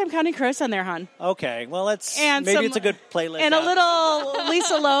 Oh, there's some Counting Crows on there, hon. Okay, well, maybe it's a good playlist. And a little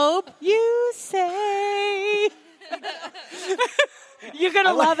Lisa Loeb. You say... You're going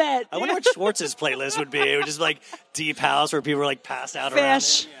to love it. I wonder what Schwartz's playlist would be. It would just like deep house where people are like passed out around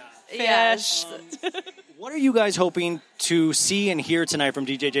it. Fish. What are you guys hoping to see and hear tonight from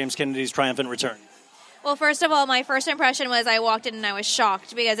DJ James Kennedy's triumphant return? Well, first of all, my first impression was I walked in and I was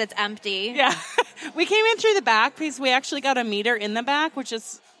shocked because it's empty. Yeah. We came in through the back because we actually got a meter in the back, which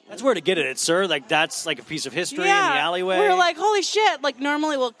is That's where to get it at, SUR. Like, that's like a piece of history in the alleyway. We were like, holy shit. Like,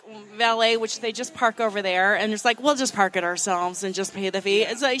 normally we'll valet, which they just park over there, and it's like, we'll just park it ourselves and just pay the fee.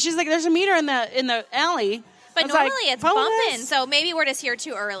 It's like, she's like, there's a meter in the alley. But normally it's bumping, so maybe we're just here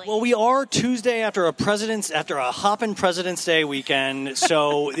too early. Well, we are Tuesday after a hoppin' President's Day weekend,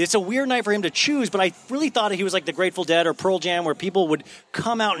 so it's a weird night for him to choose, but I really thought he was like the Grateful Dead or Pearl Jam where people would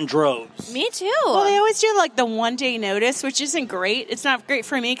come out in droves. Me too. Well, they always do like the 1 day notice, which isn't great. It's not great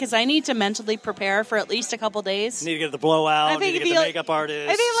for me because I need to mentally prepare for at least a couple days. You need to get the blowout, need to get the makeup artist.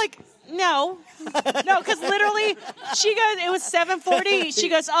 I think no, because literally it was 7:40. She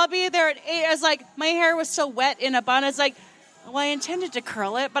goes, I'll be there at 8. I was like, my hair was so wet in a bun. I was like, well, I intended to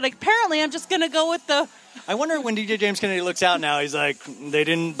curl it, but apparently I'm just going to go with the... I wonder when DJ James Kennedy looks out now, he's like, they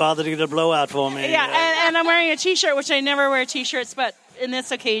didn't bother to get a blowout for me. Yeah, and I'm wearing a T-shirt, which I never wear T-shirts, but in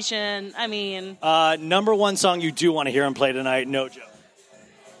this occasion, I mean... number one song you do want to hear him play tonight, no joke.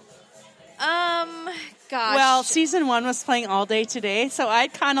 Gosh. Well, season 1 was playing all day today, so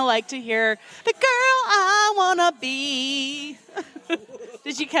I'd kind of like to hear the girl I wanna be.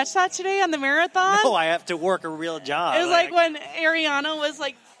 Did you catch that today on the marathon? No, I have to work a real job. It was like when Ariana was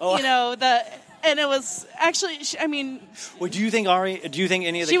like, and it was actually, I mean. Well, do you think any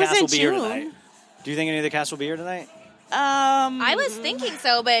of the cast will be here tonight? Do you think any of the cast will be here tonight? I was thinking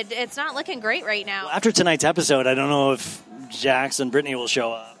so, but it's not looking great right now. Well, after tonight's episode, I don't know if Jax and Brittany will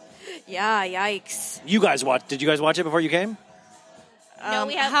show up. Yeah, yikes. Did you guys watch it before you came? No,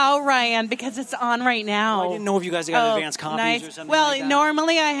 we have. How, Ryan? Because it's on right now. I didn't know if you guys got advanced copies or something Well, like that.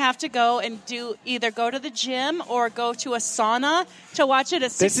 normally I have to go and either go to the gym or go to a sauna to watch it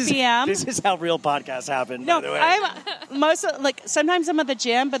at 6 p.m. This is how real podcasts happen, by the way. Sometimes I'm at the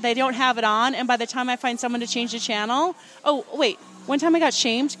gym, but they don't have it on, and by the time I find someone to change the channel... Oh, wait. One time I got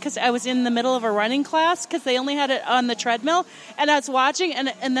shamed because I was in the middle of a running class because they only had it on the treadmill, and I was watching,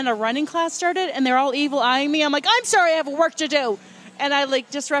 and then a running class started, and they're all evil eyeing me. I'm like, I'm sorry, I have work to do. And I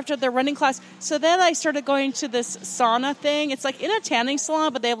disrupted their running class. So then I started going to this sauna thing. It's like in a tanning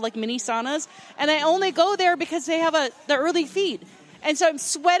salon, but they have like mini saunas. And I only go there because they have the early feed. And so I'm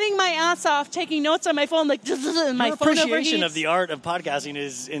sweating my ass off, taking notes on my phone, and my Your phone appreciation overheats. of the art of podcasting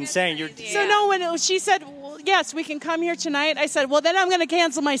is insane. So no, when she said, well, yes, we can come here tonight, I said, well, then I'm going to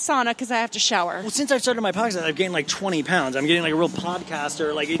cancel my sauna because I have to shower. Well, since I started my podcast, I've gained like 20 pounds. I'm getting like a real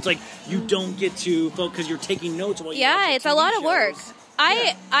podcaster. Like, it's like you don't get to focus because you're taking notes while you watch it's a lot of work.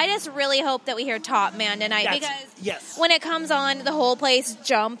 I just really hope that we hear Top Man tonight because when it comes on, the whole place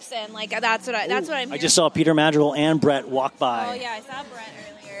jumps and that's what I'm hearing. I just saw Peter Madrigal and Brett walk by. Oh yeah, I saw Brett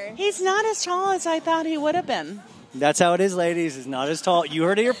earlier. He's not as tall as I thought he would have been. That's how it is, ladies. He's not as tall. You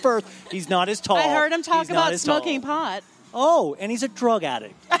heard it here first. He's not as tall. I heard him talk about smoking pot. Oh, and he's a drug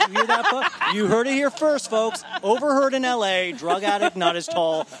addict. Did you hear that, folks? You heard it here first, folks. Overheard in L.A., drug addict, not as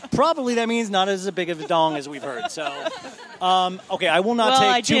tall. Probably that means not as big of a dong as we've heard. So, okay, I will not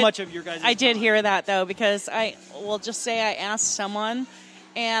take too much of your guys' I did hear that, though, because I will just say I asked someone,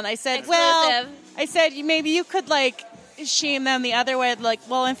 and I said, maybe you could, shame them the other way.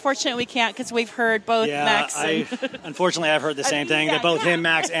 Unfortunately, we can't because we've heard both Max and... Unfortunately, I've heard the same thing, that both him,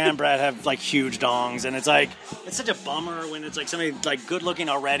 Max, and Brett have, huge dongs, and it's such a bummer when it's, somebody, good-looking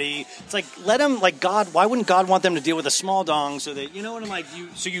already. It's let them, God, why wouldn't God want them to deal with a small dong so that, you know what I'm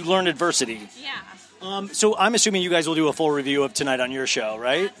so you learn adversity? Yeah. So I'm assuming you guys will do a full review of tonight on your show,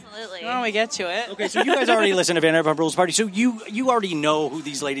 right? Absolutely. When we get to it. Okay, so you guys already listened to Vanderpump Rules Party, so you already know who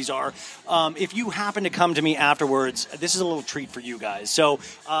these ladies are. If you happen to come to me afterwards, this is a little treat for you guys. So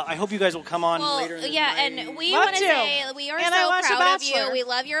I hope you guys will come on later. And we want to say we are so proud of you. We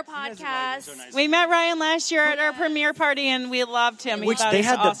love your podcast. So nice. We met Ryan last year at our premiere party, and we loved him. They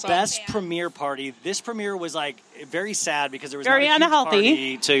had awesome. the best premiere party. This premiere was very sad because there was very not a unhealthy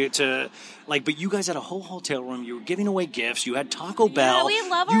huge party to but you guys had a whole hotel room. You were giving away gifts. You had Taco Bell. Yeah, we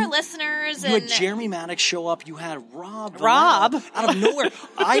love our listeners. You had Jeremy Maddox show up. You had Rob out of nowhere.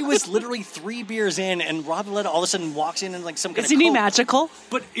 I was literally 3 beers in, and Rob Valletta all of a sudden walks in and some kind of Isn't he magical?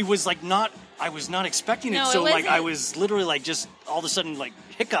 But it was not. I was not expecting it. So I was literally just all of a sudden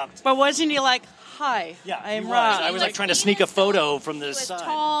hiccuped. But wasn't he hi? Yeah, I am Rob. I was trying to sneak a photo from the side. He was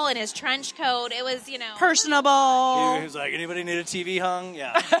tall in his trench coat. It was personable. He was like, anybody need a TV hung?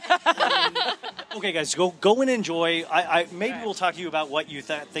 Yeah. Okay, guys, go and enjoy. Maybe we'll talk to you about what you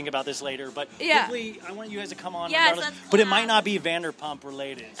think about this later. But hopefully, I want you guys to come on. But it might not be Vanderpump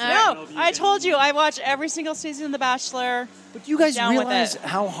related. So I told you I watch every single season of The Bachelor. But you guys realize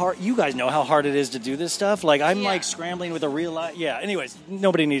how hard. You guys know how hard it is to do this stuff. I'm scrambling with a real life. Yeah. Anyways,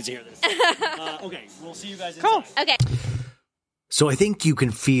 nobody needs to hear this. Okay, we'll see you guys inside. Okay. So I think you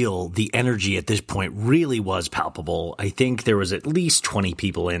can feel the energy at this point really was palpable. I think there was at least 20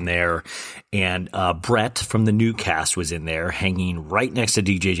 people in there, and Brit from the new cast was in there hanging right next to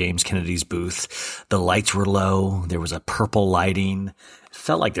DJ James Kennedy's booth. The lights were low. There was a purple lighting. It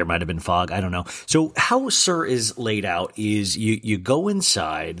felt like there might have been fog. I don't know. So how SUR is laid out is you go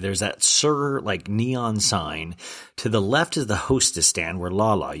inside. There's that SUR like neon sign. To the left is the hostess stand where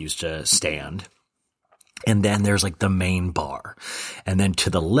Lala used to stand. And then there's like the main bar. And then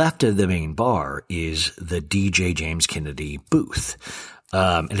to the left of the main bar is the DJ James Kennedy booth.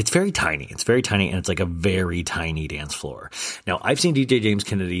 And it's very tiny. It's very tiny, and it's like a very tiny dance floor. Now, I've seen DJ James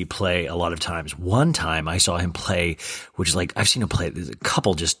Kennedy play a lot of times. One time I saw him play, which is like, I've seen him play, there's a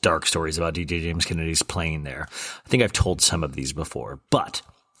couple just dark stories about DJ James Kennedy's playing there. I think I've told some of these before, but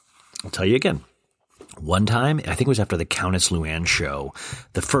I'll tell you again. One time, I think it was after the Countess Luann show,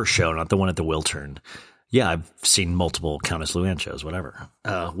 the first show, not the one at the Wiltern. Yeah, I've seen multiple Countess Luann shows, whatever.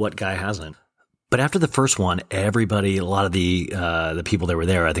 What guy hasn't? But after the first one, everybody, a lot of the people that were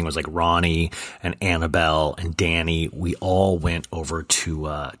there, I think it was like Ronnie and Annabelle and Danny, we all went over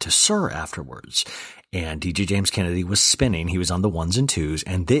to SUR afterwards. And DJ James Kennedy was spinning. He was on the ones and twos,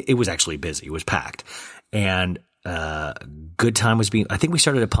 and it was actually busy. It was packed. And good time was being, I think we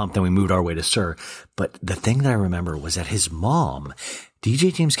started at Pump, then we moved our way to SUR. But the thing that I remember was that his mom,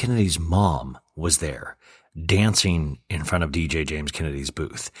 DJ James Kennedy's mom, was there dancing in front of DJ James Kennedy's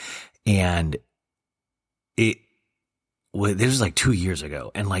booth. And this was like 2 years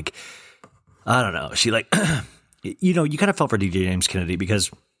ago. And like, I don't know, she like, you know, you kind of felt for DJ James Kennedy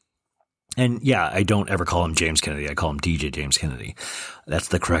because, and yeah, I don't ever call him James Kennedy. I call him DJ James Kennedy. That's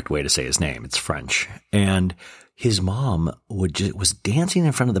the correct way to say his name. It's French. And his mom was dancing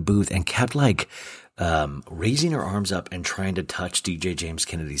in front of the booth and kept like, raising her arms up and trying to touch DJ James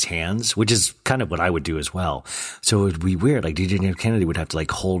Kennedy's hands, which is kind of what I would do as well. So it would be weird. Like DJ James Kennedy would have to like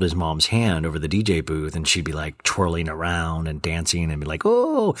hold his mom's hand over the DJ booth, and she'd be like twirling around and dancing and be like,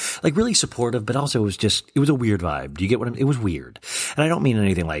 oh, like really supportive, but also it was a weird vibe. Do you get what it was weird. And I don't mean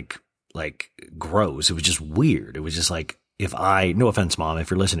anything like gross. It was just weird. It was just like, no offense, Mom,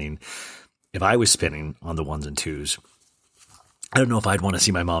 if you're listening, if I was spinning on the ones and twos, I don't know if I'd want to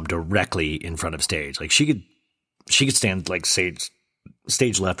see my mom directly in front of stage. Like she could stand like stage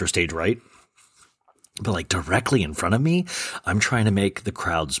left or stage right, but like directly in front of me, I'm trying to make the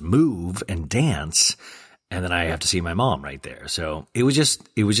crowds move and dance, and then I have to see my mom right there. So it was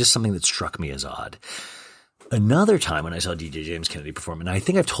just something that struck me as odd. Another time when I saw DJ James Kennedy perform, and I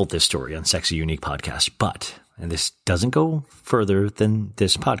think I've told this story on Sexy Unique podcast, and this doesn't go further than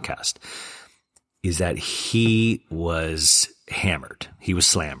this podcast, is that he was hammered. He was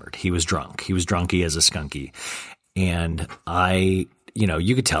slammered. He was drunk. He was drunky as a skunky. And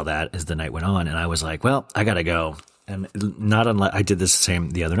you could tell that as the night went on. And I was like, well, I gotta go. And not unlike I did this same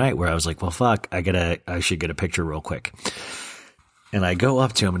the other night where I was like, well, fuck, I should get a picture real quick. And I go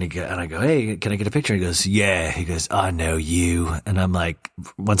up to him and I go, hey, can I get a picture? He goes, yeah. He goes, I know you. And I'm like,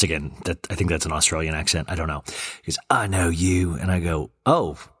 once again, I think that's an Australian accent. I don't know. He goes, I know you. And I go,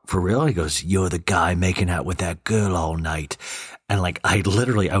 oh, for real? He goes, you're the guy making out with that girl all night. And like, I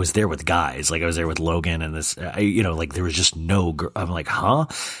was there with guys. Like I was there with Logan and this, like there was just no girl. I'm like, huh?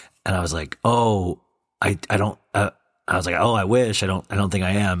 And I was like, oh, I don't, I was like, oh, I wish. I don't think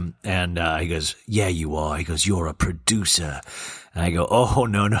I am. And he goes, yeah, you are. He goes, you're a producer. And I go, oh,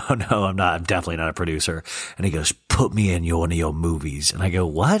 no, I'm not. I'm definitely not a producer. And he goes, put me in one of your movies. And I go,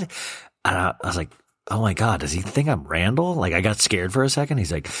 what? And I was like, oh my God, does he think I'm Randall? Like I got scared for a second.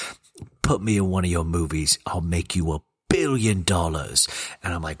 He's like, put me in one of your movies. I'll make you $1 billion.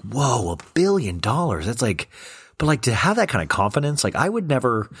 And I'm like, whoa, $1 billion. That's like, but like to have that kind of confidence, like I would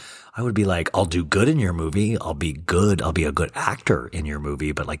be like, I'll do good in your movie. I'll be good. I'll be a good actor in your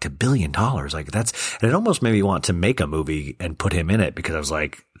movie. But like $1 billion, like and it almost made me want to make a movie and put him in it because I was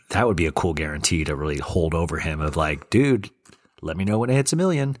like, that would be a cool guarantee to really hold over him of like, dude, let me know when it hits $1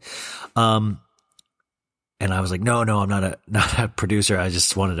 million. And I was like, no, I'm not a producer. I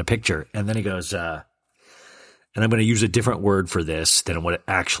just wanted a picture. And then he goes, and I'm going to use a different word for this than what it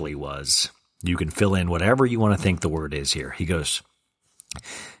actually was. You can fill in whatever you want to think the word is here. He goes,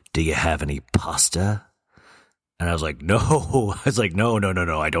 do you have any pasta? And I was like, no. I was like, no.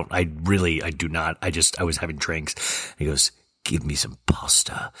 I do not. I was having drinks. And he goes, give me some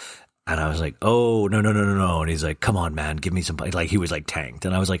pasta. And I was like, oh, no. And he's like, come on, man, give me some, like, he was like tanked.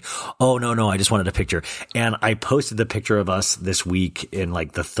 And I was like, oh, no, I just wanted a picture. And I posted the picture of us this week in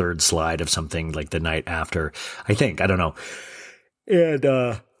like the third slide of something like the night after, I think, I don't know.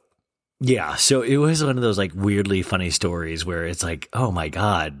 And, Yeah, so it was one of those like weirdly funny stories where it's like, oh my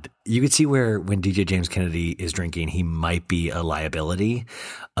God, you could see where when DJ James Kennedy is drinking, he might be a liability,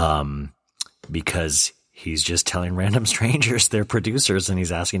 because he's just telling random strangers they're producers and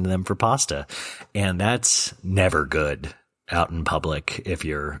he's asking them for pasta. And that's never good out in public if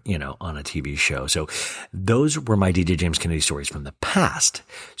you're, on a TV show. So those were my DJ James Kennedy stories from the past.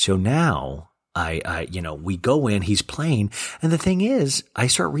 So now we go in, he's playing. And the thing is, I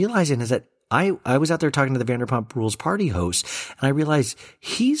start realizing is that I was out there talking to the Vanderpump Rules party host, and I realized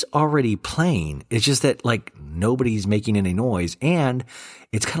he's already playing. It's just that like nobody's making any noise, and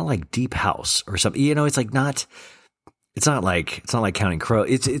it's kind of like deep house or something. It's like it's not like Counting Crow.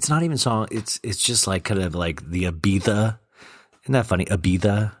 It's not even song. It's just like kind of like the Ibiza. Isn't that funny?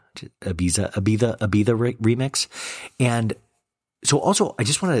 Ibiza remix. And so also I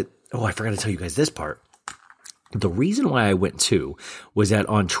just want to, I forgot to tell you guys this part. The reason why I went to was that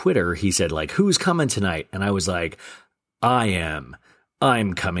on Twitter, he said like, who's coming tonight? And I was like, I'm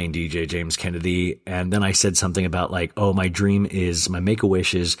coming, DJ James Kennedy. And then I said something about like, my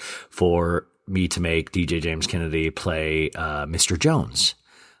make-a-wish is for me to make DJ James Kennedy play, Mr. Jones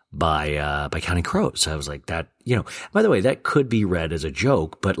by Counting Crows. So I was like that, by the way, that could be read as a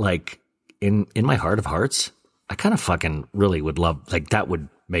joke, but like in my heart of hearts, I kind of fucking really would love, like that would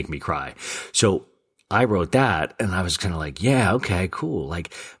make me cry. So I wrote that and I was kind of like, yeah, okay, cool.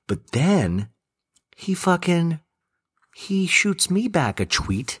 Like, but then he shoots me back a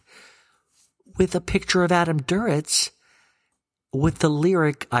tweet with a picture of Adam Duritz with the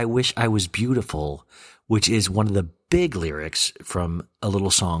lyric, I wish I was beautiful, which is one of the big lyrics from a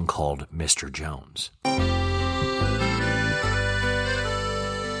little song called Mr. Jones.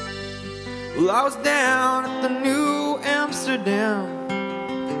 Well, I was down at the New Amsterdam,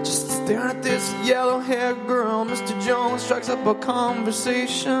 just staring at this yellow-haired girl. Mr. Jones strikes up a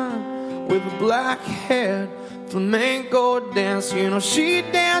conversation with a black-haired flamenco dance. She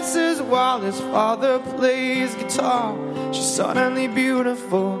dances while his father plays guitar. She's suddenly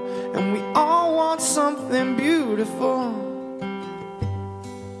beautiful, and we all want something beautiful.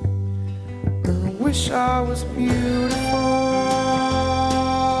 And I wish I was beautiful.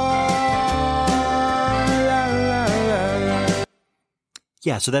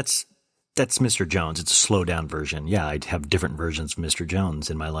 Yeah, so that's Mr. Jones. It's a slow down version. Yeah, I'd have different versions of Mr.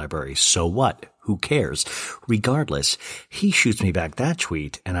 Jones in my library. So what? Who cares? Regardless, he shoots me back that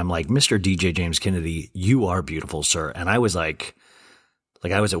tweet, and I'm like, Mr. DJ James Kennedy, you are beautiful, sir. And I was like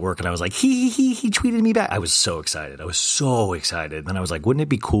I was at work and I was like, he tweeted me back. I was so excited. Then I was like, wouldn't it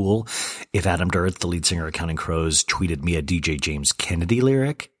be cool if Adam Duritz, the lead singer of Counting Crows, tweeted me a DJ James Kennedy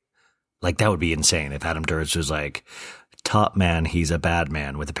lyric? Like, that would be insane if Adam Duritz was like, top man, he's a bad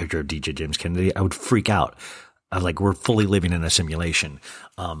man, with a picture of DJ James Kennedy. I would freak out. I'm like, we're fully living in a simulation.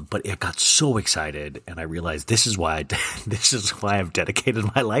 But it got so excited, and I realized this is why I've dedicated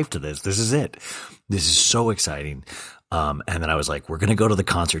my life to this. This is it. This is so exciting. And then I was like, we're going to go to the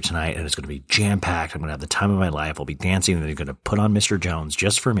concert tonight, and it's going to be jam-packed. I'm going to have the time of my life. I'll be dancing, and they're going to put on Mr. Jones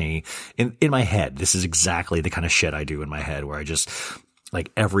just for me. In my head, this is exactly the kind of shit I do in my head, where I just,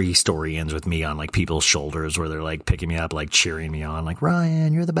 like, every story ends with me on, like, people's shoulders, where they're, like, picking me up, like, cheering me on, like,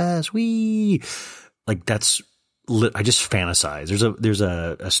 Ryan, you're the best. Wee! Like, that's, I just fantasize. There's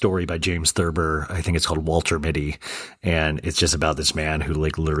a story by James Thurber. I think it's called Walter Mitty. And it's just about this man who,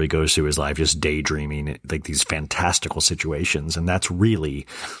 like, literally goes through his life just daydreaming, like, these fantastical situations. And that's really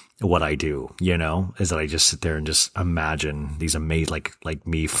what I do, is that I just sit there and just imagine these amazing, like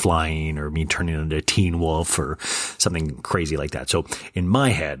me flying, or me turning into a teen wolf, or something crazy like that. So in my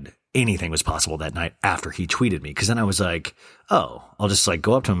head, anything was possible that night after he tweeted me. Cause then I was like, oh, I'll just like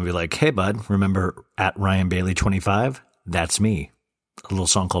go up to him and be like, hey bud, remember at Ryan Bailey 25? That's me. A little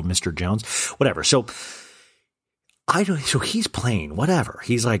song called Mr. Jones, whatever. So he's playing, whatever.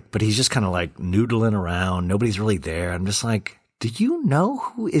 He's like, but he's just kind of like noodling around. Nobody's really there. I'm just like, do you know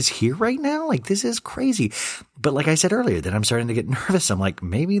who is here right now? Like, this is crazy. But like I said earlier, then I'm starting to get nervous. I'm like,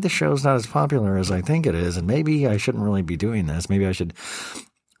 maybe the show's not as popular as I think it is. And maybe I shouldn't really be doing this. Maybe I should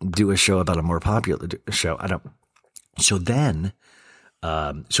do a show about a more popular show. I don't. So then,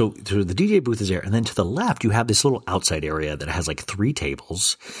 so the DJ booth is there. And then to the left, you have this little outside area that has like 3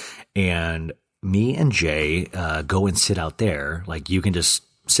 tables. And me and Jay go and sit out there. Like, you can just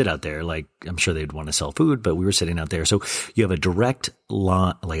sit out there. Like, I'm sure they'd want to sell food, but we were sitting out there. So you have a direct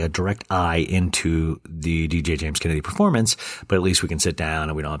eye into the DJ James Kennedy performance, but at least we can sit down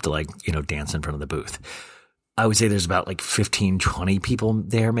and we don't have to dance in front of the booth. I would say there's about like 15, 20 people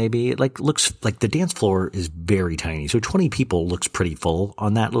there, maybe. It like looks like the dance floor is very tiny. So 20 people looks pretty full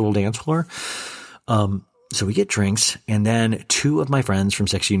on that little dance floor. So we get drinks, and then two of my friends from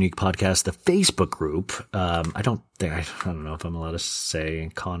Sexy Unique Podcast, the Facebook group. I don't know if I'm allowed to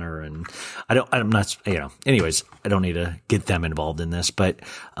say Connor and I'm not, anyways, I don't need to get them involved in this, but,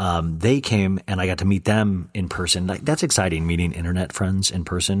 they came and I got to meet them in person. Like, that's exciting, meeting internet friends in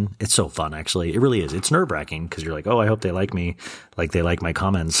person. It's so fun, actually. It really is. It's nerve wracking because you're like, oh, I hope they like me. Like they like my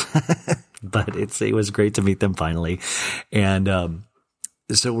comments, but it was great to meet them finally. And,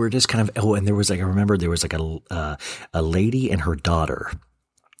 so we're just kind of, and there was like, I remember there was like a lady and her daughter.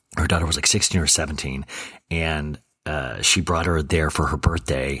 Her daughter was like 16 or 17, and she brought her there for her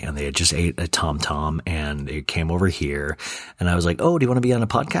birthday, and they had just ate a Tom Tom, and they came over here, and I was like, oh, do you want to be on a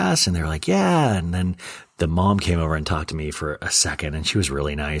podcast? And they were like, yeah. And then the mom came over and talked to me for a second, and she was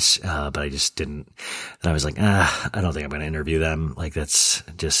really nice, but I just didn't. And I was like, I don't think I'm going to interview them. Like, that's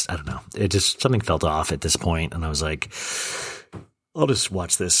just, I don't know. It just, something felt off at this point, and I was like, I'll just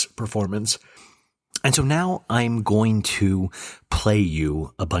watch this performance. And so now I'm going to play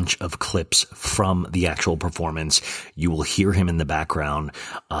you a bunch of clips from the actual performance. You will hear him in the background.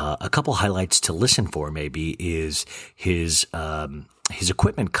 A couple highlights to listen for maybe is his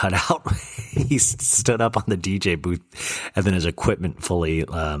equipment cut out. He stood up on the DJ booth and then his equipment fully,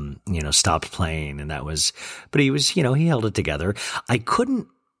 stopped playing. And that was, but he was, he held it together. I couldn't,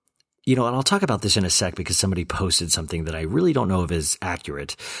 and I'll talk about this in a sec because somebody posted something that I really don't know if is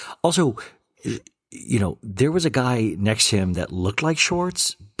accurate. Also, there was a guy next to him that looked like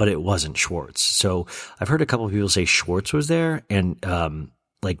Schwartz, but it wasn't Schwartz. So I've heard a couple of people say Schwartz was there, and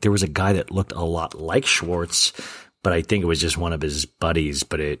there was a guy that looked a lot like Schwartz, but I think it was just one of his buddies,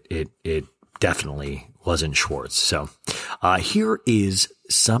 but it definitely wasn't Schwartz. So here is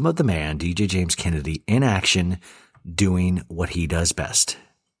some of the man, DJ James Kennedy, in action doing what he does best.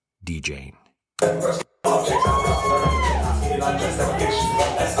 DJing. I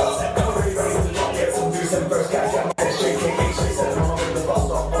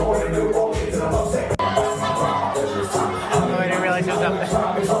didn't realize it was up there.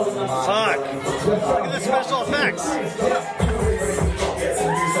 Fuck. Look at the special effects.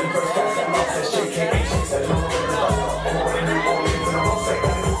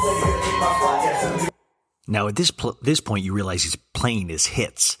 Now, at this point, you realize he's playing his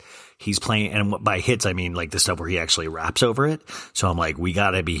hits. He's playing, and by hits, I mean like the stuff where he actually raps over it. So I'm like, we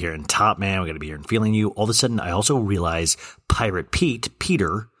got to be hearing Top Man. We got to be hearing Feeling You. All of a sudden, I also realize Pirate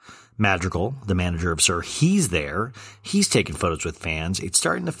Peter Madrigal, the manager of SUR, he's there. He's taking photos with fans. It's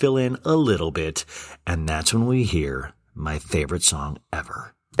starting to fill in a little bit. And that's when we hear my favorite song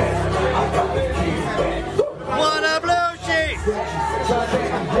ever. What a blue sheet!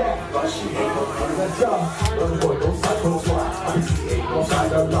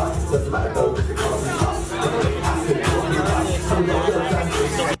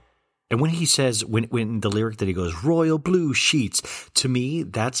 And when he says, when the lyric that he goes, royal blue sheets, to me,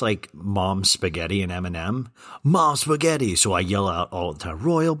 that's like Mom Spaghetti and Eminem. Mom Spaghetti. So I yell out all the time,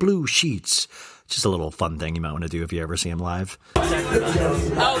 royal blue sheets. Just a little fun thing you might want to do if you ever see him live.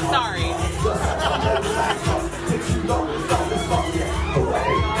 Oh, sorry.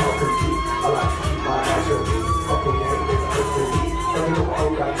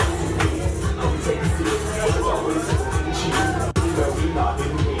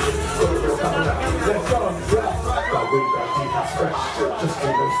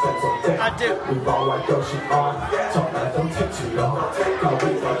 I do.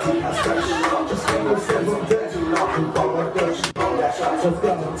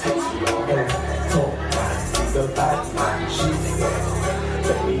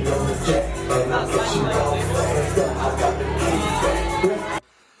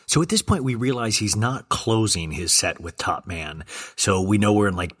 So at this point, we realize he's not closing his set with Top Man. So we know we're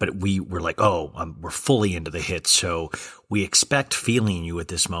in but we're like, we're fully into the hits. So we expect Feeling You at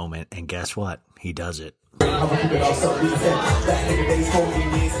this moment. And guess what? He does it. Yeah!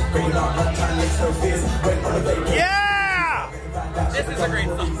 This is a great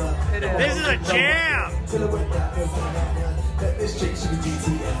song. This is a jam!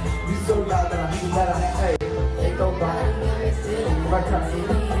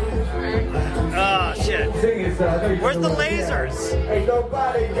 Oh, shit. Where's the lasers? I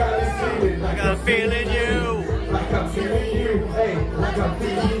got a feeling you.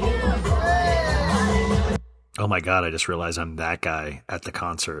 Oh my God, I just realized I'm that guy at the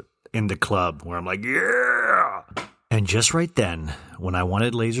concert in the club where I'm like, yeah! And just right then, when I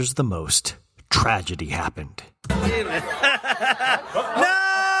wanted lasers the most, tragedy happened. No!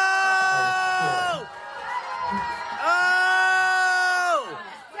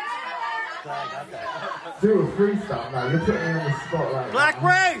 Do a freestyle now. You're putting me on the spot right Black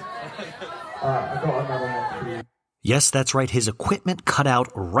Ray! I got another one for you. Yes, that's right. His equipment cut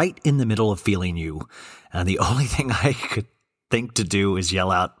out right in the middle of Feeling You. And the only thing I could think to do is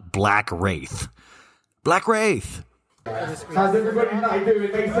yell out, Black Wraith. Black Wraith! How's everybody not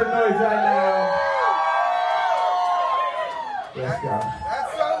doing? Make some noise right now. Let's go.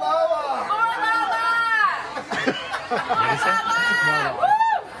 That's so Lola!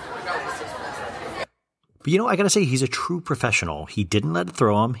 But I got to say, he's a true professional. He didn't let it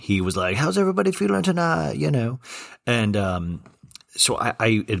throw him. He was like, how's everybody feeling tonight? And so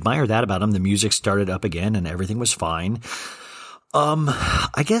I admire that about him. The music started up again and everything was fine.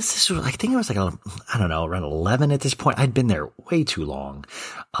 I guess I think it was like, I don't know, around 11 at this point. I'd been there way too long.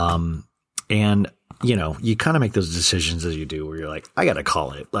 And you kind of make those decisions as you do where you're like, I got to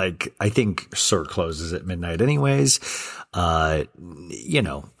call it. Like, I think SUR closes at midnight anyways. I'd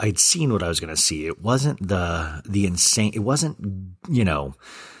seen what I was going to see. It wasn't the insane, it wasn't,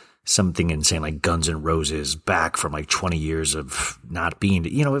 something insane like Guns N' Roses back from like 20 years of not being,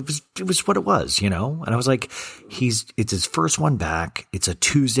 it was what it was, and I was like, it's his first one back. It's a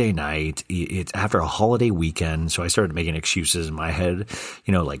Tuesday night. It's after a holiday weekend. So I started making excuses in my head,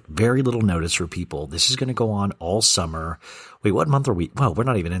 like very little notice for people. This is going to go on all summer. Wait, what month are we? Well, we're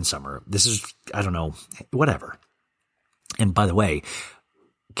not even in summer. This is, I don't know, whatever. And by the way,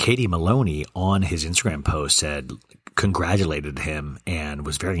 Katie Maloney on his Instagram post congratulated him and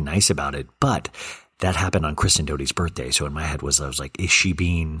was very nice about it. But that happened on Kristen Doty's birthday. So in my head I was like, is she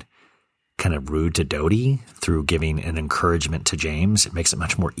being kind of rude to Doty through giving an encouragement to James? It makes it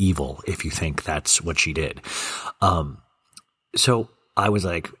much more evil if you think that's what she did. So I was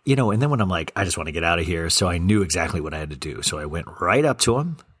like, and then when I'm like, I just want to get out of here. So I knew exactly what I had to do. So I went right up to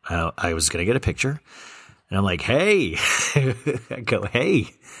him. I was going to get a picture and I'm like, hey, I go, hey,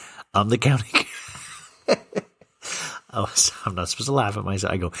 I'm the county. I'm not supposed to laugh at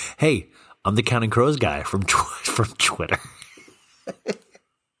myself. I go, hey, I'm the Counting Crows guy from Twitter.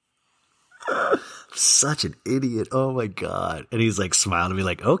 Such an idiot. Oh my God. And he's like smiling at me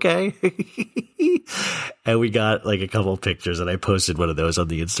like, okay. And we got like a couple of pictures and I posted one of those on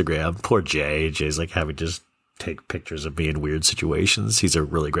the Instagram. Poor Jay. Jay's like having to just take pictures of me in weird situations. He's a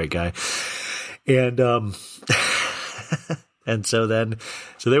really great guy. And, and so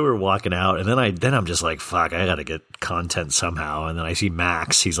they were walking out and then I'm just like, fuck, I got to get content somehow. And then I see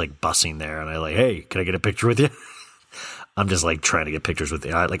Max, he's like bussing there and I like, hey, can I get a picture with you? I'm just like trying to get pictures with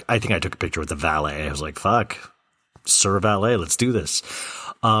you. I think I took a picture with the valet. I was like, fuck, SUR valet, let's do this.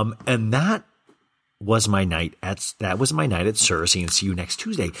 And that was my night at SUR, seeing See You Next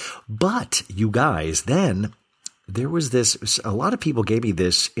Tuesday. But you guys, then there was a lot of people gave me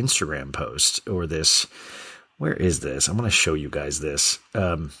this Instagram post or this, where is this? I'm going to show you guys this,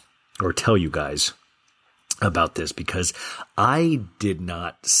 or tell you guys about this because I did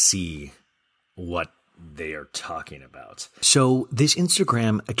not see what they are talking about. So this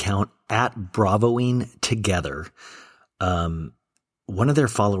Instagram account at Bravoing Together, one of their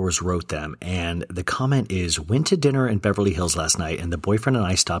followers wrote them, and the comment is, went to dinner in Beverly Hills last night, and the boyfriend and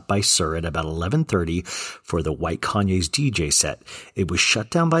I stopped by SUR at about 11:30 for the White Kanye's DJ set. It was shut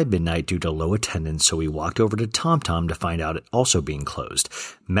down by midnight due to low attendance, so we walked over to Tom Tom to find out it also being closed.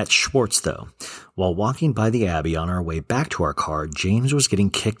 Met Schwartz, though. While walking by the Abbey on our way back to our car, James was getting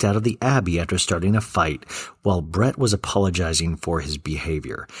kicked out of the Abbey after starting a fight, while Brit was apologizing for his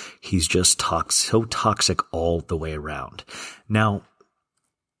behavior. He's just so toxic all the way around. Now,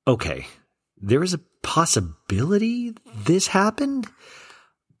 okay, there is a possibility this happened,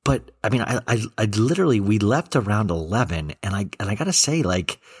 but I mean, I literally, we left around 11 and I gotta say,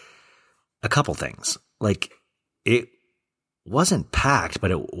 like, a couple things. Like, it wasn't packed,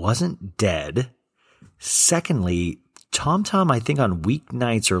 but it wasn't dead. Secondly, Tom Tom, I think on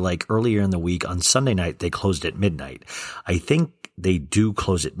weeknights or like earlier in the week on Sunday night, they closed at midnight. I think they do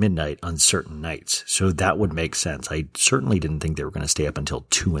close at midnight on certain nights. So that would make sense. I certainly didn't think they were going to stay up until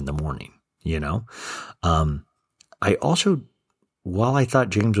 2 a.m, I also, while I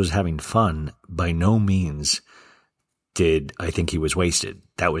thought James was having fun, by no means did I think he was wasted.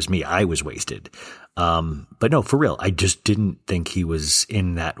 That was me. I was wasted. But no, for real, I just didn't think he was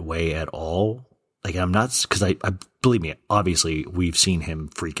in that way at all. Like, I'm not, because I believe me, obviously we've seen him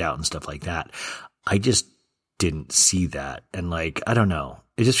freak out and stuff like that. I just didn't see that. And like, I don't know.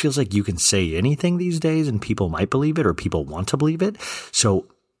 It just feels like you can say anything these days and people might believe it or people want to believe it. So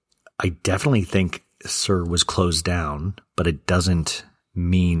I definitely think SUR was closed down, but it doesn't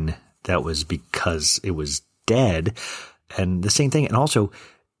mean that was because it was dead. And the same thing. And also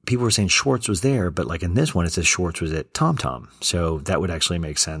people were saying Schwartz was there, but like in this one, it says Schwartz was at Tom Tom. So that would actually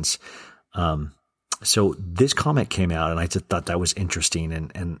make sense. So this comment came out and I just thought that was interesting.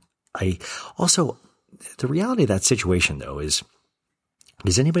 And The reality of that situation, though, is,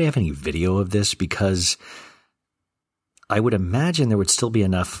 does anybody have any video of this? Because I would imagine there would still be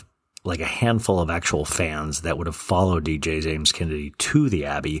enough, like a handful of actual fans that would have followed DJ James Kennedy to the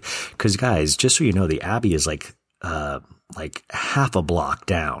Abbey. Because, guys, just so you know, the Abbey is like half a block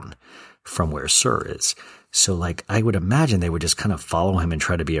down from where SUR is. So, like, I would imagine they would just kind of follow him and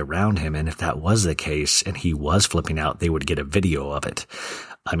try to be around him. And if that was the case and he was flipping out, they would get a video of it.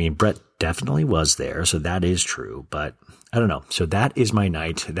 I mean, Brit definitely was there, so that is true. But I don't know. So that is my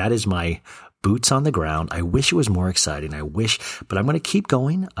night. That is my boots on the ground. I wish it was more exciting. But I'm going to keep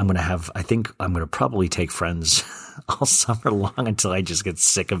going. I think I'm going to probably take friends all summer long until I just get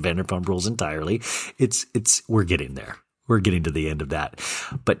sick of Vanderpump Rules entirely. We're getting there. We're getting to the end of that.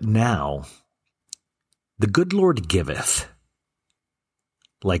 But now, the good Lord giveth,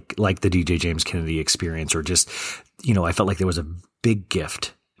 like the DJ James Kennedy experience, or just, I felt like there was a big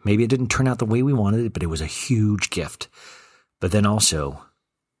gift. Maybe it didn't turn out the way we wanted it, but it was a huge gift. But then also,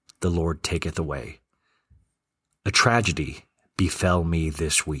 the Lord taketh away. A tragedy befell me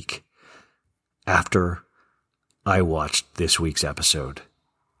this week after I watched this week's episode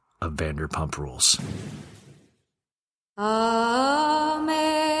of Vanderpump Rules. Amazing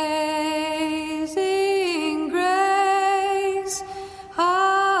grace,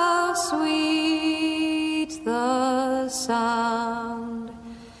 how sweet the sound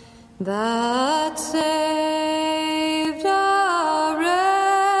that saved a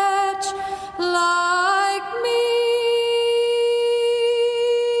wretch like me.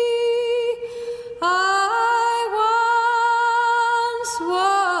 I once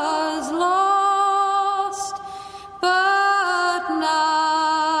was lost, but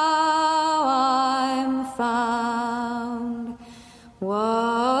now I'm found.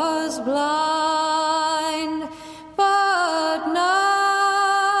 Was blind, but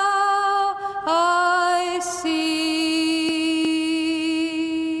now I see.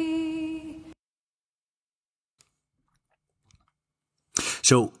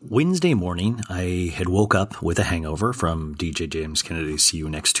 So Wednesday morning, I had woke up with a hangover from DJ James Kennedy's See You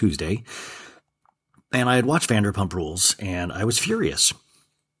Next Tuesday. And I had watched Vanderpump Rules, and I was furious.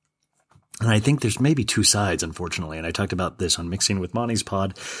 And I think there's maybe two sides, unfortunately. And I talked about this on Mixing with Monty's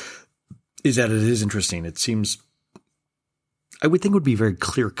pod, is that it is interesting. It seems, I would think it would be very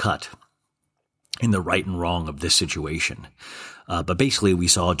clear cut in the right and wrong of this situation. But basically, we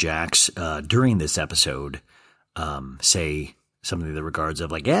saw Jax during this episode say something in the regards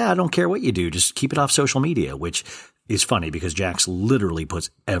of like, yeah, I don't care what you do. Just keep it off social media, which is funny because Jax literally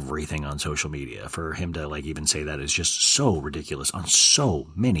puts everything on social media. For him to like even say that is just so ridiculous on so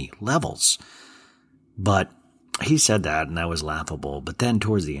many levels. But he said that and that was laughable. But then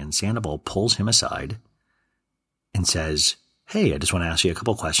towards the end, Sandoval pulls him aside and says, hey, I just want to ask you a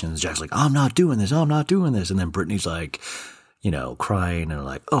couple questions. Jack's like, I'm not doing this. I'm not doing this. And then Brittany's like, crying and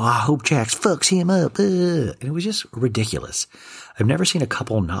like, oh, I hope Jax fucks him up. And it was just ridiculous. I've never seen a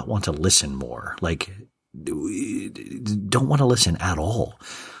couple not want to listen more. Like, don't want to listen at all.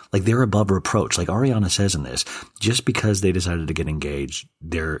 Like, they're above reproach. Like Ariana says in this, just because they decided to get engaged,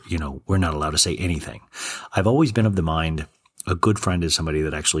 we're not allowed to say anything. I've always been of the mind, a good friend is somebody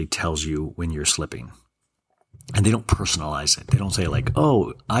that actually tells you when you're slipping. And they don't personalize it. They don't say like,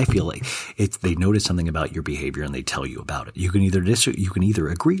 oh, I feel like it's, they notice something about your behavior and they tell you about it. You can either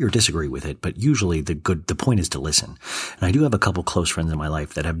agree or disagree with it, but usually the point is to listen. And I do have a couple close friends in my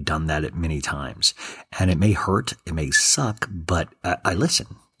life that have done that many times. And it may hurt, it may suck, but I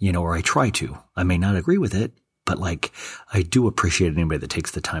listen, or I try to. I may not agree with it, but like, I do appreciate anybody that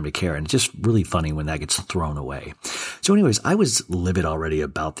takes the time to care. And it's just really funny when that gets thrown away. So anyways, I was livid already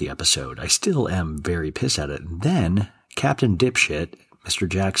about the episode. I still am very pissed at it. And then Captain Dipshit, Mr.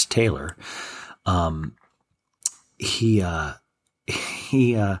 Jax Taylor, I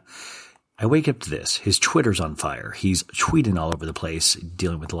wake up to this. His Twitter's on fire. He's tweeting all over the place,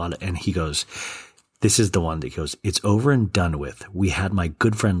 dealing with a lot of, and he goes, this is the one that goes, it's over and done with. We had my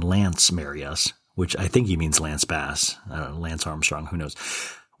good friend Lance marry us. Which I think he means Lance Bass. I don't know, Lance Armstrong, who knows.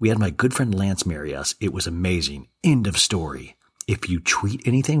 We had my good friend Lance marry us. It was amazing. End of story. If you tweet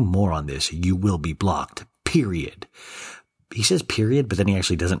anything more on this, you will be blocked. Period. He says period, but then he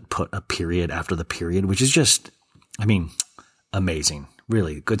actually doesn't put a period after the period, which is just, amazing.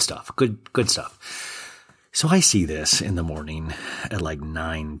 Really good stuff. Good stuff. So I see this in the morning at like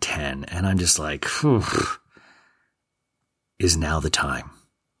 9:10, and I'm just like, is now the time.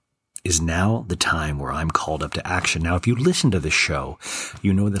 Is now the time where I'm called up to action. Now, if you listen to this show,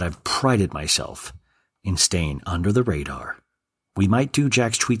 you know that I've prided myself in staying under the radar. We might do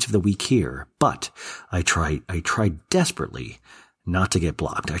Jack's Tweets of the Week here, but I try desperately not to get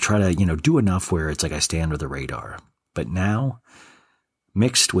blocked. I try to, do enough where it's like I stay under the radar. But now,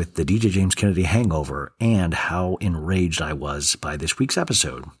 mixed with the DJ James Kennedy hangover and how enraged I was by this week's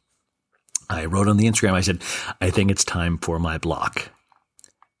episode, I wrote on the Instagram, I said, I think it's time for my block.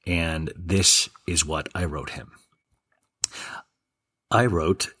 And this is what I wrote him. I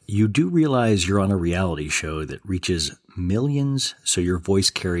wrote, you do realize you're on a reality show that reaches millions, so your voice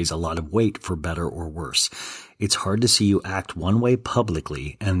carries a lot of weight for better or worse. It's hard to see you act one way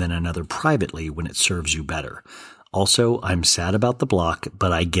publicly and then another privately when it serves you better. Also, I'm sad about the block,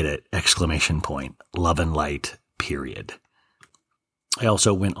 but I get it! ! Love and light, period. I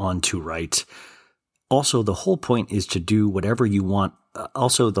also went on to write, also, the whole point is to do whatever you want.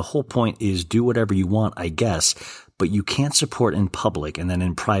 Do whatever you want, I guess, but you can't support in public and then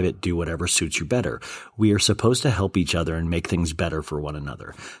in private do whatever suits you better. We are supposed to help each other and make things better for one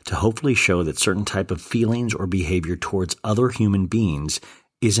another, to hopefully show that certain type of feelings or behavior towards other human beings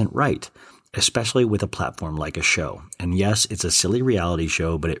isn't right, especially with a platform like a show. And yes, it's a silly reality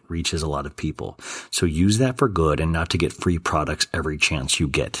show, but it reaches a lot of people. So use that for good and not to get free products every chance you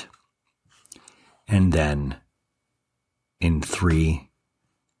get. And then, in 3,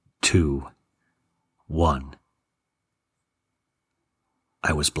 2, 1,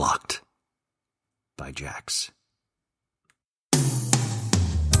 I was blocked by Jax. We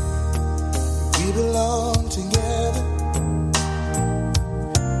belong together,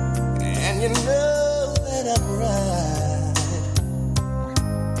 and you know that I'm right.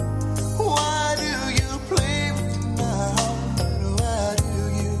 Why do you play with my heart? Why do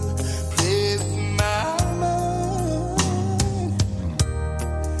you play with my mind?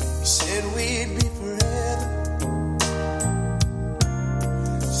 You said we'd be forever,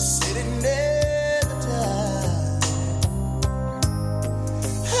 said it never died.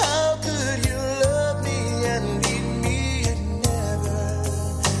 How could you love me and leave me and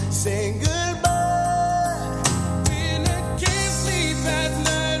never say goodbye? When I can't sleep at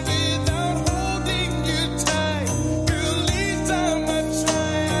night without holding you tight, girl, each time I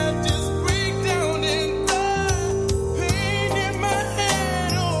try, I just break down and cry. Pain in my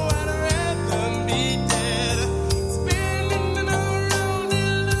head, oh, I'd rather be dead, spinning around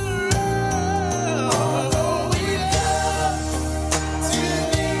and around. Although we love to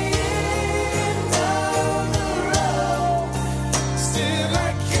the end of the road, still I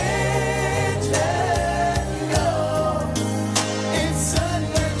can't let go. It's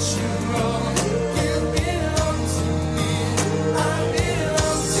unnatural. You belong to me, I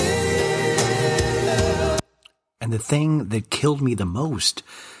belong to you. And the thing that killed me the most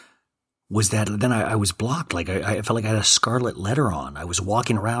was that then I was blocked. Like I felt like I had a scarlet letter on. I was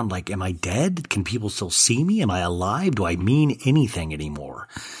walking around like, am I dead? Can people still see me? Am I alive? Do I mean anything anymore?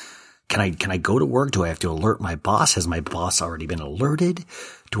 Can I go to work? Do I have to alert my boss? Has my boss already been alerted?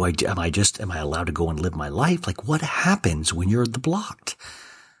 Am I allowed to go and live my life? Like, what happens when you're blocked?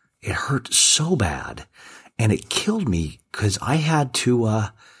 It hurt so bad, and it killed me because I had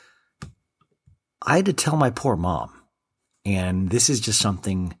to tell my poor mom. And this is just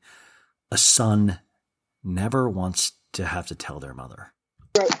something a son never wants to have to tell their mother.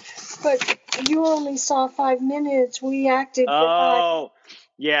 But you only saw 5 minutes. We acted for 5. Oh,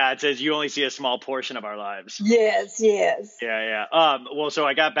 yeah. It says you only see a small portion of our lives. Yes. Yeah. Well, so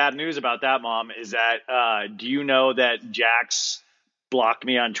I got bad news about that, Mom. Is that do you know that Jax blocked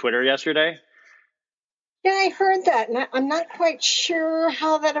me on Twitter yesterday? Yeah, I heard that, and I'm not quite sure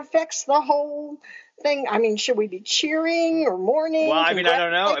how that affects the whole thing. I mean, should we be cheering or mourning? Well, I mean, I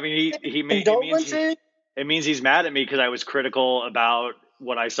don't know. I mean, it means he's mad at me because I was critical about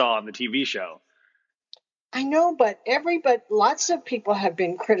what I saw on the TV show. I know, but lots of people have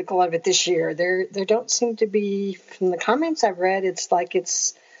been critical of it this year. There don't seem to be, from the comments I've read, it's like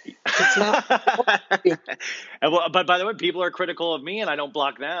it's not. But by the way, people are critical of me, and I don't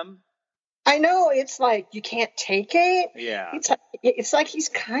block them. I know, it's like you can't take it. Yeah, it's like he's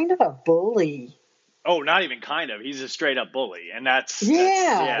kind of a bully. Oh, not even kind of. He's a straight up bully, and that's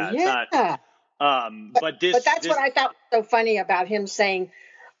yeah. It's not, but that's what I thought was so funny about him saying,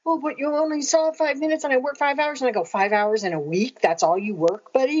 "Well, but you only saw 5 minutes, and I work 5 hours." And I go, 5 hours in a week? That's all you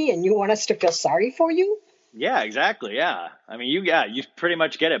work, buddy? And you want us to feel sorry for you? Yeah, exactly. Yeah, I mean, you pretty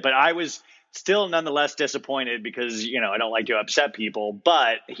much get it. But I was still nonetheless disappointed because I don't like to upset people.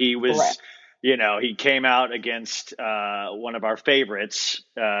 But he was, Correct. He came out against one of our favorites,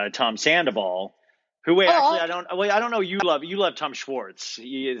 Tom Sandoval. Who I don't know. You love Tom Schwartz.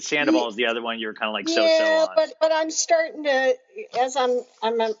 Sandoval is the other one. You're kind of like so on. but I'm starting to, as I'm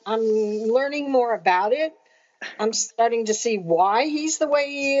learning more about it. I'm starting to see why he's the way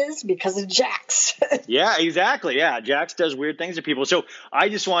he is because of Jax. Yeah, exactly. Yeah, Jax does weird things to people. So I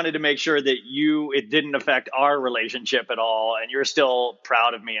just wanted to make sure that it didn't affect our relationship at all, and you're still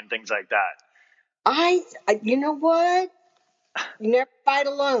proud of me and things like that. You know what? You never fight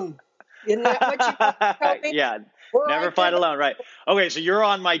alone. Isn't that what you told me? Yeah, never fight alone. Right. Okay, so you're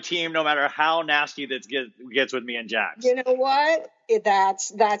on my team no matter how nasty this gets with me and Jax. You know what?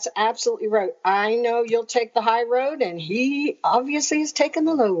 That's absolutely right. I know you'll take the high road, and he obviously is taking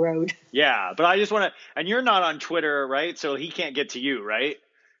the low road. Yeah, but I just want to, and you're not on Twitter, right? So he can't get to you, right?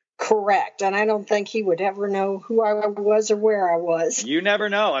 Correct, and I don't think he would ever know who I was or where I was. You never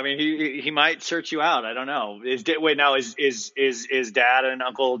know. I mean, he might search you out. I don't know. Is Dad and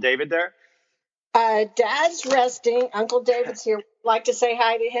Uncle David there? Dad's resting. Uncle David's here. Like to say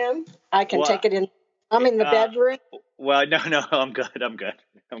hi to him? I can take it in. I'm in the bedroom. Well, no, I'm good.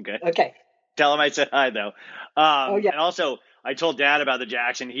 Okay. Tell him I said hi, though. And also, I told Dad about the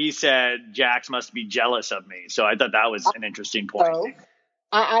Jax, and he said Jax must be jealous of me. So I thought that was an interesting point.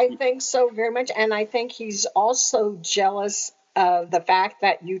 I think so very much. And I think he's also jealous of the fact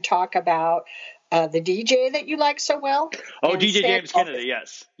that you talk about the DJ that you like so well. Oh, DJ James Kennedy,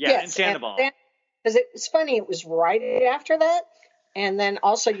 yes. Yeah, and Sandoval. Because it's funny, it was right after that. And then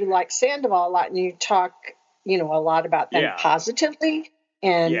also you like Sandoval a lot, and you talk, a lot about them positively.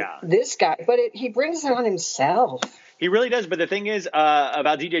 And this guy, but he brings it on himself. He really does. But the thing is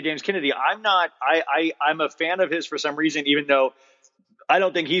about DJ James Kennedy, I'm a fan of his for some reason, even though I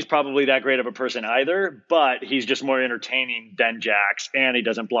don't think he's probably that great of a person either, but he's just more entertaining than Jax, and he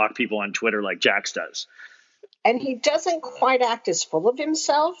doesn't block people on Twitter like Jax does. And he doesn't quite act as full of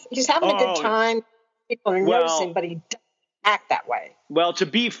himself. He's having a good time. People are noticing, but he doesn't act that way. Well, to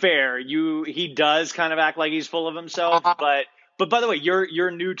be fair, he does kind of act like he's full of himself, but by the way,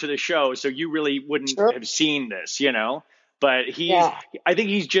 you're new to the show, so you really wouldn't have seen this, But I think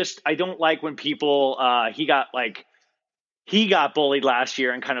he's just, I don't like when people he got bullied last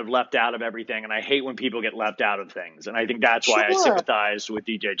year and kind of left out of everything, and I hate when people get left out of things, and I think that's why I sympathize with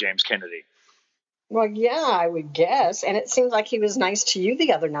DJ James Kennedy. Well, yeah, I would guess, and it seems like he was nice to you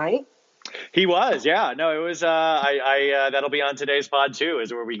the other night. He was, yeah. No, it was. That'll be on today's pod too,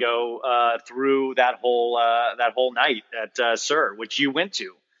 is where we go through that whole night at SUR, which you went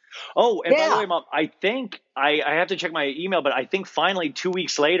to. Oh, and by the way, Mom, I think I have to check my email, but I think finally 2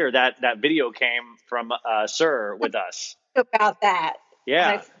 weeks later that video came from SUR with us. About that,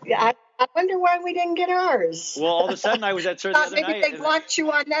 yeah. I wonder why we didn't get ours. Well, all of a sudden I was at SUR the other night. Maybe they blocked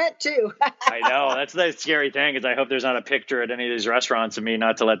you on that too. I know, that's the scary thing, is I hope there's not a picture at any of these restaurants of me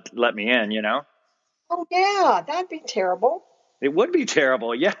not to let me in. Oh yeah, that'd be terrible. It would be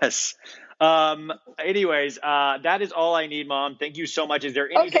terrible. Yes. Anyways, that is all I need, Mom. Thank you so much. Is there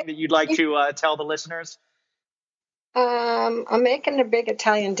anything that you'd like to tell the listeners? I'm making a big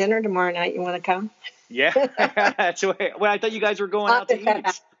Italian dinner tomorrow night. You want to come? Yeah. So, I thought you guys were going out to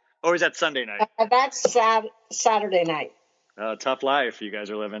eat. Or is that Sunday night? That's Saturday night. Tough life you guys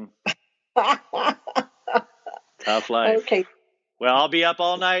are living. Tough life. Okay. Well, I'll be up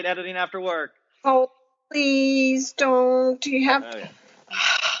all night editing after work. Oh, please don't. Do you have... Oh, yeah.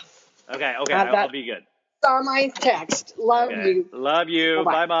 Okay. I'll be good. Saw my text. Love you. Love you.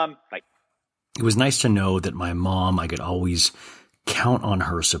 Bye, Mom. Bye. It was nice to know that my mom, I could always count on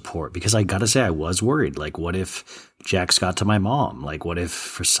her support, because I got to say, I was worried. Like, what if Jax got to my mom? Like, what if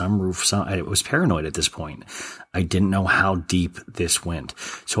for some I was paranoid at this point. I didn't know how deep this went.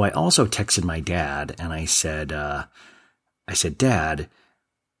 So I also texted my dad and I said, Dad,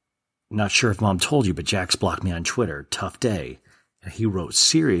 not sure if Mom told you, but Jax blocked me on Twitter. Tough day. And he wrote,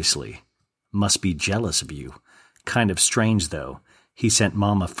 seriously, must be jealous of you. Kind of strange though. He sent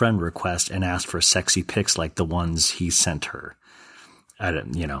Mom a friend request and asked for sexy pics like the ones he sent her.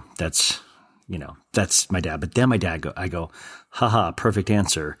 That's my dad. But then I go, haha, perfect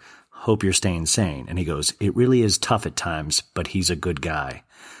answer. Hope you're staying sane. And he goes, it really is tough at times, but he's a good guy.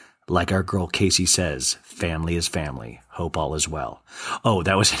 Like our girl Casey says, family is family. Hope all is well. Oh,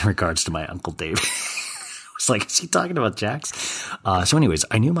 that was in regards to my Uncle Dave. I was like, is he talking about Jax? So anyways,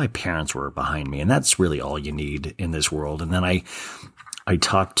 I knew my parents were behind me, and that's really all you need in this world. And then I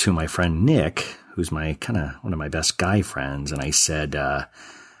talked to my friend Nick, who's my one of my best guy friends, and I said,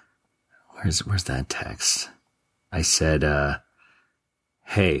 where's that text? I said,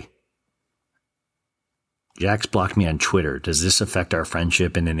 hey, Jax blocked me on Twitter. Does this affect our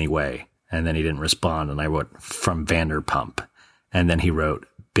friendship in any way? And then he didn't respond, and I wrote, from Vanderpump. And then he wrote,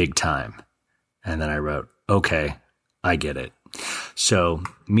 big time. And then I wrote, okay, I get it. So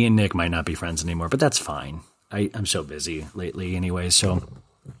me and Nick might not be friends anymore, but that's fine. I'm so busy lately anyway. So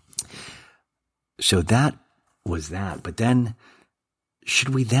that was that. But then, should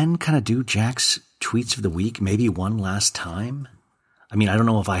we then kind of do Jack's tweets of the week maybe one last time? I mean, I don't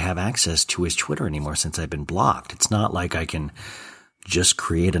know if I have access to his Twitter anymore since I've been blocked. It's not like I can just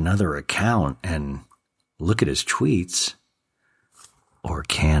create another account and look at his tweets. Or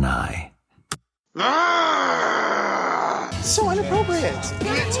can I? So inappropriate. You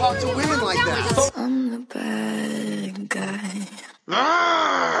can't talk to women like that. I'm the bad guy.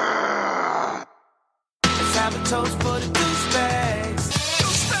 Let's have a toast for the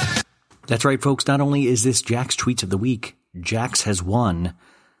douchebags. That's right, folks. Not only is this Jack's Tweets of the Week, Jax has won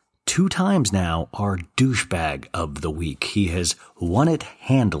 2 times now our douchebag of the week. He has won it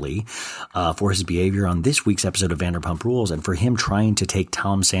handily for his behavior on this week's episode of Vanderpump Rules and for him trying to take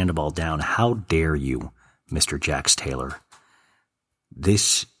Tom Sandoval down. How dare you, Mr. Jax Taylor?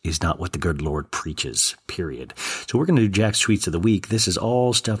 This is not what the good Lord preaches, period. So we're going to do Jack's Tweets of the Week. This is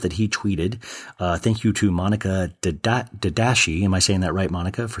all stuff that he tweeted. Thank you to Monica Dadashi. Am I saying that right,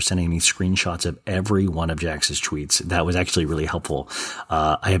 Monica? For sending me screenshots of every one of Jax's tweets. That was actually really helpful.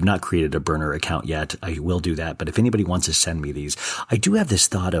 I have not created a burner account yet. I will do that. But if anybody wants to send me these, I do have this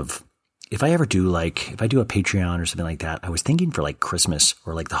thought of, if I do a Patreon or something like that, I was thinking for like Christmas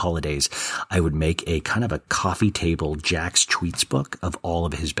or like the holidays, I would make a kind of a coffee table Jack's tweets book of all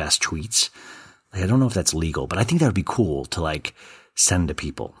of his best tweets. Like, I don't know if that's legal, but I think that would be cool to like send to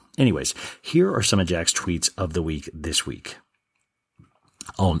people. Anyways, here are some of Jack's tweets of the week this week.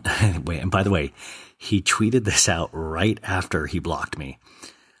 Oh, wait. And by the way, he tweeted this out right after he blocked me.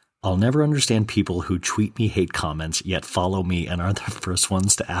 I'll never understand people who tweet me hate comments, yet follow me and are the first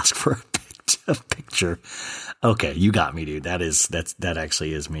ones to ask for a picture. Okay, you got me, dude. That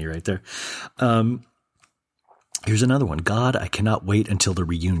actually is me right there. Here's another one. God, I cannot wait until the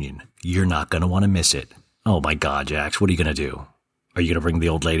reunion. You're not going to want to miss it. Oh my God, Jax, what are you going to do? Are you going to bring the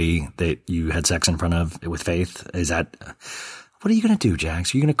old lady that you had sex in front of with Faith? What are you going to do,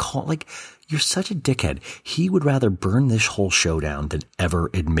 Jax? Are you going to call, you're such a dickhead. He would rather burn this whole show down than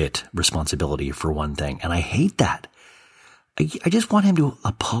ever admit responsibility for one thing. And I hate that. I just want him to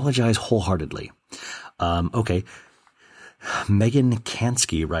apologize wholeheartedly. Okay. Megan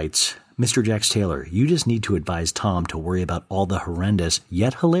Kansky writes, Mr. Jax Taylor, you just need to advise Tom to worry about all the horrendous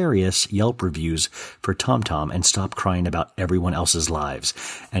yet hilarious Yelp reviews for TomTom and stop crying about everyone else's lives.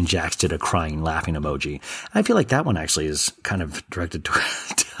 And Jax did a crying, laughing emoji. I feel like that one actually is kind of directed toward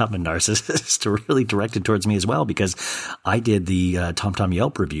I'm a narcissist, really directed towards me as well, because I did the TomTom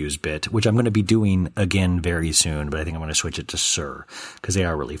Yelp reviews bit, which I'm going to be doing again very soon, but I think I'm going to switch it to SUR because they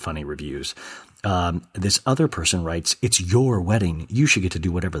are really funny reviews. This other person writes, it's your wedding. You should get to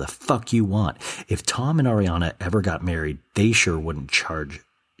do whatever the fuck you want. If Tom and Ariana ever got married, they sure wouldn't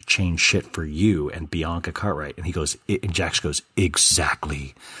change shit for you and Bianca Cartwright. And Jax goes,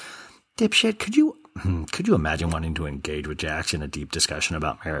 exactly. Dipshit, could you imagine wanting to engage with Jax in a deep discussion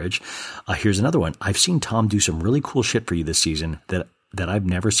about marriage? Here's another one. I've seen Tom do some really cool shit for you this season that I've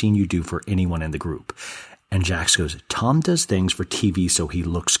never seen you do for anyone in the group. And Jax goes, Tom does things for TV so he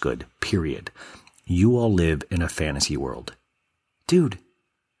looks good, period. You all live in a fantasy world. Dude,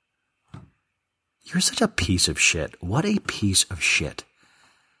 you're such a piece of shit. What a piece of shit.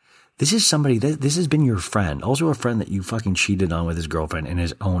 This is somebody, this has been your friend, also a friend that you fucking cheated on with his girlfriend in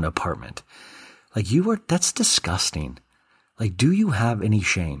his own apartment. That's disgusting. Do you have any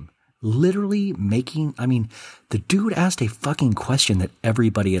shame? Literally the dude asked a fucking question that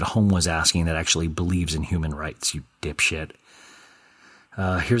everybody at home was asking that actually believes in human rights, you dipshit.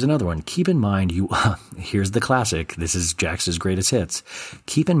 Here's another one. Keep in mind here's the classic. This is Jax's greatest hits.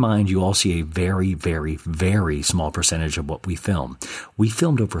 Keep in mind you all see a very, very, very small percentage of what we film. We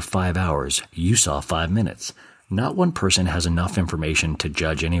filmed over 5 hours. You saw 5 minutes. Not one person has enough information to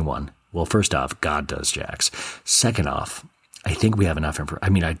judge anyone. Well, first off, God does, Jax. Second off, I think we have enough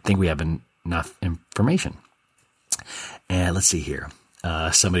information. And let's see here.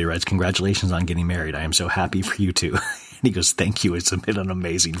 Somebody writes, congratulations on getting married. I am so happy for you two. And he goes, thank you. It's been an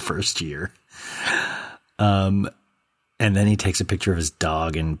amazing first year. And then he takes a picture of his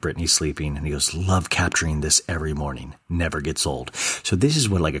dog and Brittany sleeping. And he goes, love capturing this every morning. Never gets old. So this is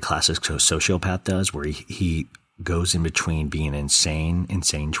what a classic sociopath does, where he goes in between being insane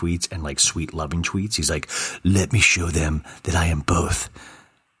tweets and sweet loving tweets. He's like, let me show them that I am both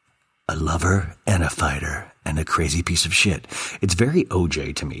a lover and a fighter and a crazy piece of shit. It's very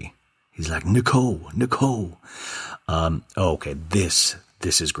OJ to me. He's like, Nicole. Okay. This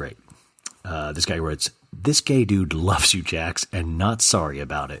is great. This guy writes, this gay dude loves you, Jax, and not sorry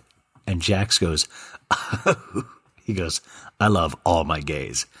about it. And Jax goes, he goes, I love all my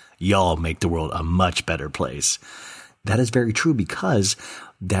gays. Y'all make the world a much better place. That is very true, because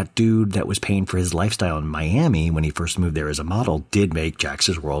that dude that was paying for his lifestyle in Miami when he first moved there as a model did make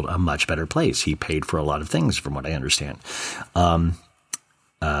Jax's world a much better place. He paid for a lot of things, from what I understand.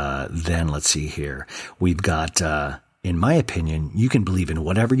 Then let's see here. We've got, in my opinion, you can believe in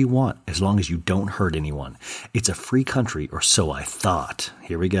whatever you want as long as you don't hurt anyone. It's a free country, or so I thought.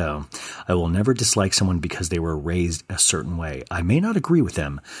 Here we go. I will never dislike someone because they were raised a certain way. I may not agree with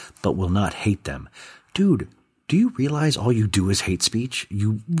them, but will not hate them. Dude, do you realize all you do is hate speech?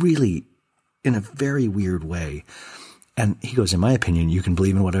 You really, in a very weird way. And he goes, in my opinion, you can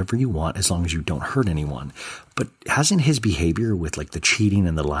believe in whatever you want as long as you don't hurt anyone. But hasn't his behavior with like the cheating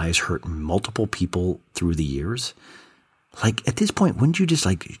and the lies hurt multiple people through the years? Like at this point, wouldn't you just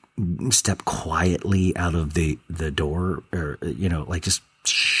like step quietly out of the door, or, you know, like just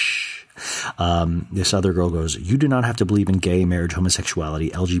shh. This other girl goes, you do not have to believe in gay, marriage, homosexuality,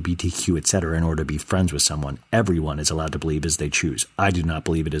 LGBTQ, etc. in order to be friends with someone. Everyone is allowed to believe as they choose. I do not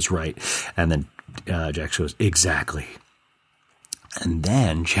believe it is right. And then Jax goes, exactly. And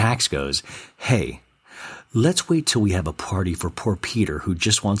then Jax goes, hey, let's wait till we have a party for poor Peter, who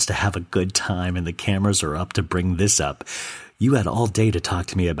just wants to have a good time, and the cameras are up to bring this up. You had all day to talk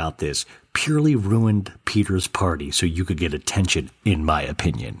to me about this. Purely ruined Peter's party so you could get attention, in my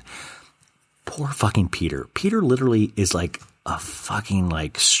opinion. Poor fucking Peter. Peter literally is like a fucking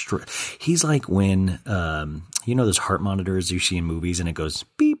like he's like when you know those heart monitors you see in movies and it goes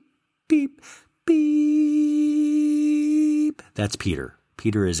beep beep beep. That's Peter.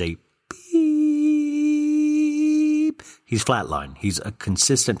 Peter is a beep. He's flatline. He's a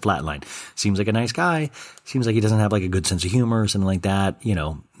consistent flatline. Seems like a nice guy. Seems like he doesn't have like a good sense of humor or something like that, you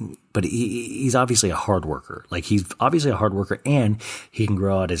know. But he's obviously a hard worker. Like he's obviously a hard worker, and he can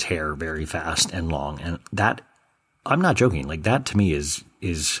grow out his hair very fast and long. And that, I'm not joking. Like that to me is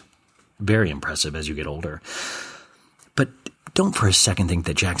very impressive as you get older. But don't for a second think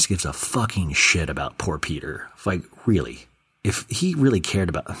that Jax gives a fucking shit about poor Peter. Like really, if he really cared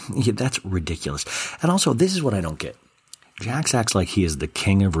about, that's ridiculous. And also, this is what I don't get. Jax acts like he is the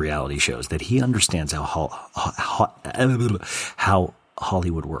king of reality shows, that he understands how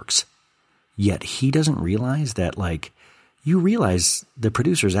Hollywood works. Yet he doesn't realize that, like, you realize the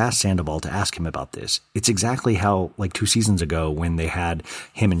producers asked Sandoval to ask him about this. It's exactly how, like, 2 seasons ago when they had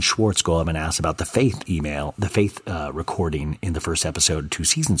him and Schwartz go up and ask about the Faith recording in the first episode 2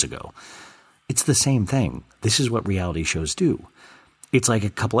 seasons ago. It's the same thing. This is what reality shows do. It's like a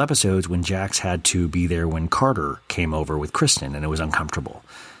couple episodes when Jax had to be there when Carter came over with Kristen and it was uncomfortable.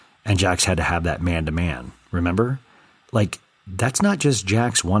 And Jax had to have that man-to-man. Remember? Like, that's not just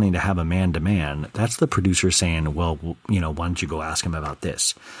Jax wanting to have a man-to-man. That's the producer saying, well, you know, why don't you go ask him about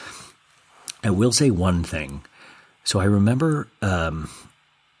this? I will say one thing. So I remember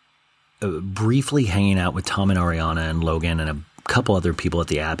briefly hanging out with Tom and Ariana and Logan and a couple other people at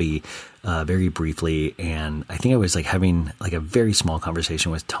the Abbey very briefly, and I think I was like having like a very small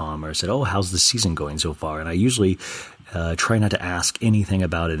conversation with Tom, where I said, oh, how's the season going so far? And I usually try not to ask anything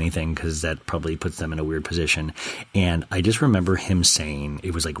about anything because that probably puts them in a weird position. And I just remember him saying,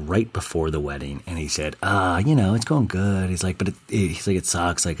 it was like right before the wedding, and he said, you know, it's going good. He's like, but he's like, it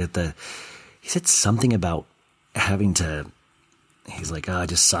sucks. Like he said something about having to, he's like, it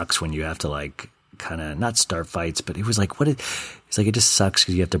just sucks when you have to like kind of not start fights, but it was like, it's like, it just sucks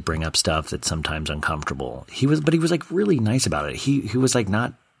because you have to bring up stuff that's sometimes uncomfortable. But he was like really nice about it. He was like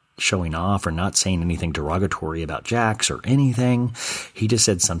not showing off or not saying anything derogatory about Jax or anything. He just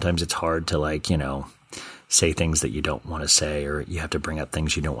said sometimes it's hard to like, you know, say things that you don't want to say, or you have to bring up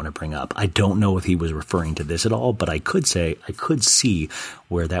things you don't want to bring up. I don't know if he was referring to this at all, but I could see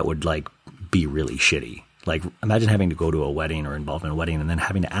where that would like be really shitty. Like, imagine having to go to a wedding or involved in a wedding and then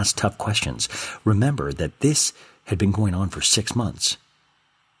having to ask tough questions. Remember that this had been going on for 6 months.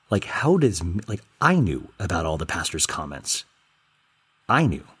 Like, I knew about all the pastor's comments. I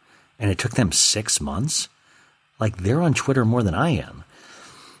knew. And it took them 6 months? Like, they're on Twitter more than I am.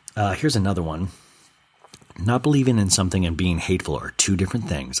 Here's another one. Not believing in something and being hateful are two different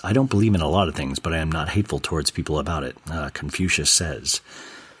things. I don't believe in a lot of things, but I am not hateful towards people about it, Confucius says.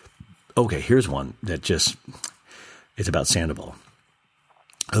 Okay, here's one that it's about Sandoval.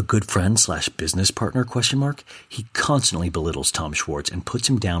 A good friend / business partner, ? He constantly belittles Tom Schwartz and puts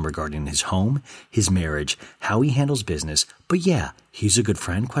him down regarding his home, his marriage, how he handles business. But yeah, he's a good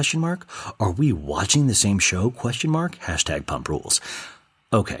friend, ? Are we watching the same show, ? #pump rules.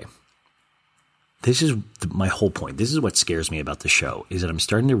 Okay. This is my whole point. This is what scares me about the show, is that I'm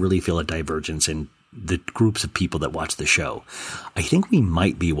starting to really feel a divergence in the groups of people that watch the show. I think we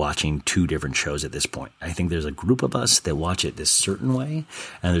might be watching 2 different shows at this point. I think there's a group of us that watch it this certain way,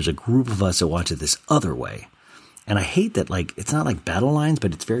 and there's a group of us that watch it this other way. And I hate that, like, it's not like battle lines,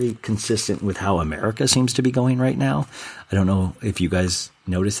 but it's very consistent with how America seems to be going right now. I don't know if you guys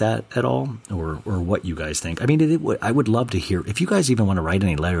notice that at all, or what you guys think. I mean, I would love to hear, if you guys even want to write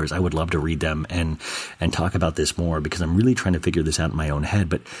any letters, I would love to read them and talk about this more, because I'm really trying to figure this out in my own head.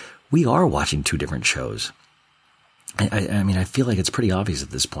 But we are watching two different shows. I mean, I feel like it's pretty obvious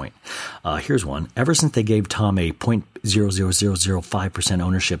at this point. Here's one. Ever since they gave Tom a 0.00005%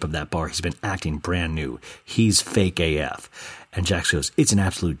 ownership of that bar, he's been acting brand new. He's fake AF. And Jax goes, it's an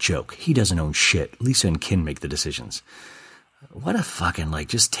absolute joke. He doesn't own shit. Lisa and Kin make the decisions. What a fucking, like,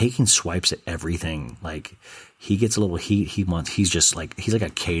 just taking swipes at everything. Like, he gets a little heat. He's like a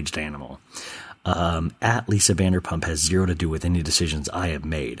caged animal. At Lisa Vanderpump has zero to do with any decisions I have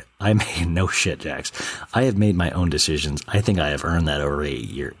made. I made no shit, Jax. I have made my own decisions. I think I have earned that over 8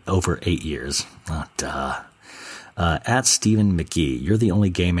 years. Oh, duh. At Stephen McGee, you're the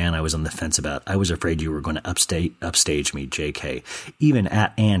only gay man I was on the fence about. I was afraid you were going to upstage me, JK. Even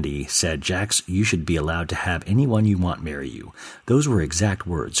at Andy said, Jax, you should be allowed to have anyone you want marry you. Those were exact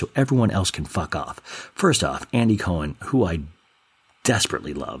words, so everyone else can fuck off. First off, Andy Cohen, who I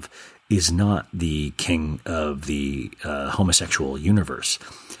desperately love, is not the king of the homosexual universe.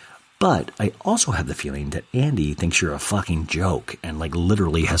 But I also have the feeling that Andy thinks you're a fucking joke and, like,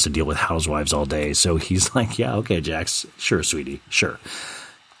 literally has to deal with housewives all day. So he's like, yeah, okay, Jax, sure, sweetie, sure.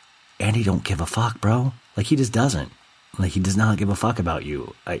 Andy don't give a fuck, bro. Like, he just doesn't. Like, he does not give a fuck about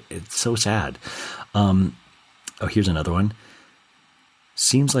you. It's so sad. Here's another one.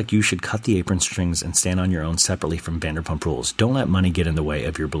 Seems like you should cut the apron strings and stand on your own separately from Vanderpump Rules. Don't let money get in the way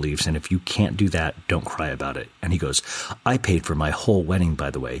of your beliefs, and if you can't do that, don't cry about it. And he goes, I paid for my whole wedding, by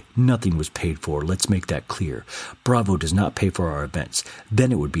the way. Nothing was paid for. Let's make that clear. Bravo does not pay for our events.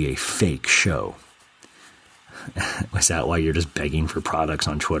 Then it would be a fake show. Was that why you're just begging for products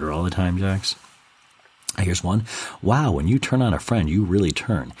on Twitter all the time, Jax? Here's one. Wow, when you turn on a friend, you really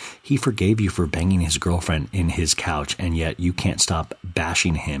turn. He forgave you for banging his girlfriend in his couch, and yet you can't stop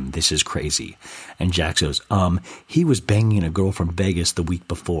bashing him. This is crazy. And Jax goes, he was banging a girl from Vegas the week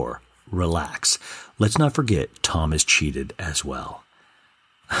before. Relax. Let's not forget Tom is cheated as well.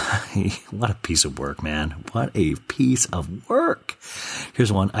 What a piece of work, man. What a piece of work.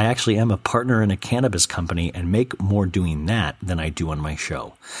 Here's one. I actually am a partner in a cannabis company and make more doing that than I do on my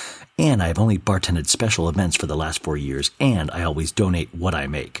show. And I've only bartended special events for the last 4 years, and I always donate what I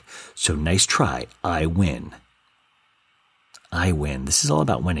make. So nice try. I win. I win. This is all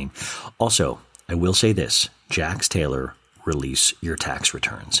about winning. Also, I will say this. Jax Taylor, release your tax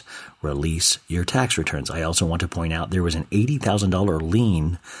returns. Release your tax returns. I also want to point out there was an $80,000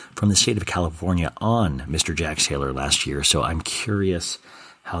 lien from the state of California on Mr. Jax Taylor last year, so I'm curious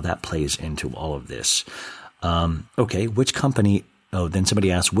how that plays into all of this. Okay, which company... Oh, then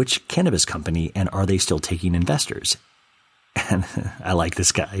somebody asked, which cannabis company, and are they still taking investors? And I like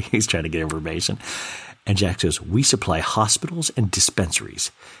this guy. He's trying to get information. And Jack says, we supply hospitals and dispensaries.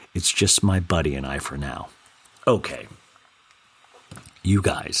 It's just my buddy and I for now. Okay. You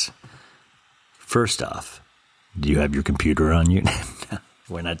guys, first off, do you have your computer on you? No,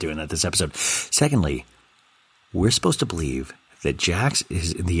 we're not doing that this episode. Secondly, we're supposed to believe that Jax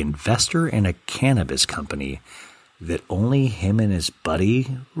is the investor in a cannabis company that only him and his buddy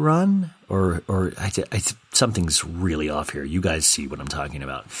run, or something's really off here. You guys see what I'm talking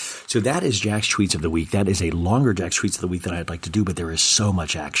about. So that is Jax Tweets of the Week. That is a longer Jax Tweets of the Week than I'd like to do, but there is so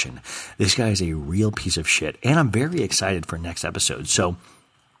much action. This guy is a real piece of shit, and I'm very excited for next episode. So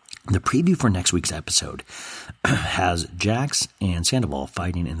the preview for next week's episode has Jax and Sandoval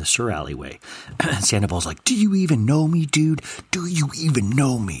fighting in the SUR alleyway. Sandoval's like, do you even know me, dude? Do you even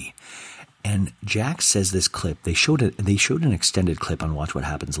know me? And Jax says this clip, they showed an extended clip on Watch What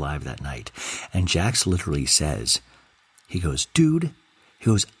Happens Live that night. And Jax literally says, he goes,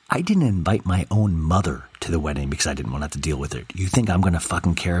 I didn't invite my own mother to the wedding because I didn't want to have to deal with it. You think I'm going to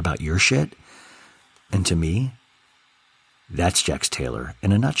fucking care about your shit? And to me, that's Jax Taylor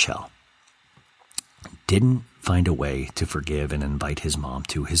in a nutshell. Didn't find a way to forgive and invite his mom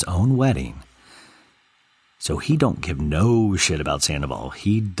to his own wedding. So he don't give no shit about Sandoval.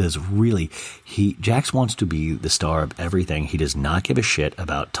 He does really. Jax wants to be the star of everything. He does not give a shit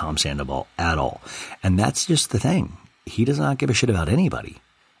about Tom Sandoval at all. And that's just the thing. He does not give a shit about anybody.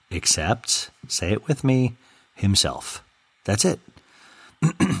 Except, say it with me, himself. That's it.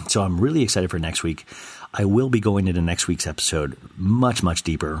 So I'm really excited for next week. I will be going into next week's episode much, much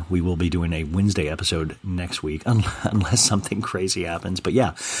deeper. We will be doing a Wednesday episode next week, unless something crazy happens. But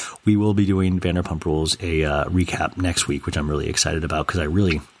yeah, we will be doing Vanderpump Rules, a recap next week, which I'm really excited about because I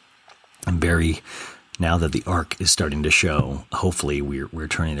really am very now that the arc is starting to show, hopefully we're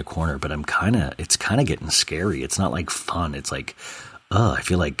turning a corner, but it's kind of getting scary. It's not like fun. It's like, I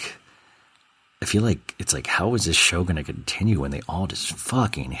feel like it's like, how is this show going to continue when they all just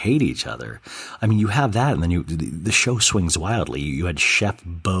fucking hate each other? I mean, you have that, and then the show swings wildly. You had Chef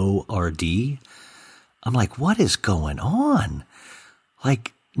Beau RD. I'm like, what is going on?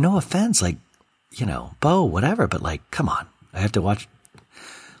 Like, no offense, like, Beau, whatever, but like, come on. I have to watch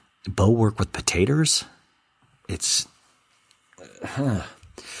Beau work with potatoes. It's,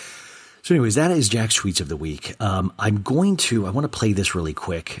 So anyways, that is Jack's Tweets of the Week. I want to play this really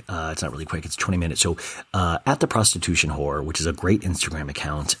quick. It's not really quick. It's 20 minutes. So at The Prostitution Whore, which is a great Instagram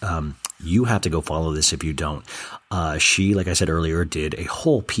account, you have to go follow this if you don't. She, like I said earlier, did a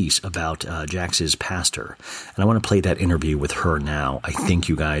whole piece about Jax's pastor. And I want to play that interview with her now. I think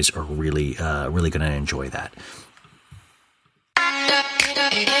you guys are really going to enjoy that.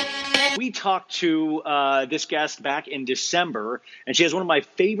 We talked to this guest back in December, and she has one of my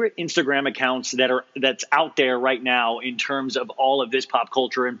favorite Instagram accounts that's out there right now in terms of all of this pop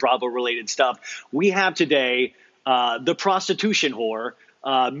culture and Bravo-related stuff. We have today the prostitution whore,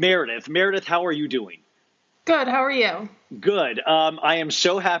 Meredith. Meredith, how are you doing? Good. How are you? Good. I am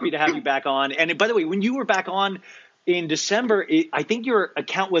so happy to have you back on. And by the way, when you were back on in December, I think your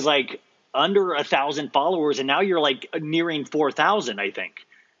account was like under 1,000 followers, and now you're like nearing 4,000, I think.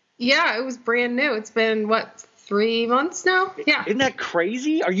 Yeah, it was brand new. It's been, 3 months now? Yeah. Isn't that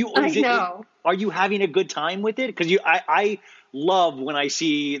crazy? Are you having a good time with it? Because I love when I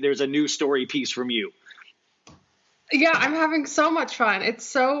see there's a new story piece from you. Yeah, I'm having so much fun. It's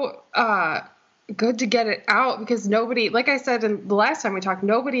so good to get it out because nobody, like I said in the last time we talked,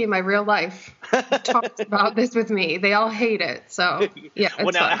 nobody in my real life talked about this with me. They all hate it. So, yeah. Well,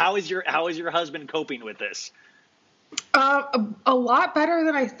 now, fun. How is your husband coping with this? A lot better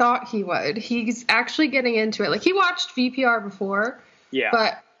than I thought he would. He's actually getting into it. Like, he watched VPR before,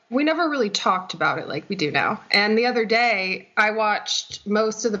 but we never really talked about it like we do now. And the other day, I watched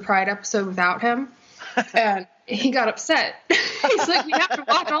most of the Pride episode without him, and he got upset. He's like, we have to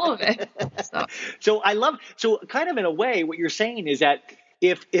watch all of it. So kind of in a way, what you're saying is that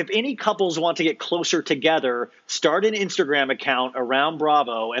if any couples want to get closer together, start an Instagram account around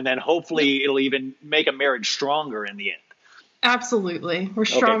Bravo, and then hopefully it'll even make a marriage stronger in the end. Absolutely. We're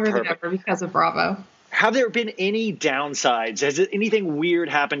stronger than ever because of Bravo. Have there been any downsides? Has anything weird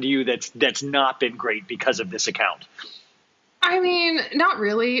happened to you that's not been great because of this account? I mean, not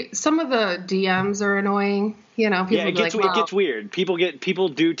really. Some of the DMs are annoying. People it gets weird. People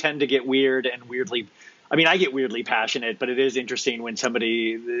do tend to get weird and weirdly. I mean, I get weirdly passionate, but it is interesting when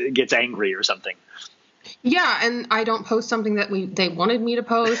somebody gets angry or something. Yeah, and I don't post something that they wanted me to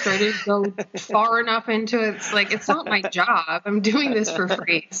post, or I didn't go far enough into it. It's like, it's not my job. I'm doing this for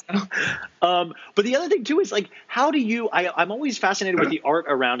free. So. But the other thing, too, is like, how do you – I'm always fascinated with the art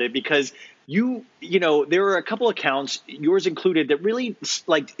around it because you know, there are a couple accounts, yours included, that really,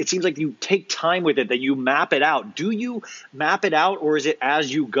 like, it seems like you take time with it, that you map it out. Do you map it out, or is it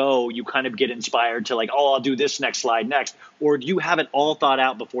as you go, you kind of get inspired to like, oh, I'll do this next slide next? Or do you have it all thought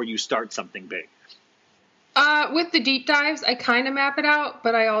out before you start something big? With the deep dives, I kind of map it out,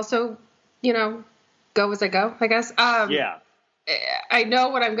 but I also, go as I go, I guess. I know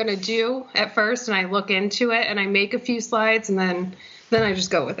what I'm going to do at first, and I look into it, and I make a few slides, and then I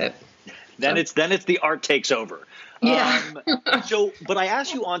just go with it. Then it's the art takes over. Yeah. But I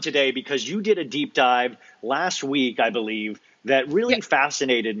asked you on today because you did a deep dive last week, I believe, that really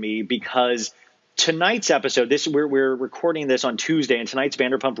fascinated me because tonight's episode, we're recording this on Tuesday, and tonight's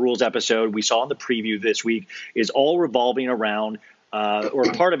Vanderpump Rules episode we saw in the preview this week is all revolving around,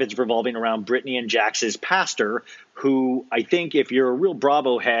 or part of it's revolving around Brittany and Jax's pastor, who I think if you're a real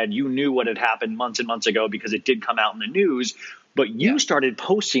Bravo head, you knew what had happened months and months ago because it did come out in the news. But you started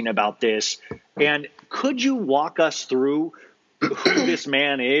posting about this, and could you walk us through who this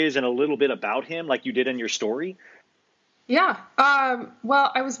man is and a little bit about him like you did in your story? Yeah.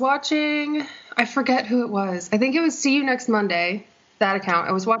 Well, I was watching, I forget who it was. I think it was See You Next Monday, that account.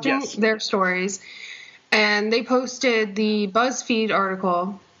 I was watching their stories, and they posted the BuzzFeed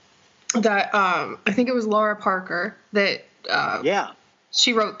article that I think it was Laura Parker that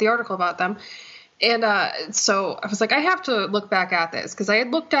she wrote the article about them. And so I was like, I have to look back at this because I had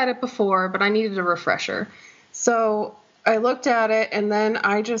looked at it before, but I needed a refresher. So I looked at it, and then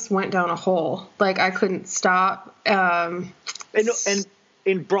I just went down a hole. Like, I couldn't stop. And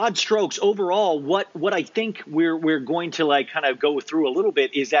in broad strokes, overall, what I think we're going to like kind of go through a little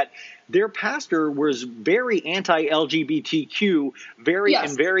bit is that their pastor was very anti-LGBTQ,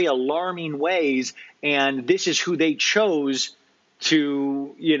 in very alarming ways, and this is who they chose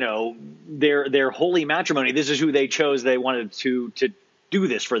to, their holy matrimony. This is who they chose. They wanted to do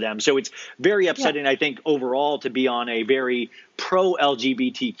this for them. So it's very upsetting, I think, overall, to be on a very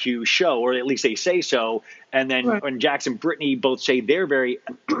pro-LGBTQ show, or at least they say so. And then when Jax and Brittany both say they're very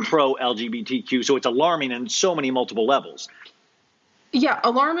pro-LGBTQ, so it's alarming in so many multiple levels. Yeah,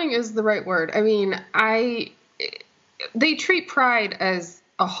 alarming is the right word. I mean, they treat Pride as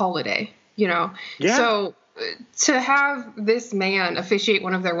a holiday, Yeah. So to have this man officiate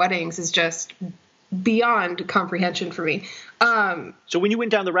one of their weddings is just beyond comprehension for me. So when you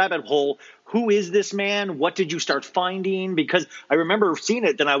went down the rabbit hole, who is this man? What did you start finding? Because I remember seeing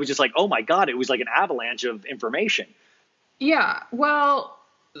it, then I was just like, oh my God, it was like an avalanche of information. Yeah, well,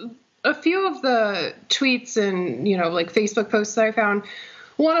 a few of the tweets and, like Facebook posts that I found,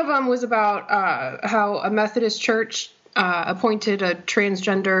 one of them was about how a Methodist church appointed a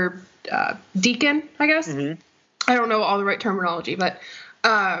transgender deacon, I guess. Mm-hmm. I don't know all the right terminology, but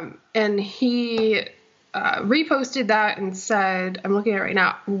and he reposted that and said, I'm looking at it right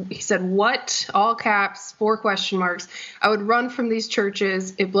now. He said, "What?" All caps, 4 question marks. "I would run from these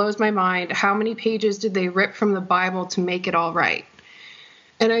churches. It blows my mind. How many pages did they rip from the Bible to make it all right?"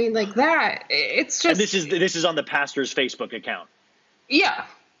 And I mean, like that, it's just. And this is on the pastor's Facebook account. Yeah.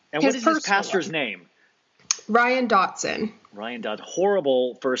 And what is this pastor's name? Ryan Dotson. Ryan Dotson.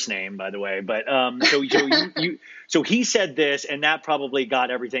 Horrible first name, by the way. But so he said this, and that probably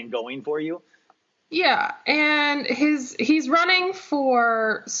got everything going for you. Yeah, and he's running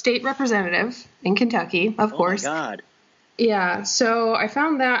for state representative in Kentucky, of course. Oh my God. Yeah, so I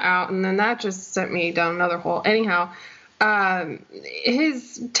found that out, and then that just sent me down another hole. Anyhow,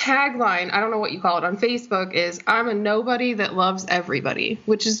 his tagline, I don't know what you call it on Facebook, is "I'm a nobody that loves everybody,"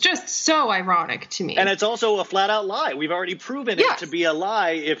 which is just so ironic to me. And it's also a flat out lie. We've already proven it to be a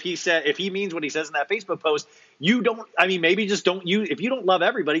lie. If he means what he says in that Facebook post, maybe just don't if you don't love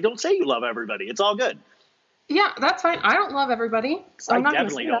everybody, don't say you love everybody. It's all good. Yeah, that's fine. I don't love everybody. So I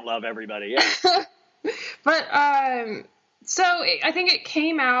definitely don't love everybody. Yeah. But, so I think it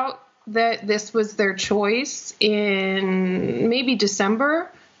came out that this was their choice in maybe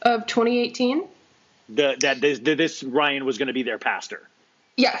December of 2018. This Ryan was going to be their pastor.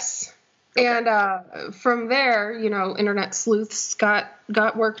 Yes. Okay. And from there, internet sleuths got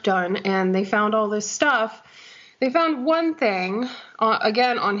work done, and they found all this stuff. They found one thing,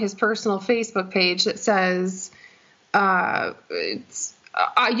 again, on his personal Facebook page that says,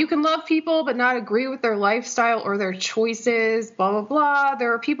 you can love people but not agree with their lifestyle or their choices, blah, blah, blah.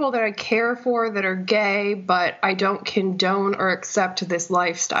 There are people that I care for that are gay, but I don't condone or accept this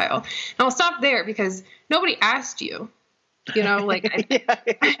lifestyle. And I'll stop there because nobody asked you. Hey guys,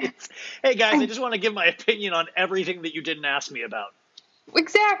 I just want to give my opinion on everything that you didn't ask me about.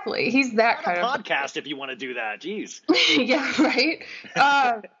 Exactly. He's that kind of podcast if you want to do that. Jeez. Yeah, right.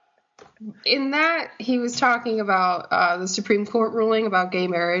 In that, he was talking about the Supreme Court ruling about gay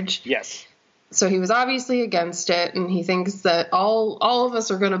marriage. Yes. So he was obviously against it, and he thinks that all of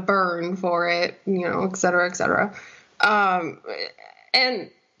us are going to burn for it, et cetera, et cetera. And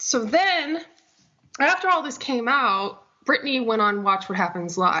so then, after all this came out, Brittany went on Watch What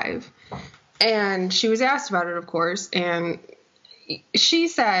Happens Live, and she was asked about it, of course, and she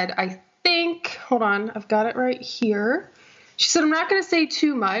said, hold on, I've got it right here. She said, "I'm not going to say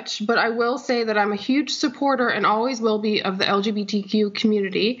too much, but I will say that I'm a huge supporter and always will be of the LGBTQ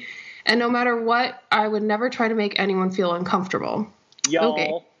community. And no matter what, I would never try to make anyone feel uncomfortable." Y'all.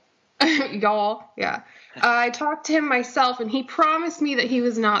 Okay. Y'all, yeah. I talked to him myself, and he promised me that he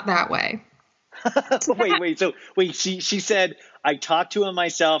was not that way. Wait. She said, "I talked to him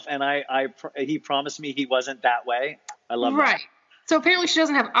myself, and he promised me he wasn't that way." I love that. Right. So apparently she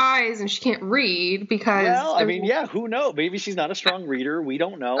doesn't have eyes and she can't read because... Well, who knows? Maybe she's not a strong reader. We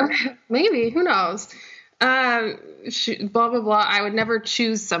don't know. Maybe. Who knows? Blah, blah, blah. I would never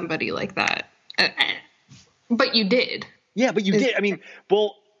choose somebody like that. But you did. Yeah, but you did.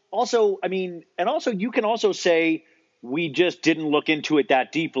 Also you can also say, we just didn't look into it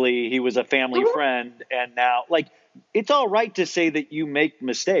that deeply. He was a family friend. And now, it's all right to say that you make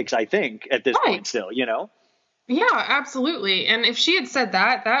mistakes, I think, at this point still, Yeah, absolutely. And if she had said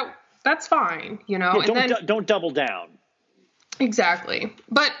that's fine, Yeah, don't double down. Exactly.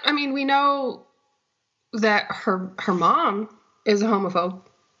 But we know that her mom is a homophobe,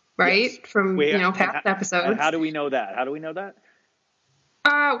 right? Yes. From past episodes. How do we know that?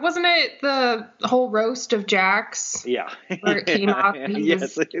 Wasn't it the whole roast of Jax? Yeah. Where it came out.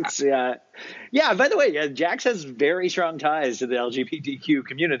 Yeah. By the way, Jax has very strong ties to the LGBTQ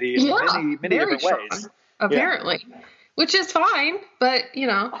community in many different ways. Apparently, which is fine, but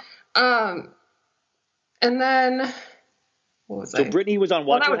and then So Brittany was on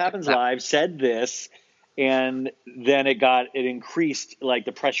Watch What Happens Live, said this, and then it increased, like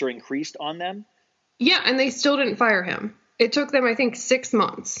the pressure increased on them. Yeah, and they still didn't fire him. It took them, I think, 6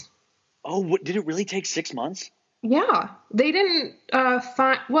 months. Oh, did it really take 6 months? Yeah, they didn't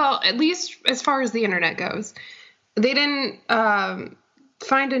find. Well, at least as far as the internet goes, they didn't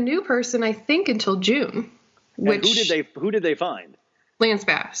find a new person. I think until June. And who did they find? Lance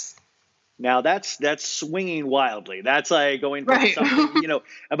Bass. Now that's swinging wildly. That's like going from something,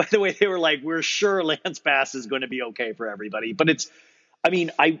 and by the way, they were like, we're sure Lance Bass is going to be okay for everybody. But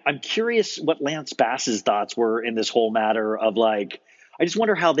I'm curious what Lance Bass's thoughts were in this whole matter of like, I just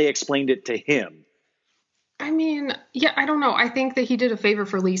wonder how they explained it to him. I mean, yeah, I don't know. I think that he did a favor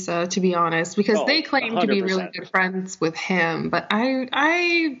for Lisa, to be honest, because they claim 100%. To be really good friends with him. But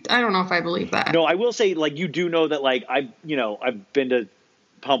I don't know if I believe that. No, I will say, like, you do know that, like, I've been to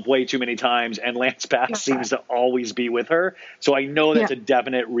Pump way too many times, and Lance Bass seems to always be with her. So I know that's a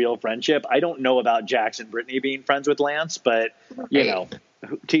definite real friendship. I don't know about Jax and Brittany being friends with Lance, but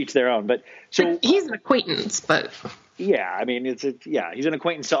teach their own. But so he's an acquaintance, but yeah, I mean, he's an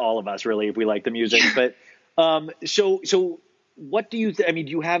acquaintance to all of us, really, if we like the music. But so what do you? I mean,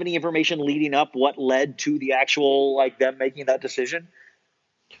 do you have any information leading up? What led to the actual them making that decision?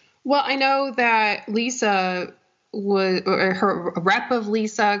 Well, I know that Lisa her rep of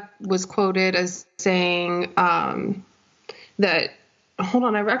Lisa was quoted as saying that. Hold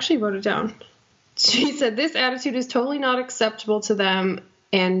on, I actually wrote it down. She said, "This attitude is totally not acceptable to them,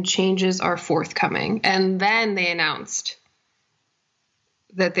 and changes are forthcoming." And then they announced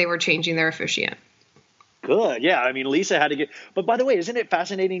that they were changing their officiant. Good, yeah. I mean, Lisa had to get. But by the way, isn't it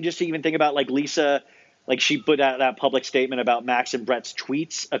fascinating just to even think about Lisa? She put out that public statement about Max and Brett's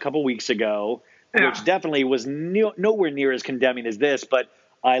tweets a couple weeks ago. Yeah. Which definitely was nowhere near as condemning as this, but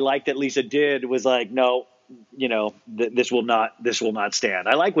I like that Lisa was like, no, this will not stand.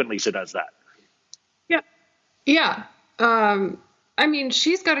 I like when Lisa does that. Yeah. Yeah. I mean,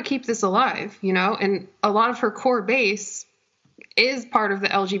 she's got to keep this alive, and a lot of her core base is part of the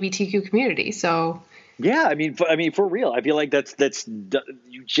LGBTQ community. So yeah, I mean, for real, I feel like that's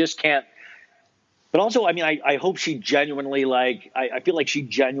you just can't. But also, I mean, I hope she genuinely I feel like she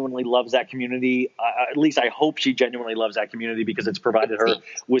genuinely loves that community. At least I hope she genuinely loves that community because it's provided her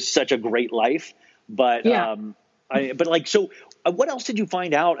with such a great life. But so what else did you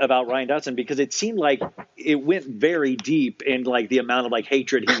find out about Ryan Dotson? Because it seemed like it went very deep in the amount of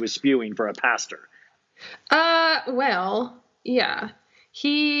hatred he was spewing for a pastor. Well, yeah,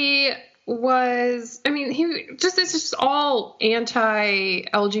 he was, I mean, it's just all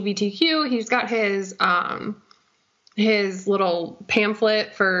anti-LGBTQ. He's got his little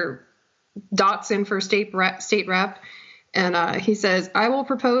pamphlet for Dotson for state rep. And he says, "I will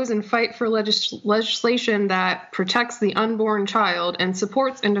propose and fight for legislation that protects the unborn child and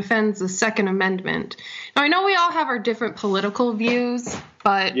supports and defends the Second Amendment." Now, I know we all have our different political views,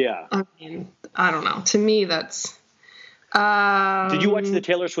 but yeah, I mean, I don't know. To me, that's... Did you watch the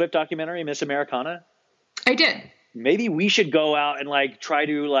Taylor Swift documentary, Miss Americana? I did. Maybe we should go out and try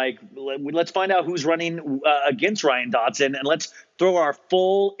to let's find out who's running against Ryan Dotson, and let's throw our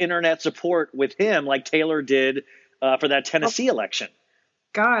full internet support with him like Taylor did for that Tennessee election.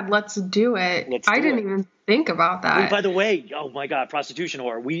 God, let's do it. I didn't even think about that. By the way, oh my God, prostitution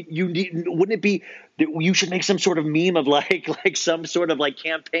whore. Wouldn't it be that you should make some sort of meme of some sort of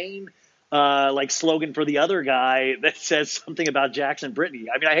campaign slogan for the other guy that says something about Jax and Brittany.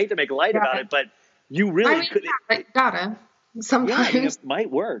 I mean, I hate to make light about it, but you really could. Yeah, gotta. Sometimes. Yeah, it might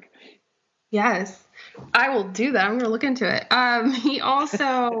work. Yes, I will do that. I'm going to look into it. He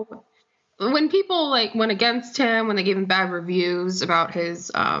also, when people went against him, when they gave him bad reviews about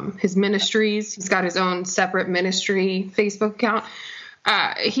his ministries, he's got his own separate ministry Facebook account.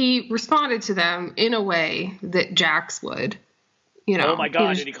 He responded to them in a way that Jax would. Oh my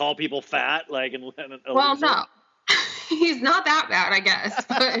God! Did he call people fat? Well, no, he's not that bad, I guess.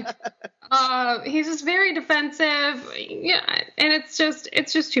 But he's just very defensive. Yeah, and it's just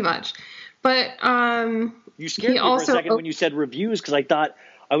too much. But you scared me for a second when you said reviews because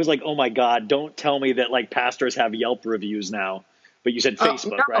I was like, oh my God! Don't tell me that pastors have Yelp reviews now. But you said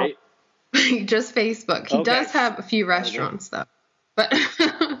Facebook, no. Right? Just Facebook. He does have a few restaurants though. But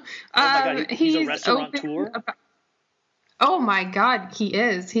oh my God, he's a restaurateur. Oh my God, he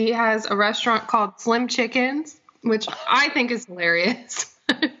is. He has a restaurant called Slim Chickens, which I think is hilarious.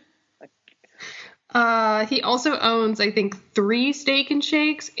 He also owns, I think, 3 Steak and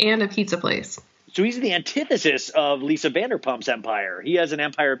Shakes and a pizza place. So he's the antithesis of Lisa Vanderpump's empire. He has an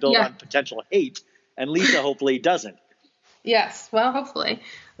empire built on potential hate, and Lisa hopefully doesn't. Yes, well, hopefully.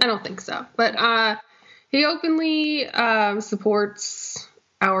 I don't think so. But He openly supports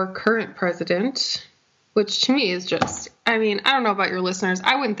our current president, which to me is just, I mean, I don't know about your listeners.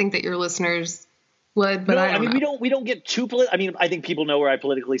 I wouldn't think that your listeners would, but I mean, we don't get too political. I mean, I think people know where I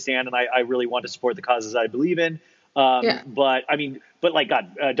politically stand, and I really want to support the causes I believe in. But I mean, like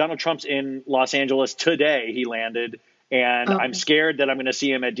God, Donald Trump's in Los Angeles today. He landed, and I'm scared that I'm going to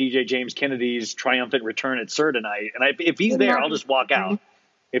see him at DJ James Kennedy's triumphant return at SUR tonight. And if he's there, I'll just walk out.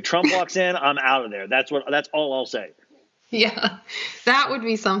 If Trump walks in, I'm out of there. That's all I'll say. Yeah, that would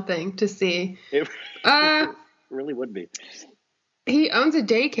be something to see. It really would be. He owns a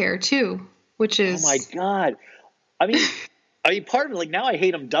daycare too, which is, oh my God. I mean, part of it, like, now I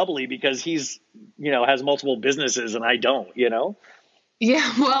hate him doubly because he's, has multiple businesses and I don't,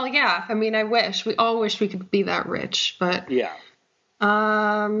 Yeah, well, yeah. I mean, we all wish we could be that rich, but yeah.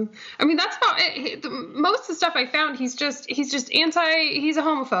 I mean, that's about it. Most of the stuff I found, he's a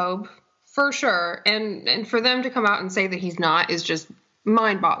homophobe for sure. And for them to come out and say that he's not is just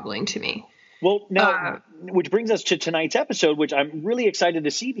mind boggling to me. Well, now, which brings us to tonight's episode, which I'm really excited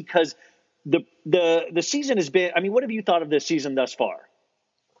to see because the season has been, I mean, what have you thought of this season thus far?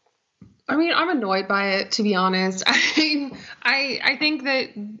 I mean, I'm annoyed by it, to be honest. I think that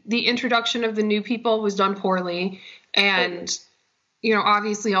the introduction of the new people was done poorly. And,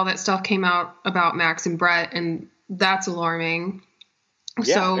 obviously all that stuff came out about Max and Brit, and that's alarming.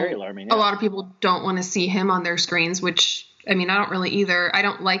 Yeah, so very alarming. Yeah. A lot of people don't want to see him on their screens, which, I mean, I don't really either. I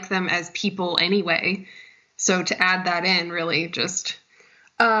don't like them as people anyway. So to add that in really just,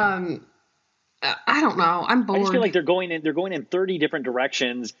 I don't know. I'm bored. I just feel like they're going in 30 different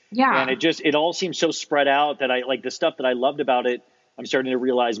directions. Yeah. And it all seems so spread out that I like the stuff that I loved about it. I'm starting to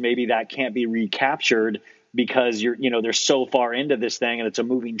realize maybe that can't be recaptured because they're so far into this thing and it's a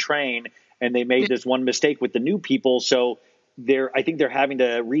moving train and they made this one mistake with the new people. So I think they're having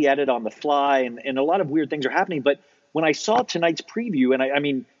to re-edit on the fly and a lot of weird things are happening. But when I saw tonight's preview, and I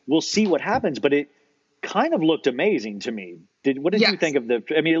mean, we'll see what happens, but it kind of looked amazing to me. What did you think of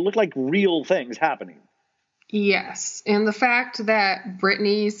it looked like real things happening. Yes. And the fact that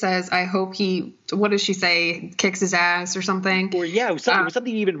Brittany says, I hope he, what does she say, kicks his ass or something? Or it was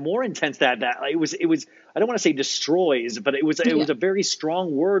something even more intense that it was, I don't want to say destroys, but it was a very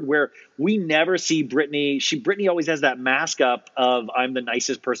strong word where we never see Brittany. Brittany always has that mask up of I'm the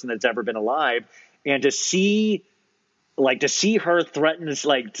nicest person that's ever been alive. And to see her threaten,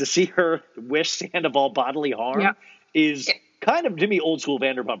 to see her wish Sandoval bodily harm is kind of, to me, old school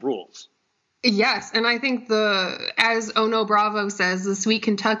Vanderpump Rules. Yes, and I think as Ono Bravo says, the sweet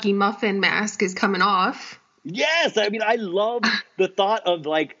Kentucky muffin mask is coming off. Yes, I mean, I love the thought of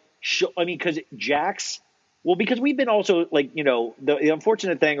because Jax, because we've been also the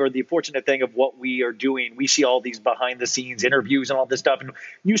unfortunate thing or the fortunate thing of what we are doing, we see all these behind the scenes interviews and all this stuff, and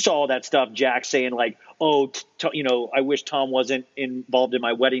you saw all that stuff, Jax saying I wish Tom wasn't involved in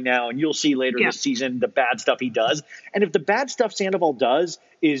my wedding now, and you'll see later this season the bad stuff he does. And if the bad stuff Sandoval does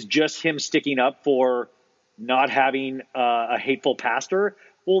is just him sticking up for not having a hateful pastor,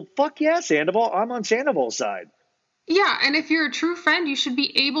 well, fuck yeah, Sandoval, I'm on Sandoval's side. Yeah, and if you're a true friend, you should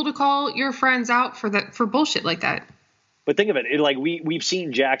be able to call your friends out for bullshit like that. But think of it, we've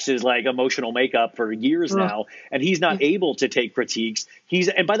seen Jax's emotional makeup for years now, and he's not able to take critiques.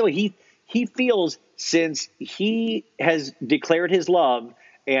 And by the way, he feels since he has declared his love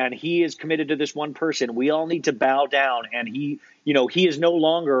and he is committed to this one person, we all need to bow down. And he is no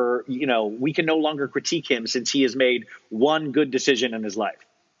longer, we can no longer critique him since he has made one good decision in his life.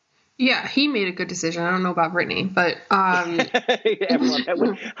 Yeah, he made a good decision. I don't know about Brittany, but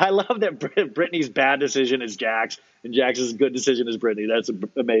everyone. I love that Brittany's bad decision is Jax, and Jax's good decision is Brittany. That's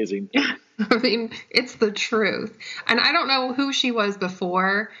amazing. I mean, it's the truth. And I don't know who she was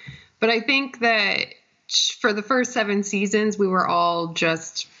before, but I think that for the first 7 seasons, we were all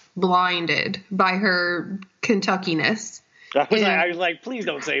just blinded by her Kentucky-ness. I was like, please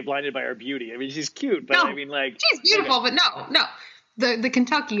don't say blinded by her beauty. I mean, she's cute, but she's beautiful, but no. The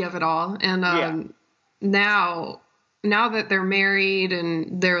Kentucky of it all. And now that they're married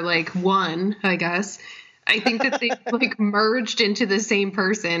and they're one, I guess, I think that they merged into the same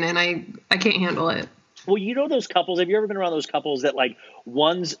person, and I can't handle it. Well, those couples, have you ever been around those couples that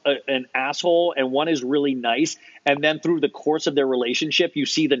one's an asshole and one is really nice, and then through the course of their relationship, you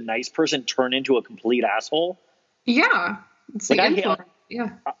see the nice person turn into a complete asshole? Yeah. It's I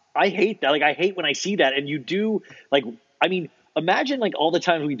hate that. I hate when I see that. And you do, imagine all the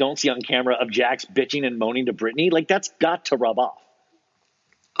times we don't see on camera of Jax bitching and moaning to Brittany. That's got to rub off.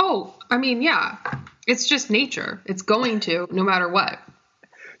 Oh, I mean, yeah. It's just nature. It's going to, no matter what.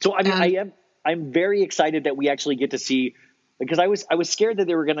 So, I'm very excited that we actually get to see because I was scared that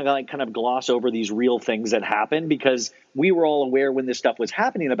they were going to like kind of gloss over these real things that happened, because we were all aware when this stuff was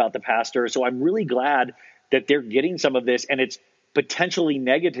happening about the pastor. So I'm really glad that they're getting some of this, and it's potentially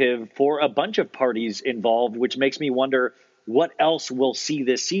negative for a bunch of parties involved, which makes me wonder what else we'll see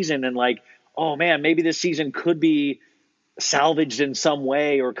this season. And like, oh man, maybe this season could be salvaged in some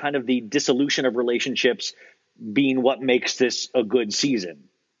way, or kind of the dissolution of relationships being what makes this a good season.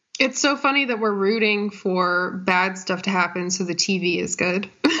 It's so funny that we're rooting for bad stuff to happen so the TV is good.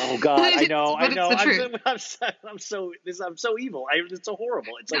 Oh God, I know. I'm so evil. It's so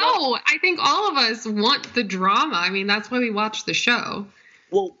horrible. It's like, I think all of us want the drama. I mean, that's why we watch the show.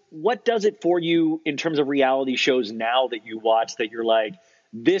 Well, what does it for you in terms of reality shows now that you watch that you're like,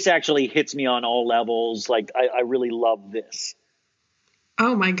 this actually hits me on all levels? Like, I really love this.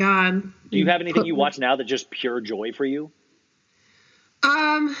 Oh my God. Do you have anything you watch now that's just pure joy for you?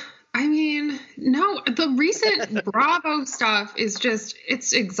 I mean, no, the recent Bravo stuff is just,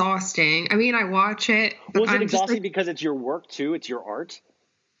 it's exhausting. I mean, I watch it. Was it exhausting because it's your work too? It's your art?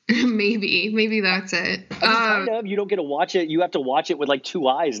 Maybe that's it. I mean, kind of. You don't get to watch it. You have to watch it with like two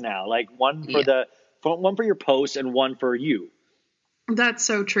eyes now, like one for your post and one for you. That's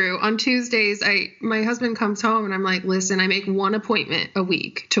so true. On Tuesdays, my husband comes home and I'm like, listen, I make one appointment a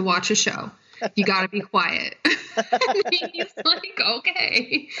week to watch a show. You got to be quiet. He's like,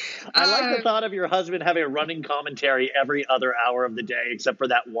 okay. I like the thought of your husband having a running commentary every other hour of the day, except for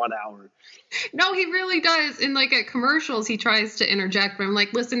that 1 hour. No, he really does. And like at commercials, he tries to interject, but I'm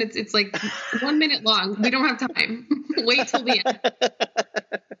like, listen, it's like 1 minute long. We don't have time. Wait till the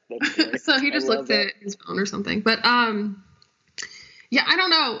end. So he just looks at his phone or something. But yeah, I don't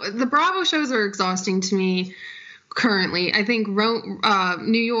know. The Bravo shows are exhausting to me currently. I think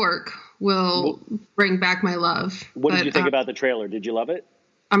New York will bring back my love. What did you think about the trailer? Did you love it?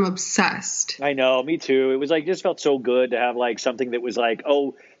 I'm obsessed. I know, me too. It was like, just felt so good to have like something that was like,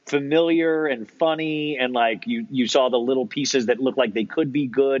 familiar and funny, and like you saw the little pieces that looked like they could be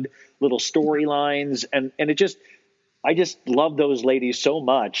good, little storylines, and I just love those ladies so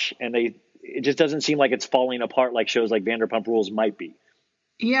much, and it just doesn't seem like it's falling apart like shows like Vanderpump Rules might be.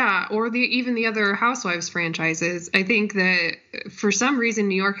 Yeah, or even the other Housewives franchises. I think that for some reason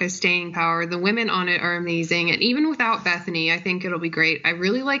New York has staying power. The women on it are amazing, and even without Bethany, I think it'll be great. I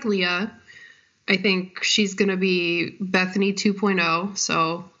really like Leah. I think she's going to be Bethany 2.0.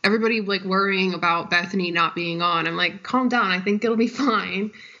 So everybody like worrying about Bethany not being on, I'm like, calm down. I think it'll be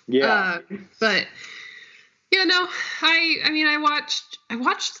fine. Yeah. But yeah, no, I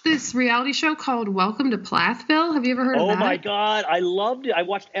watched this reality show called Welcome to Plathville. Have you ever heard of that? Oh my God. I loved it. I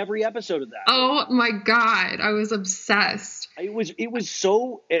watched every episode of that. Oh my God. I was obsessed. It was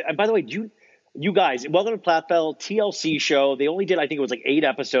so, and by the way, you guys, Welcome to Plathville, TLC show. They only did, I think it was like 8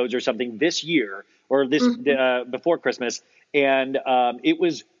 episodes or something this year, or this before Christmas. And it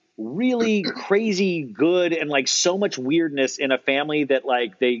was really crazy good, and like so much weirdness in a family that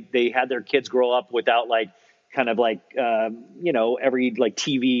like they had their kids grow up without like kind of like, every like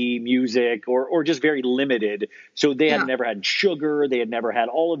TV, music, or just very limited. So they had never had sugar. They had never had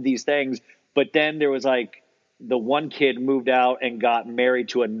all of these things. But then there was like, the one kid moved out and got married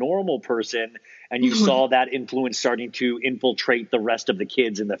to a normal person, and you saw that influence starting to infiltrate the rest of the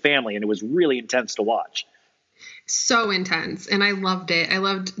kids in the family. And it was really intense to watch. So intense. And I loved it. I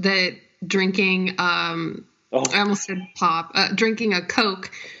loved that drinking, I almost said pop, drinking a Coke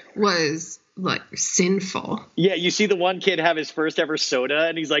was like sinful. Yeah. You see the one kid have his first ever soda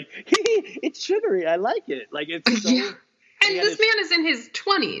and he's like, it's sugary. I like it. Like it's so... Yeah. And this man is in his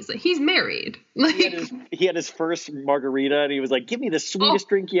 20s. Like, he's married. Like he had his first margarita, and he was like, "Give me the sweetest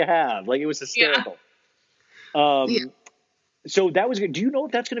drink you have." Like, it was hysterical. Yeah. So that was good. Do you know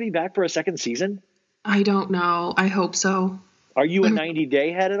if that's going to be back for a second season? I don't know. I hope so. Are you a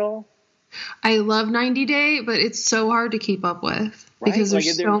 90-day head at all? I love 90 Day, but it's so hard to keep up with because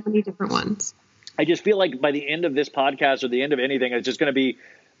there's so many different ones. I just feel like by the end of this podcast or the end of anything, it's just going to be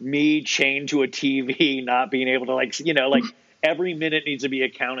me chained to a TV, not being able to like every minute needs to be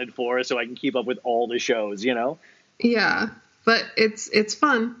accounted for so I can keep up with all the shows, Yeah, but it's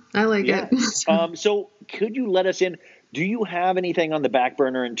fun. I like it. So could you let us in? Do you have anything on the back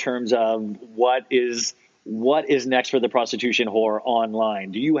burner in terms of what is next for the prostitution whore online?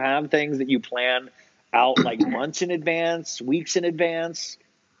 Do you have things that you plan out like months in advance, weeks in advance?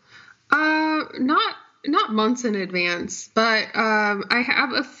 Not months in advance, but I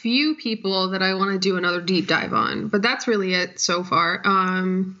have a few people that I want to do another deep dive on, but that's really it so far.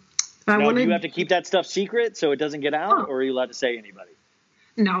 Do you have to keep that stuff secret so it doesn't get out, or are you allowed to say anybody?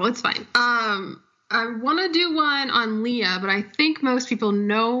 No, it's fine. I want to do one on Leah, but I think most people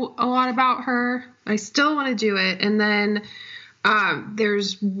know a lot about her. I still want to do it. And then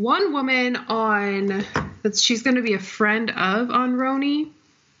there's one woman that she's going to be a friend of on Roni.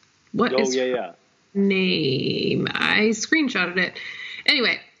 What is her name? I screenshotted it.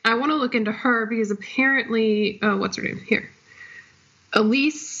 Anyway, I want to look into her because apparently, what's her name? Here.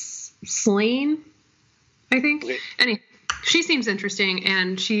 Elise Slane, I think. Okay. Anyway, she seems interesting,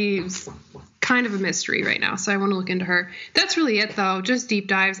 and she's kind of a mystery right now, so I want to look into her. That's really it, though. Just deep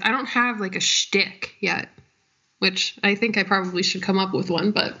dives. I don't have like a shtick yet, which I think I probably should come up with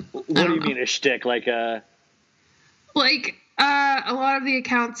one. But what do you mean a shtick? Like a lot of the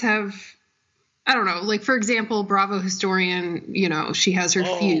accounts have, I don't know. Like for example, Bravo Historian. She has her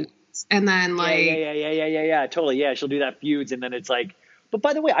feuds, and then yeah, totally, yeah. She'll do that feuds, and then it's like. But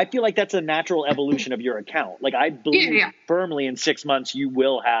by the way, I feel like that's a natural evolution of your account. Like I believe firmly in 6 months you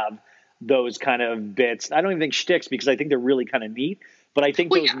will have those kind of bits. I don't even think shticks because I think they're really kind of neat. But I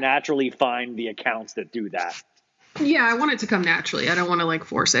think those naturally find the accounts that do that. Yeah, I want it to come naturally. I don't want to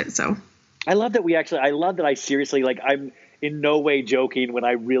force it. So I love that I seriously I'm in no way joking when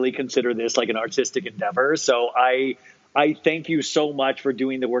I really consider this like an artistic endeavor. So I thank you so much for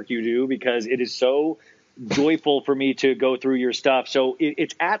doing the work you do because it is so joyful for me to go through your stuff. So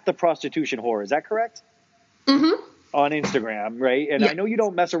it's at The Prostitution Whore. Is that correct? Mm-hmm. On Instagram, right? And I know you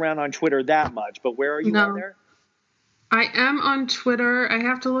don't mess around on Twitter that much, but where are you on there? I am on Twitter. I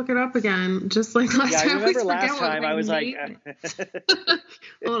have to look it up again. Just like last time. I remember last time I was like...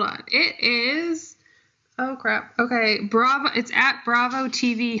 Hold on. It is... Oh, crap. Okay. Bravo. It's at Bravo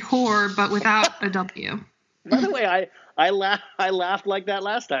TV Whore, but without a W. By the way, I laughed like that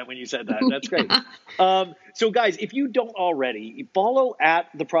last time when you said that. That's great. So guys, if you don't already, follow at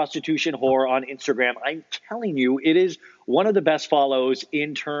The Prostitution Whore on Instagram. I'm telling you, it is one of the best follows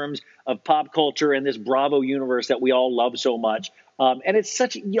in terms of pop culture and this Bravo universe that we all love so much. And it's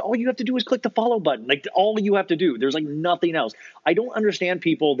all you have to do is click the follow button. Like all you have to do. There's nothing else. I don't understand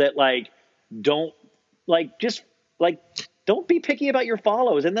people that don't be picky about your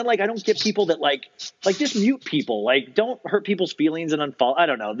follows. And then I don't get people that just mute people. Don't hurt people's feelings and unfollow. I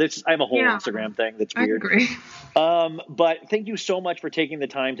don't know. I have a whole Instagram thing that's weird. I agree. But thank you so much for taking the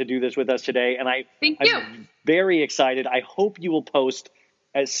time to do this with us today. And I'm very excited. I hope you will post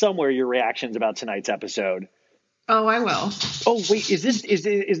somewhere your reactions about tonight's episode. Oh, I will. Oh, wait, is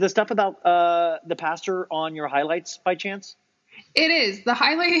the stuff about the pastor on your highlights by chance? It is. The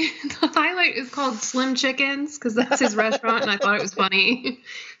highlight is called Slim Chickens because that's his restaurant, and I thought it was funny.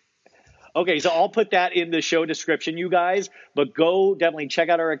 Okay, so I'll put that in the show description, you guys. But go definitely check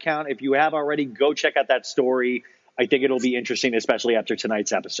out our account. If you have already, go check out that story. I think it'll be interesting, especially after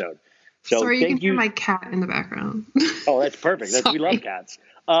tonight's episode. So sorry, you can hear my cat in the background. Oh, that's perfect. We love cats.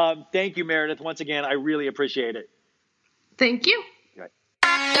 Thank you, Meredith. Once again, I really appreciate it. Thank you.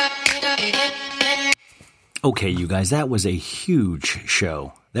 Okay, you guys, that was a huge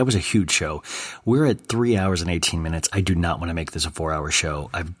show. We're at 3 hours and 18 minutes. I do not want to make this a 4-hour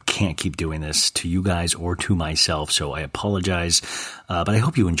show. I can't keep doing this to you guys or to myself, so I apologize. But I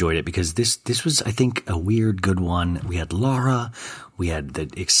hope you enjoyed it because this was, I think, a weird, good one. We had Lara. We had the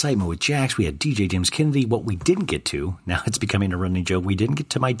excitement with Jax. We had DJ James Kennedy. What we didn't get to, now it's becoming a running joke, we didn't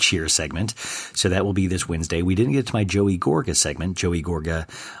get to my cheer segment. So that will be this Wednesday. We didn't get to my Joey Gorga segment. Joey Gorga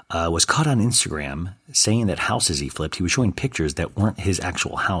was caught on Instagram saying that houses he flipped. He was showing pictures that weren't his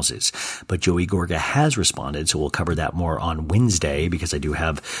actual houses. But Joey Gorga has responded, so we'll cover that more on Wednesday because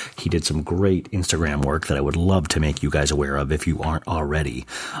he did some great Instagram work that I would love to make you guys aware of if you aren't already.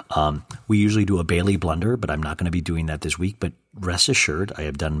 We usually do a Bailey blunder, but I'm not going to be doing that this week. But rest assured, I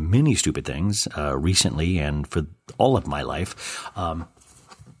have done many stupid things recently and for all of my life. I'll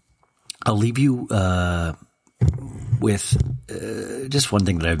leave you with just one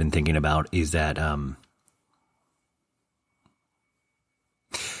thing that I've been thinking about is that how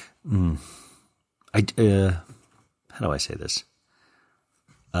do I say this?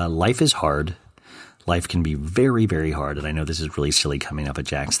 Life is hard. Life can be very, very hard. And I know this is really silly coming up a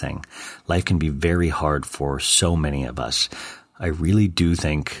Jax thing. Life can be very hard for so many of us. I really do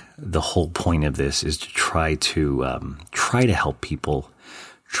think the whole point of this is to try to help people,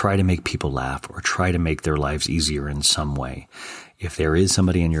 try to make people laugh, or try to make their lives easier in some way. If there is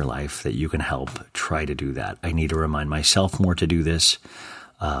somebody in your life that you can help, try to do that. I need to remind myself more to do this.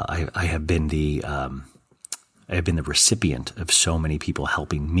 I have been the recipient of so many people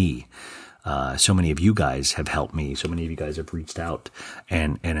helping me. So many of you guys have helped me. So many of you guys have reached out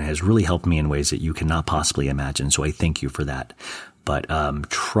and it has really helped me in ways that you cannot possibly imagine. So I thank you for that. But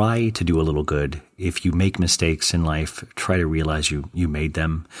try to do a little good. If you make mistakes in life, try to realize you made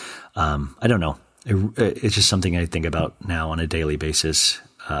them. I don't know. It's just something I think about now on a daily basis.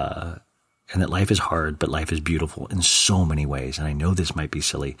 And that life is hard, but life is beautiful in so many ways. And I know this might be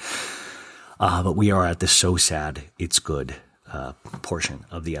silly, but we are at the so sad it's good portion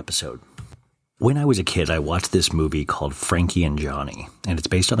of the episode. When I was a kid, I watched this movie called Frankie and Johnny, and it's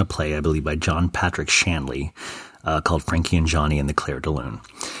based on a play, I believe, by John Patrick Shanley called Frankie and Johnny and the Claire de Lune.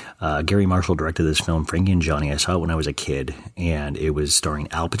 Gary Marshall directed this film, Frankie and Johnny. I saw it when I was a kid, and it was starring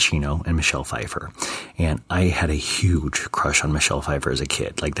Al Pacino and Michelle Pfeiffer. And I had a huge crush on Michelle Pfeiffer as a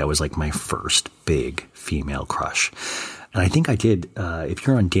kid. Like, that was like my first big female crush. And I think I did, if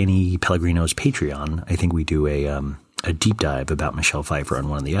you're on Danny Pellegrino's Patreon, I think we do a deep dive about Michelle Pfeiffer on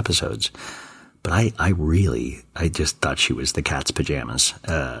one of the episodes. But I just thought she was the cat's pajamas,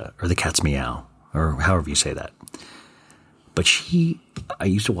 or the cat's meow, or however you say that. But I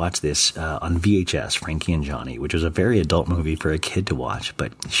used to watch this on VHS, Frankie and Johnny, which was a very adult movie for a kid to watch.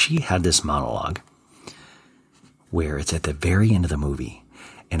 But she had this monologue where it's at the very end of the movie,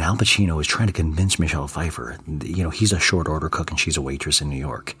 and Al Pacino is trying to convince Michelle Pfeiffer, he's a short order cook and she's a waitress in New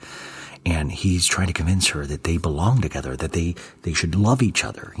York. And he's trying to convince her that they belong together, that they should love each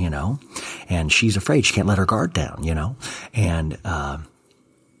other, And she's afraid. She can't let her guard down, And,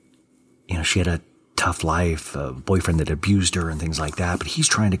 she had a tough life, a boyfriend that abused her and things like that. But he's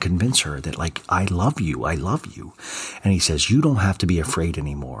trying to convince her that, I love you. And he says, you don't have to be afraid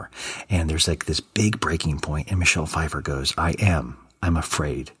anymore. And there's this big breaking point. And Michelle Pfeiffer goes, I'm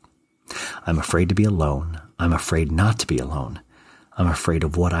afraid. I'm afraid to be alone. I'm afraid not to be alone. I'm afraid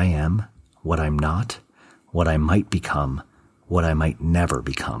of what I am, what I'm not, what I might become, what I might never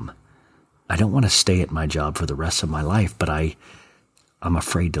become. I don't want to stay at my job for the rest of my life, but I'm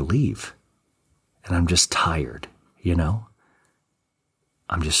afraid to leave. And I'm just tired, I'm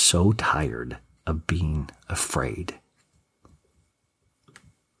just so tired of being afraid.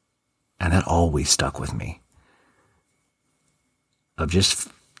 And that always stuck with me. Of just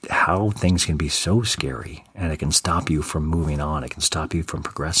how things can be so scary, and it can stop you from moving on. It can stop you from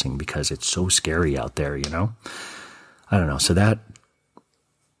progressing because it's so scary out there, I don't know. So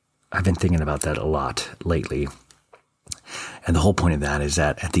I've been thinking about that a lot lately. And the whole point of that is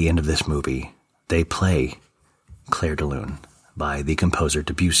that at the end of this movie, they play Claire de Lune by the composer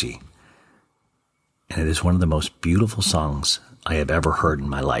Debussy. And it is one of the most beautiful songs I have ever heard in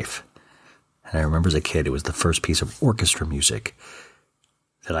my life. And I remember as a kid, it was the first piece of orchestra music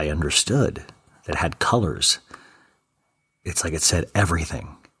that I understood, that had colors. It's like it said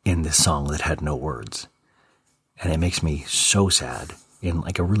everything in this song that had no words. And it makes me so sad in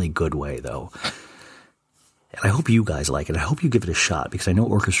a really good way, though. And I hope you guys like it. I hope you give it a shot, because I know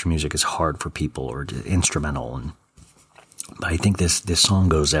orchestra music is hard for people, or instrumental. But I think this song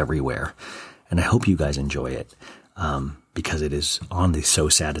goes everywhere. And I hope you guys enjoy it. Because it is on the So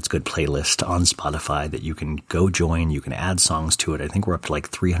Sad It's Good playlist on Spotify that you can go join. You can add songs to it. I think we're up to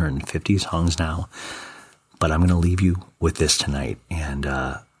 350 songs now. But I'm going to leave you with this tonight, and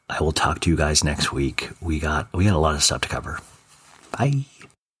I will talk to you guys next week. We got a lot of stuff to cover. Bye.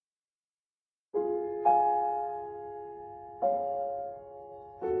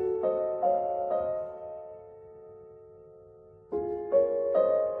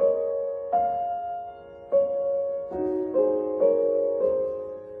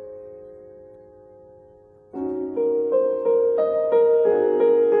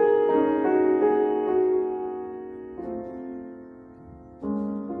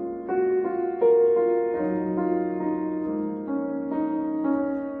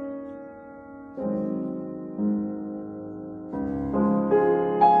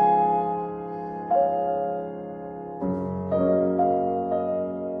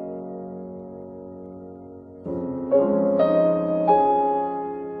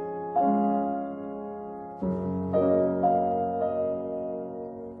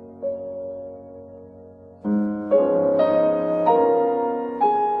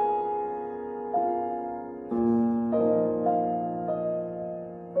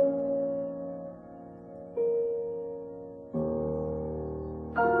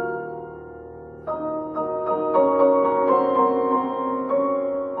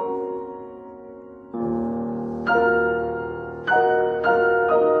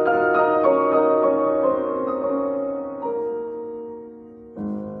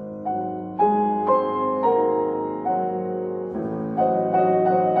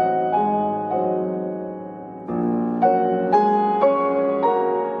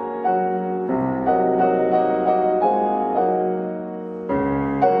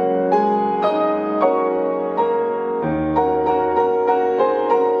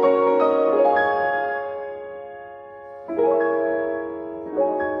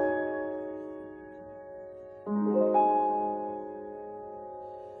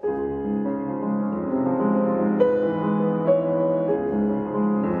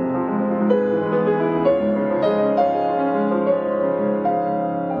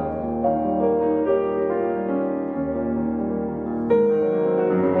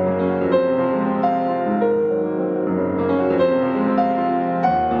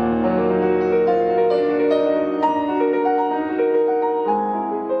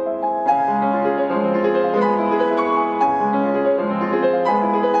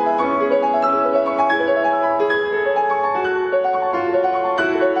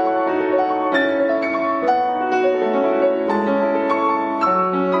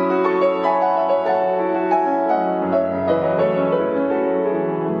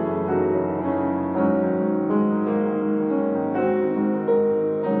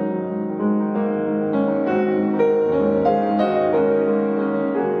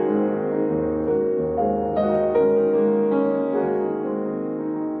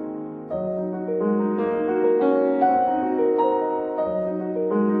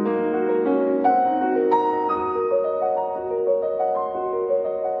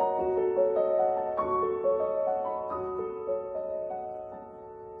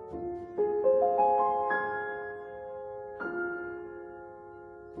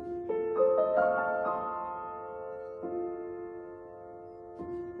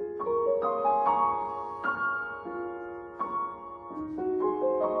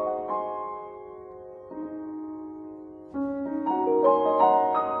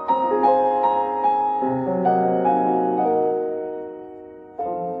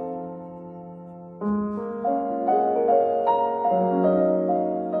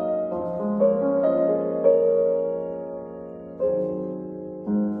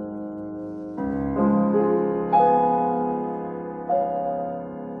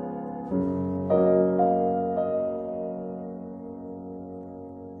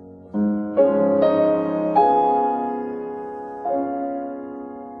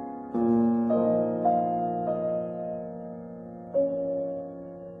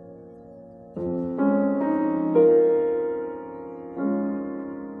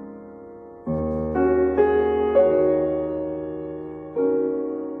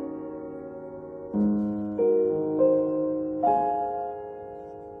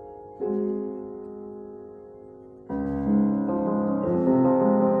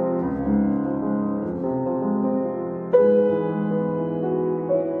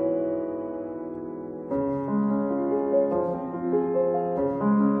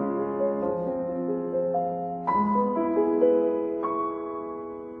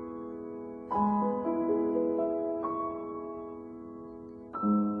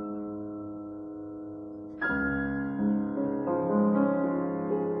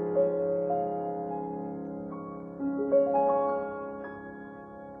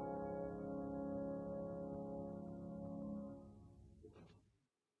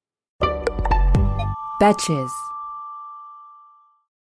 Betches.